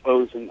kind of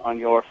exposed on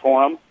your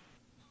forum,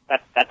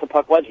 that's a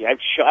Pukwudgie. I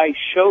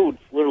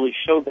literally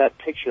showed that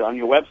picture on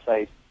your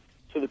website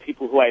to the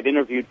people who I had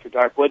interviewed for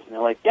Dark Woods, and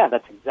they're like, yeah,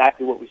 that's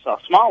exactly what we saw.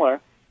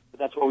 Smaller, but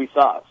that's what we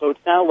saw. So it's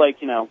now like,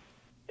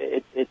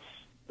 it's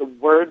the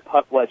word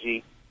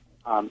Pukwudgie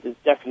is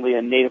definitely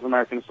a Native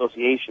American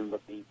association,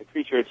 but the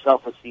creature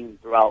itself is seen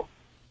throughout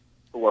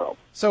the world.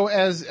 So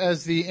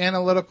as the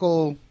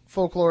analytical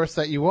folklorist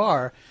that you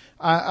are,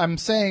 I'm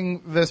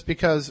saying this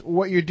because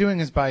what you're doing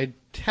is by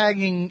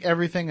tagging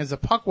everything as a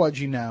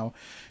Pukwudgie now,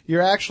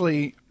 you're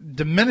actually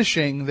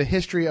diminishing the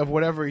history of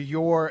whatever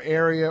your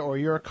area or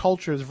your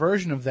culture's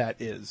version of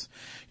that is.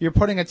 You're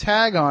putting a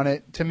tag on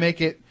it to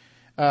make it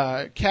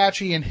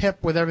catchy and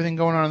hip with everything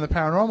going on in the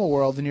paranormal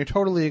world, and you're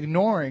totally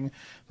ignoring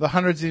the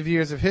hundreds of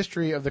years of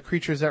history of the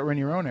creatures that were in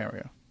your own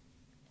area.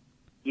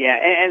 Yeah,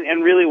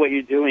 and really what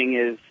you're doing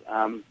is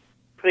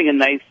putting a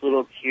nice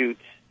little cute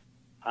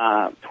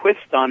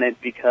twist on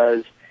it,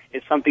 because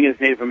if something is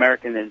Native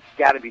American, then it's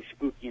got to be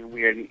spooky and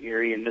weird and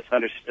eerie and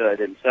misunderstood.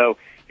 And so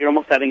you're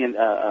almost adding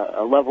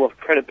a level of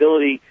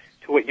credibility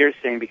to what you're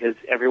saying, because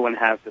everyone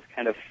has this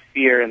kind of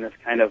fear and this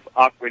kind of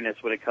awkwardness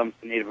when it comes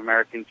to Native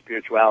American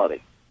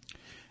spirituality.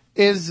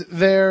 Is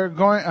there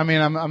going? I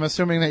mean, I'm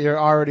assuming that you're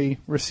already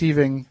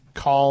receiving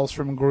calls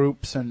from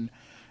groups and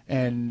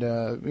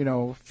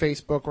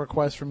Facebook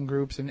requests from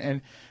groups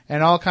and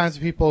all kinds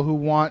of people who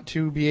want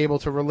to be able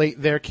to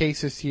relate their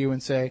cases to you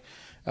and say,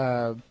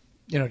 do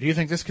you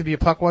think this could be a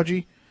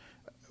pukwudgie?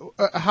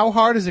 How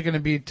hard is it going to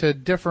be to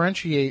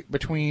differentiate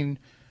between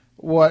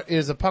what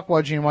is a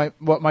pukwudgie and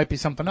what might be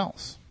something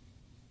else?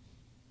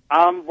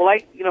 Well,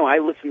 I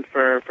listen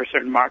for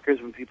certain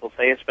markers when people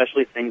say,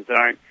 especially things that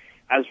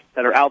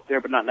are out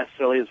there but not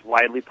necessarily as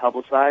widely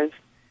publicized.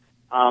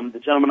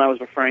 The gentleman I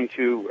was referring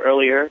to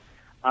earlier,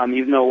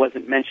 even though it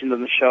wasn't mentioned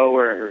on the show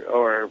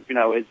or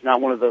it's not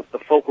one of the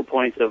focal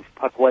points of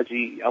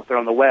pukwudgie out there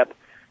on the web,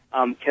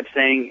 kept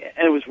saying,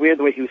 and it was weird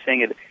the way he was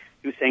saying it.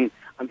 He was saying,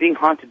 "I'm being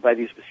haunted by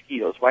these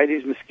mosquitoes. Why are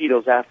these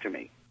mosquitoes after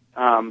me?"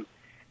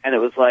 And it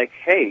was like,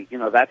 hey,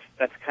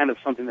 that's kind of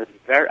something that's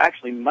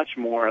actually much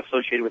more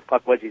associated with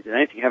pukwudgies than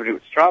anything having to do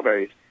with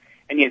strawberries.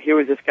 And yet here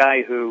was this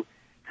guy who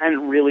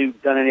hadn't really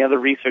done any other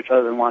research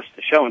other than watch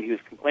the show, and he was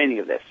complaining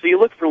of this. So you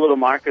look for little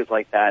markers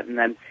like that, and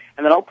then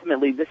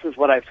ultimately, this is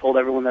what I've told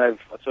everyone that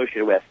I've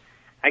associated with.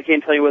 I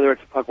can't tell you whether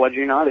it's a pukwudgie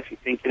or not. If you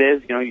think it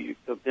is,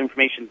 the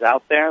information's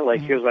out there. Like,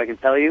 here's what I can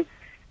tell you.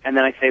 And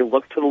then I say,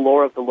 look to the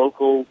lore of the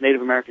local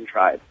Native American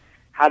tribe.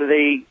 How does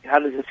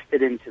this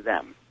fit into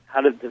them?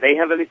 Do they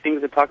have any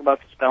things that talk about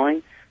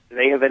spelling? Do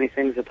they have any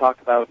things that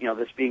talk about,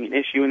 this being an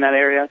issue in that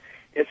area?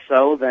 If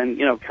so, then,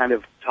 kind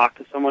of talk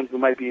to someone who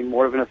might be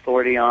more of an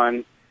authority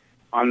on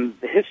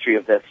the history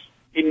of this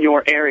in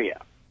your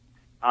area.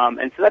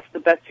 And so that's the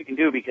best you can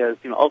do because,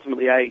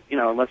 ultimately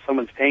unless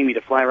someone's paying me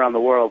to fly around the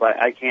world,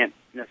 I can't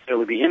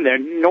necessarily be in there,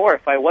 nor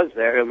if I was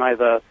there, am I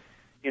the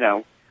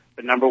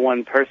number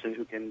one person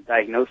who can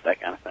diagnose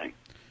that kind of thing.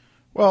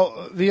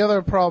 Well, the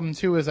other problem,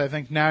 too, is I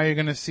think now you're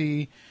going to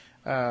see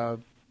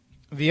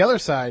the other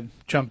side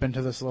jump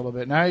into this a little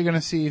bit. Now you're going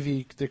to see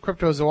the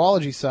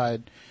cryptozoology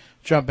side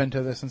jump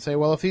into this and say,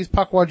 well, if these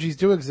pukwudgies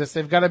do exist,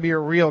 they've got to be a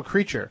real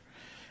creature.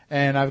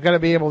 And I've got to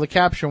be able to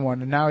capture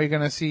one. And now you're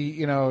going to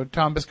see,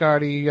 Tom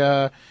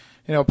Biscardi,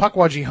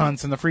 pukwudgie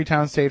hunts in the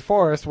Freetown State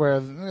Forest where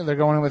they're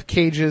going in with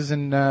cages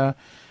and,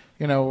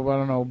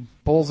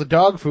 bowls of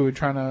dog food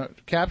trying to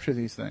capture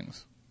these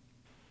things.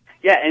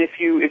 Yeah, and if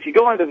you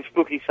go onto the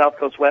Spooky South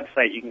Coast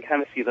website, you can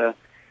kind of see the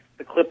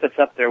clip that's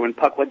up there when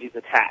pukwudgies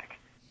attack,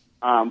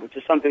 which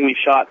is something we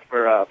shot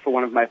for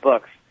one of my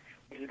books,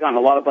 which has gotten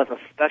a lot of buzz,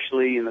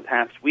 especially in the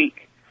past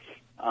week.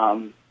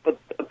 But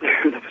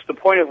the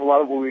point of a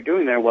lot of what we were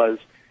doing there was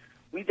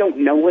we don't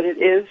know what it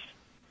is.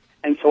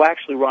 And so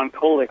actually Ron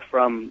Kolick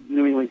from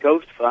New England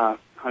Ghost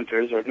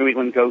Hunters or New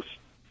England Ghost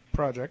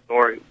Project,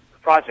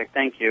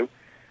 thank you.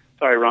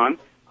 Sorry, Ron.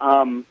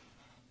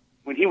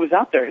 When he was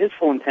out there, his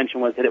full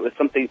intention was that it was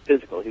something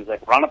physical. He was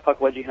like, we're on a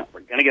pukwudgie hunt.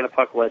 We're going to get a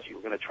pukwudgie.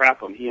 We're going to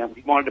trap him. He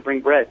wanted to bring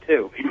bread,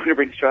 too. He wanted to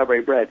bring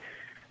strawberry bread.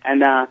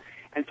 And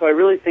so I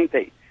really think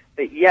that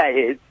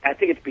I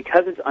think it's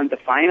because it's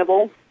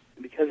undefinable,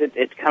 because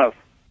it kind of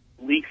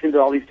leaks into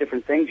all these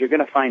different things, you're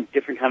going to find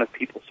different kind of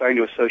people starting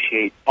to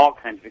associate all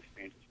kinds of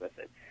experiences with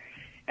it.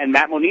 And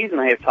Matt Moniz and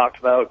I have talked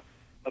about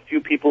a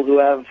few people who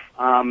have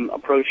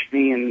approached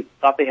me and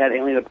thought they had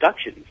alien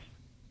abductions,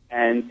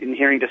 and in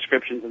hearing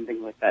descriptions and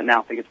things like that,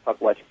 now think it's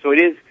pukwudgie. So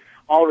it is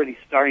already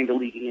starting to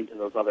leak into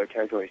those other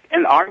territories.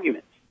 And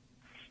arguments.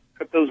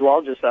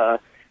 Cryptozoologists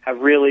have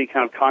really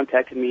kind of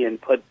contacted me and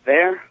put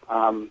their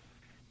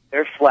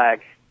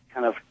flag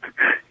kind of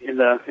in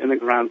the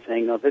ground,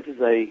 saying, "No, this is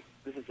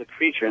a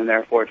creature, and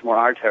therefore it's more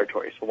our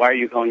territory. So why are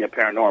you calling it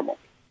paranormal?"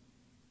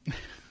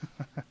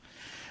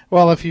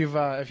 Well, if you've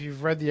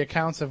read the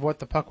accounts of what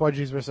the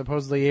pukwudgies were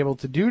supposedly able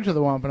to do to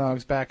the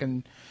Wampanoags back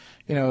in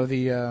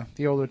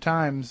the older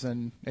times,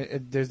 and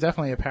there's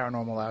definitely a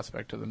paranormal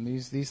aspect to them.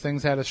 These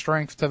things had a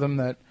strength to them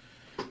that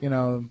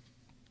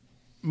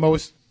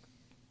most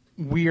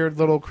weird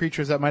little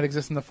creatures that might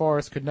exist in the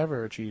forest could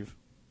never achieve.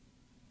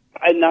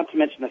 And not to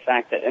mention the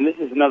fact that, and this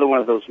is another one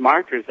of those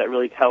markers that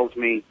really tells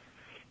me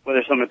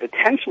whether someone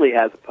potentially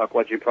has a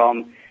pukwudgie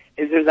problem,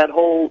 is there's that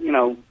whole,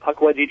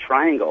 pukwudgie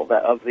triangle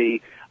of the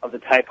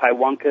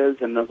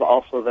Taipai-Wunkas, and there's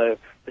also the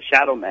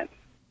shadow men.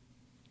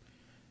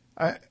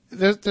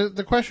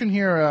 The question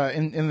here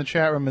in the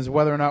chat room is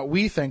whether or not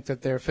we think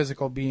that they're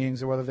physical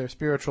beings or whether they're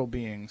spiritual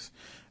beings.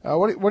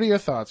 What are your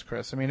thoughts,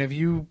 Chris? I mean, have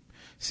you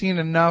seen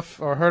enough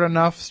or heard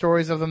enough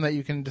stories of them that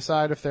you can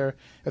decide if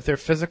they're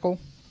physical?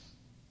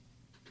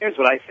 Here's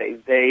what I say.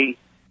 They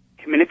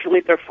can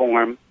manipulate their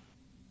form.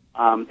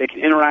 They can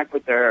interact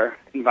with their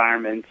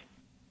environment,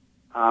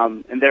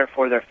 and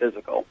therefore they're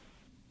physical.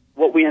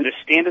 What we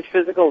understand as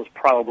physical is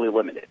probably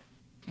limited.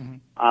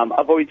 Mm-hmm.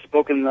 I've always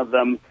spoken of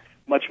them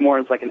much more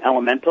as like an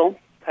elemental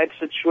type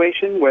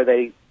situation, where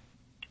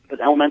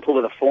but elemental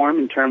with a form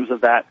in terms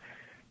of that,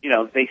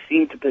 they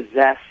seem to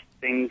possess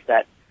things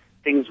that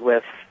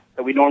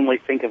we normally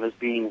think of as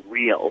being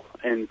real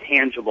and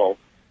tangible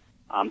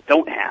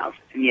don't have,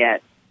 and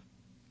yet.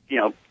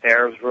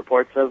 There's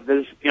reports of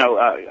this.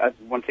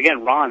 Once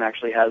again, Ron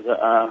actually has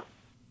a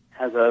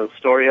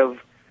story of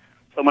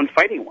someone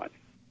fighting one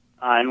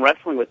and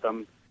wrestling with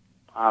them,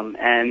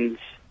 and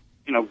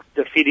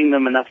defeating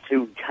them enough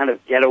to kind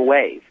of get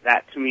away.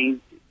 That to me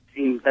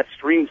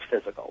screams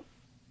physical.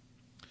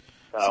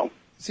 So.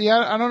 See,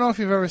 I don't know if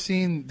you've ever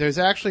seen. There's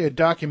actually a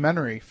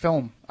documentary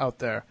film out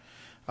there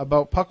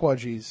about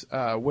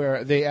Pukwudgies,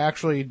 where they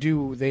actually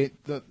do. The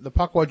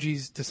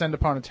Pukwudgies descend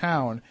upon a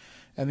town,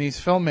 and these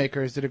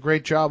filmmakers did a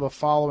great job of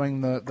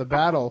following the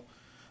battle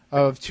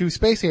of two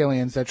space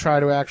aliens that try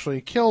to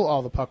actually kill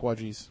all the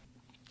Pukwudgies.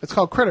 It's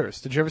called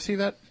Critters. Did you ever see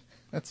that?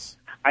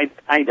 I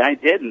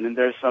did, and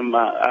there's some.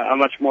 I'm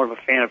much more of a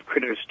fan of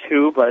Critters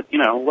too, but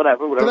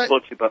whatever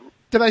floats your boat.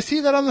 Did I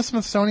see that on the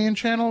Smithsonian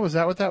Channel? Was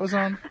that what that was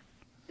on?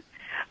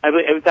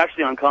 It was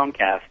actually on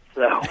Comcast.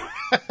 So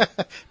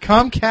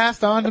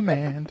Comcast on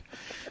demand.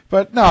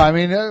 But no, I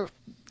mean,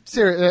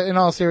 in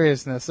all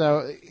seriousness,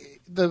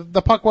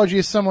 the Pukwudgie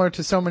is similar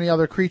to so many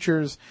other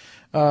creatures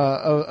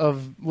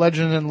of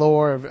legend and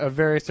lore of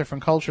various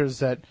different cultures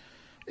that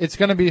it's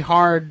going to be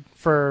hard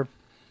for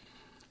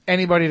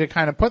anybody to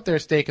kind of put their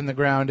stake in the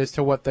ground as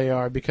to what they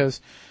are,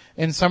 because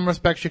in some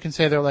respects you can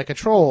say they're like a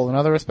troll, in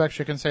other respects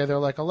you can say they're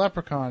like a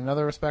leprechaun, in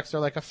other respects they're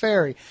like a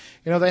fairy.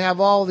 They have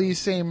all these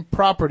same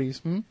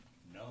properties.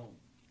 No.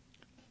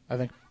 I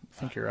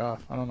think you're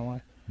off. I don't know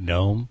why.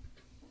 Gnome?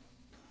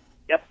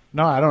 Yep.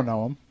 No, I don't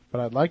know them,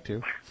 but I'd like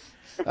to.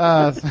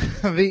 But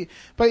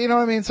you know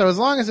what I mean? So as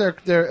long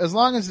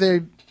as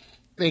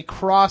they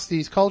cross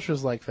these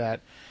cultures like that,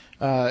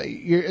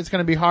 it's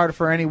going to be hard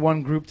for any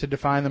one group to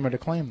define them or to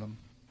claim them.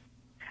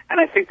 And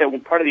I think that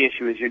part of the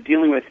issue is you're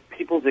dealing with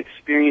people's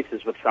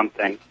experiences with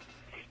something,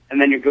 and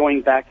then you're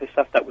going back to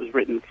stuff that was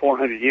written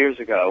 400 years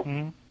ago,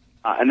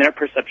 and their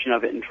perception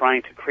of it, and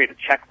trying to create a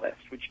checklist,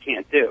 which you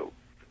can't do.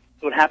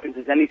 So what happens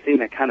is anything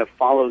that kind of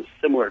follows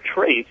similar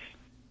traits,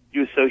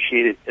 you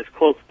associate it as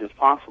closely as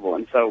possible.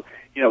 And so,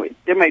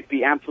 there might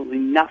be absolutely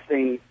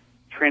nothing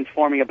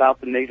transforming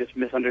about them. Native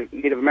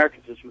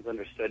Americans just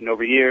misunderstood, and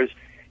over years,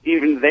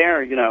 even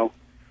their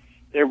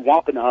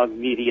Wampanoag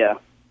media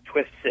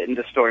twists it and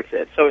distorts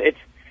it. So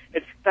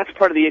that's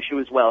part of the issue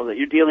as well, that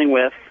you're dealing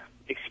with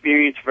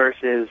experience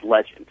versus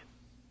legend.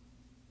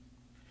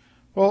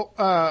 Well,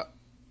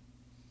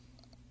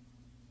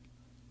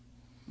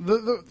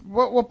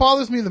 what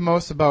bothers me the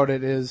most about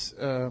it is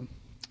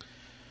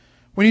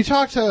when you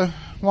talk to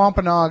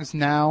Wampanoags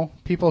now,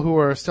 people who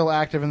are still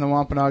active in the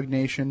Wampanoag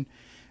Nation,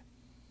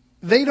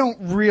 they don't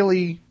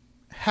really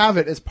have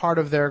it as part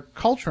of their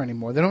culture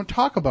anymore. They don't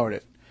talk about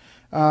it.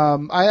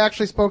 I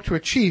actually spoke to a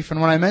chief,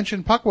 and when I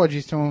mentioned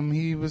Pukwudgies to him,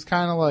 he was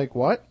kind of like,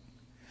 what?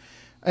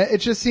 It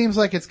just seems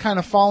like it's kind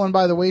of fallen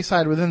by the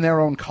wayside within their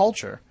own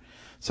culture.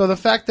 So the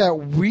fact that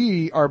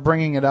we are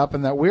bringing it up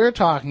and that we're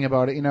talking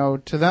about it,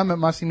 to them it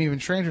must seem even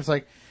stranger. It's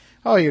like,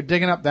 oh, you're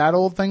digging up that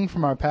old thing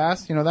from our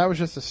past? That was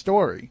just a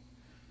story.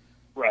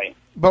 Right.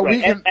 But right.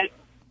 we can...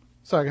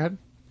 Sorry, go ahead.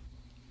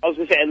 I was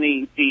going to say, and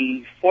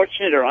the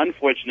fortunate or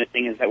unfortunate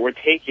thing is that we're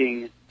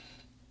taking,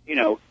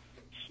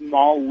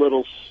 small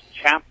little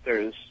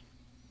chapters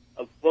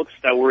of books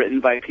that were written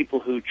by people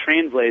who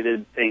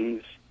translated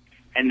things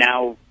and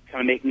now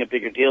kind of making a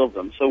bigger deal of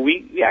them. So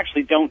we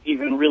actually don't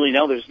even really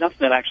know. There's nothing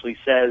that actually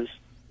says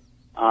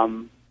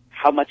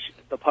how much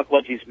the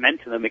Pukwudgies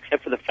meant to them,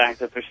 except for the fact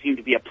that there seemed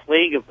to be a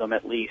plague of them,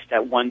 at least,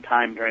 at one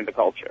time during the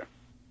culture.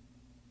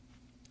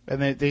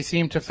 And they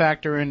seem to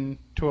factor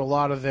into a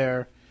lot of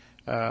their,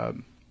 tales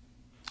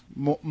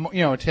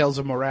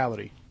of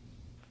morality.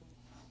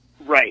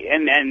 Right,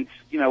 and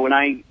when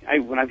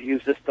I've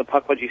used the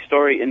Pukwudgie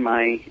story in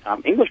my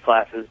English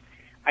classes,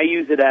 I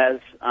use it as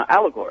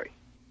allegory,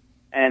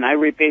 and I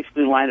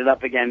basically line it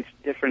up against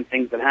different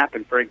things that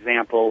happen. For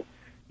example,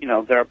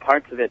 there are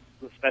parts of it,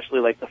 especially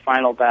like the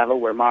final battle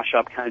where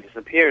Mashop kind of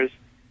disappears,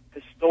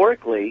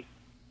 historically,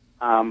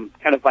 kind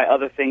of by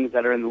other things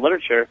that are in the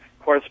literature,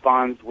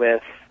 corresponds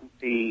with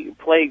the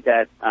plague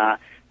that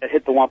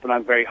hit the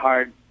Wampanoag very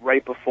hard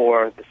right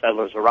before the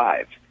settlers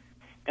arrived,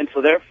 and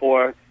so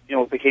therefore,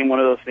 it became one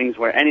of those things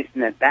where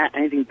anything bad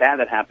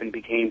that happened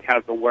became kind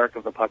of the work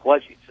of the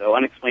Pukwudgie. So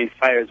unexplained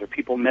fires or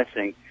people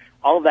missing,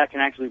 all of that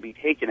can actually be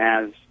taken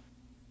as,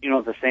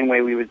 the same way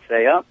we would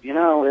say,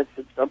 it's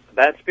the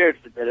bad spirits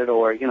that did it,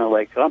 or,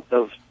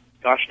 those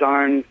gosh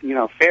darn,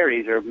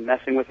 fairies are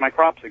messing with my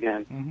crops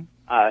again.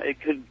 Mm-hmm. It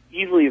could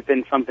easily have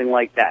been something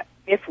like that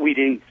if we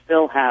didn't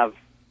still have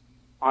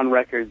on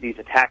record these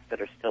attacks that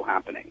are still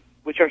happening,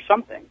 which are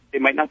something. They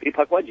might not be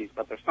Pukwudgies,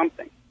 but they're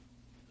something.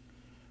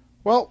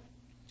 Well,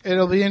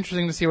 it'll be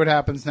interesting to see what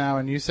happens now,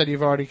 and you said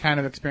you've already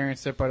kind of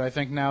experienced it, but I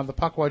think now the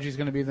Pukwudgie is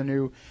going to be the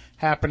new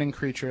happening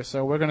creature,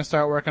 so we're going to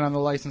start working on the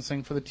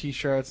licensing for the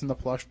T-shirts and the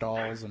plush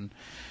dolls and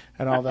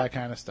all that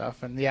kind of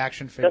stuff, and the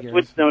action figures. That's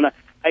what's known.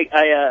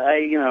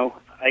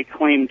 I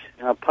claimed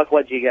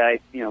Pukwudgie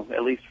guy,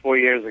 at least 4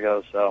 years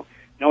ago, so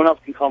no one else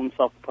can call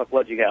himself the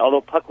Pukwudgie guy,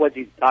 although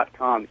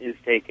Pukwudgies.com is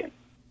taken.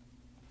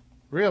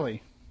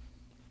 Really?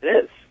 It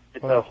is.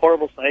 It's a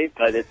horrible site,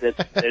 but it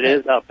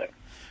is out there.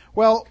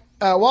 Well,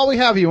 while we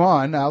have you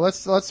on,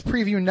 let's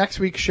preview next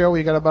week's show.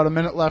 We got about a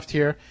minute left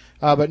here.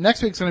 But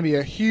next week's going to be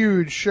a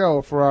huge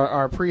show for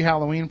our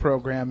pre-Halloween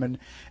program. And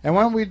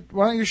why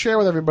don't you share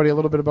with everybody a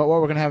little bit about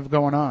what we're going to have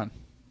going on?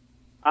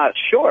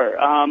 Sure.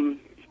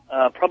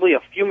 Probably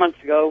a few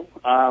months ago,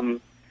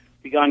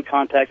 we got in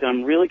contact, and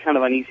I'm really kind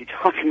of uneasy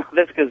talking about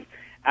this because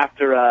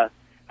after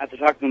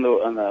talking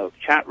on the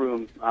chat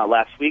room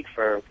last week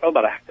for probably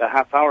about a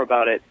half hour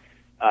about it,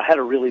 I had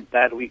a really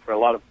bad week where a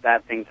lot of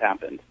bad things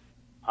happened.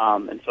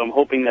 And so I'm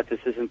hoping that this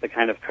isn't the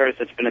kind of curse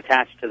that's been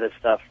attached to this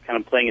stuff kind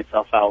of playing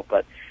itself out.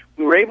 But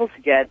we were able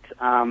to get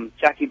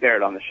Jackie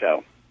Barrett on the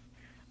show.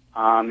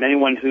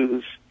 Anyone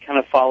who's kind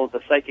of followed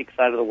the psychic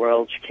side of the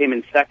world, she came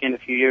in second a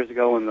few years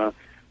ago in the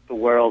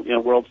world,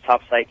 world's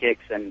top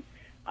psychics, and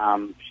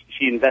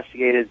she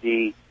investigated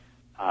the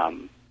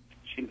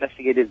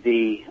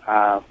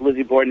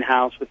Lizzie Borden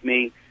house with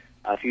me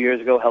a few years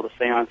ago, held a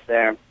seance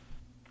there.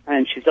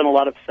 And she's done a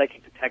lot of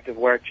psychic detective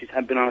work. She's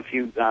been on a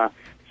few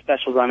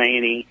specials on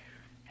A&E.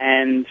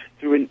 And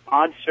through an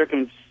odd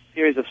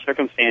series of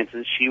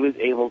circumstances, she was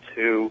able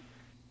to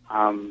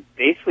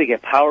basically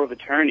get power of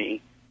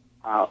attorney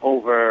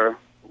over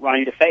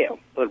Ronnie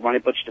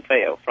Butch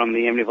DeFeo from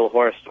the Amityville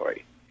Horror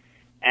Story.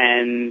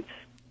 And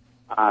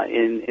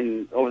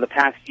in over the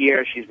past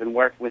year, she's been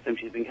working with him.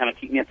 She's been kind of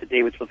keeping me up to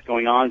date with what's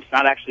going on. It's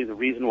not actually the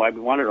reason why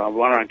we wanted her on. We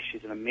wanted her on because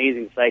she's an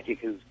amazing psychic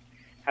who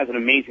has an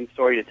amazing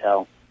story to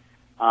tell.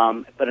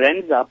 But it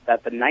ends up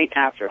that the night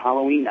after,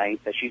 Halloween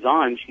night, that she's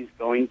on, it's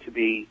going to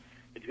be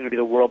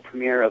the world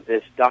premiere of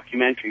this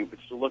documentary, which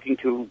is looking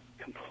to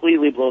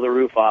completely blow the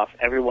roof off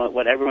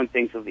what everyone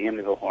thinks of the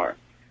Amityville Horror.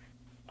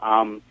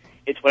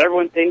 It's what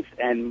everyone thinks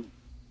and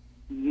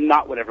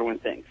not what everyone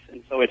thinks.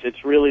 And so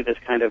it's really this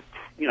kind of,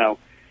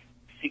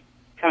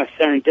 kind of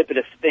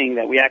serendipitous thing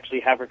that we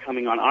actually have her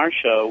coming on our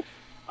show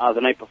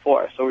the night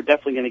before. So we're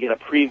definitely going to get a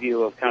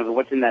preview of kind of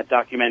what's in that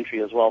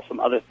documentary as well as some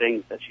other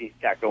things that she's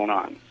got going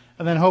on.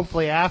 And then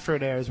hopefully after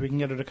it airs, we can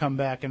get her to come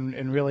back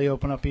and really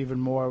open up even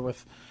more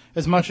with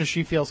as much as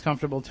she feels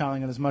comfortable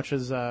telling and as much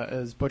as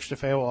Butch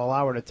DeFeo will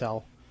allow her to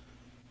tell.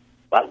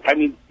 Well, I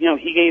mean,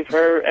 he gave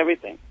her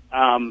everything.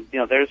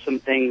 There's some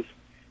things,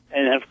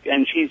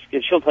 and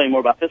she'll tell you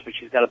more about this, but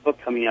she's got a book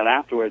coming out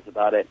afterwards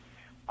about it,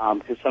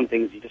 because some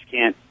things you just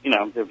can't,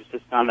 there was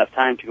just not enough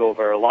time to go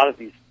over a lot of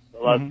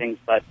things.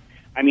 But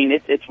I mean,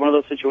 it's one of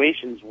those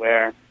situations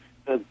where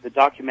the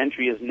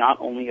documentary is not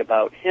only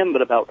about him,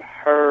 but about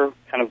her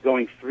kind of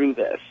going through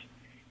this.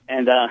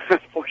 And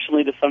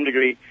fortunately, to some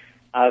degree,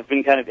 I've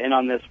been kind of in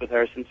on this with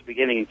her since the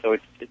beginning, and so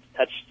it's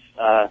touched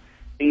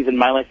things in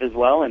my life as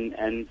well,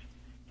 and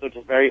so it's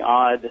a very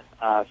odd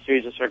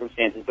series of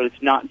circumstances. But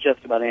it's not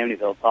just about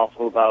Amityville; it's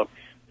also about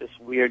this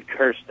weird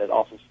curse that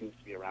also seems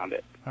to be around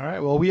it. All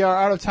right. Well, we are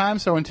out of time,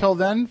 so until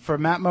then, for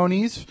Matt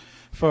Moniz,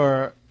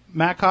 for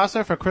Matt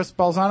Costa, for Chris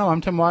Balzano, I'm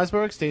Tim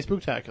Weisberg. Stay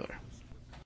spooktacular.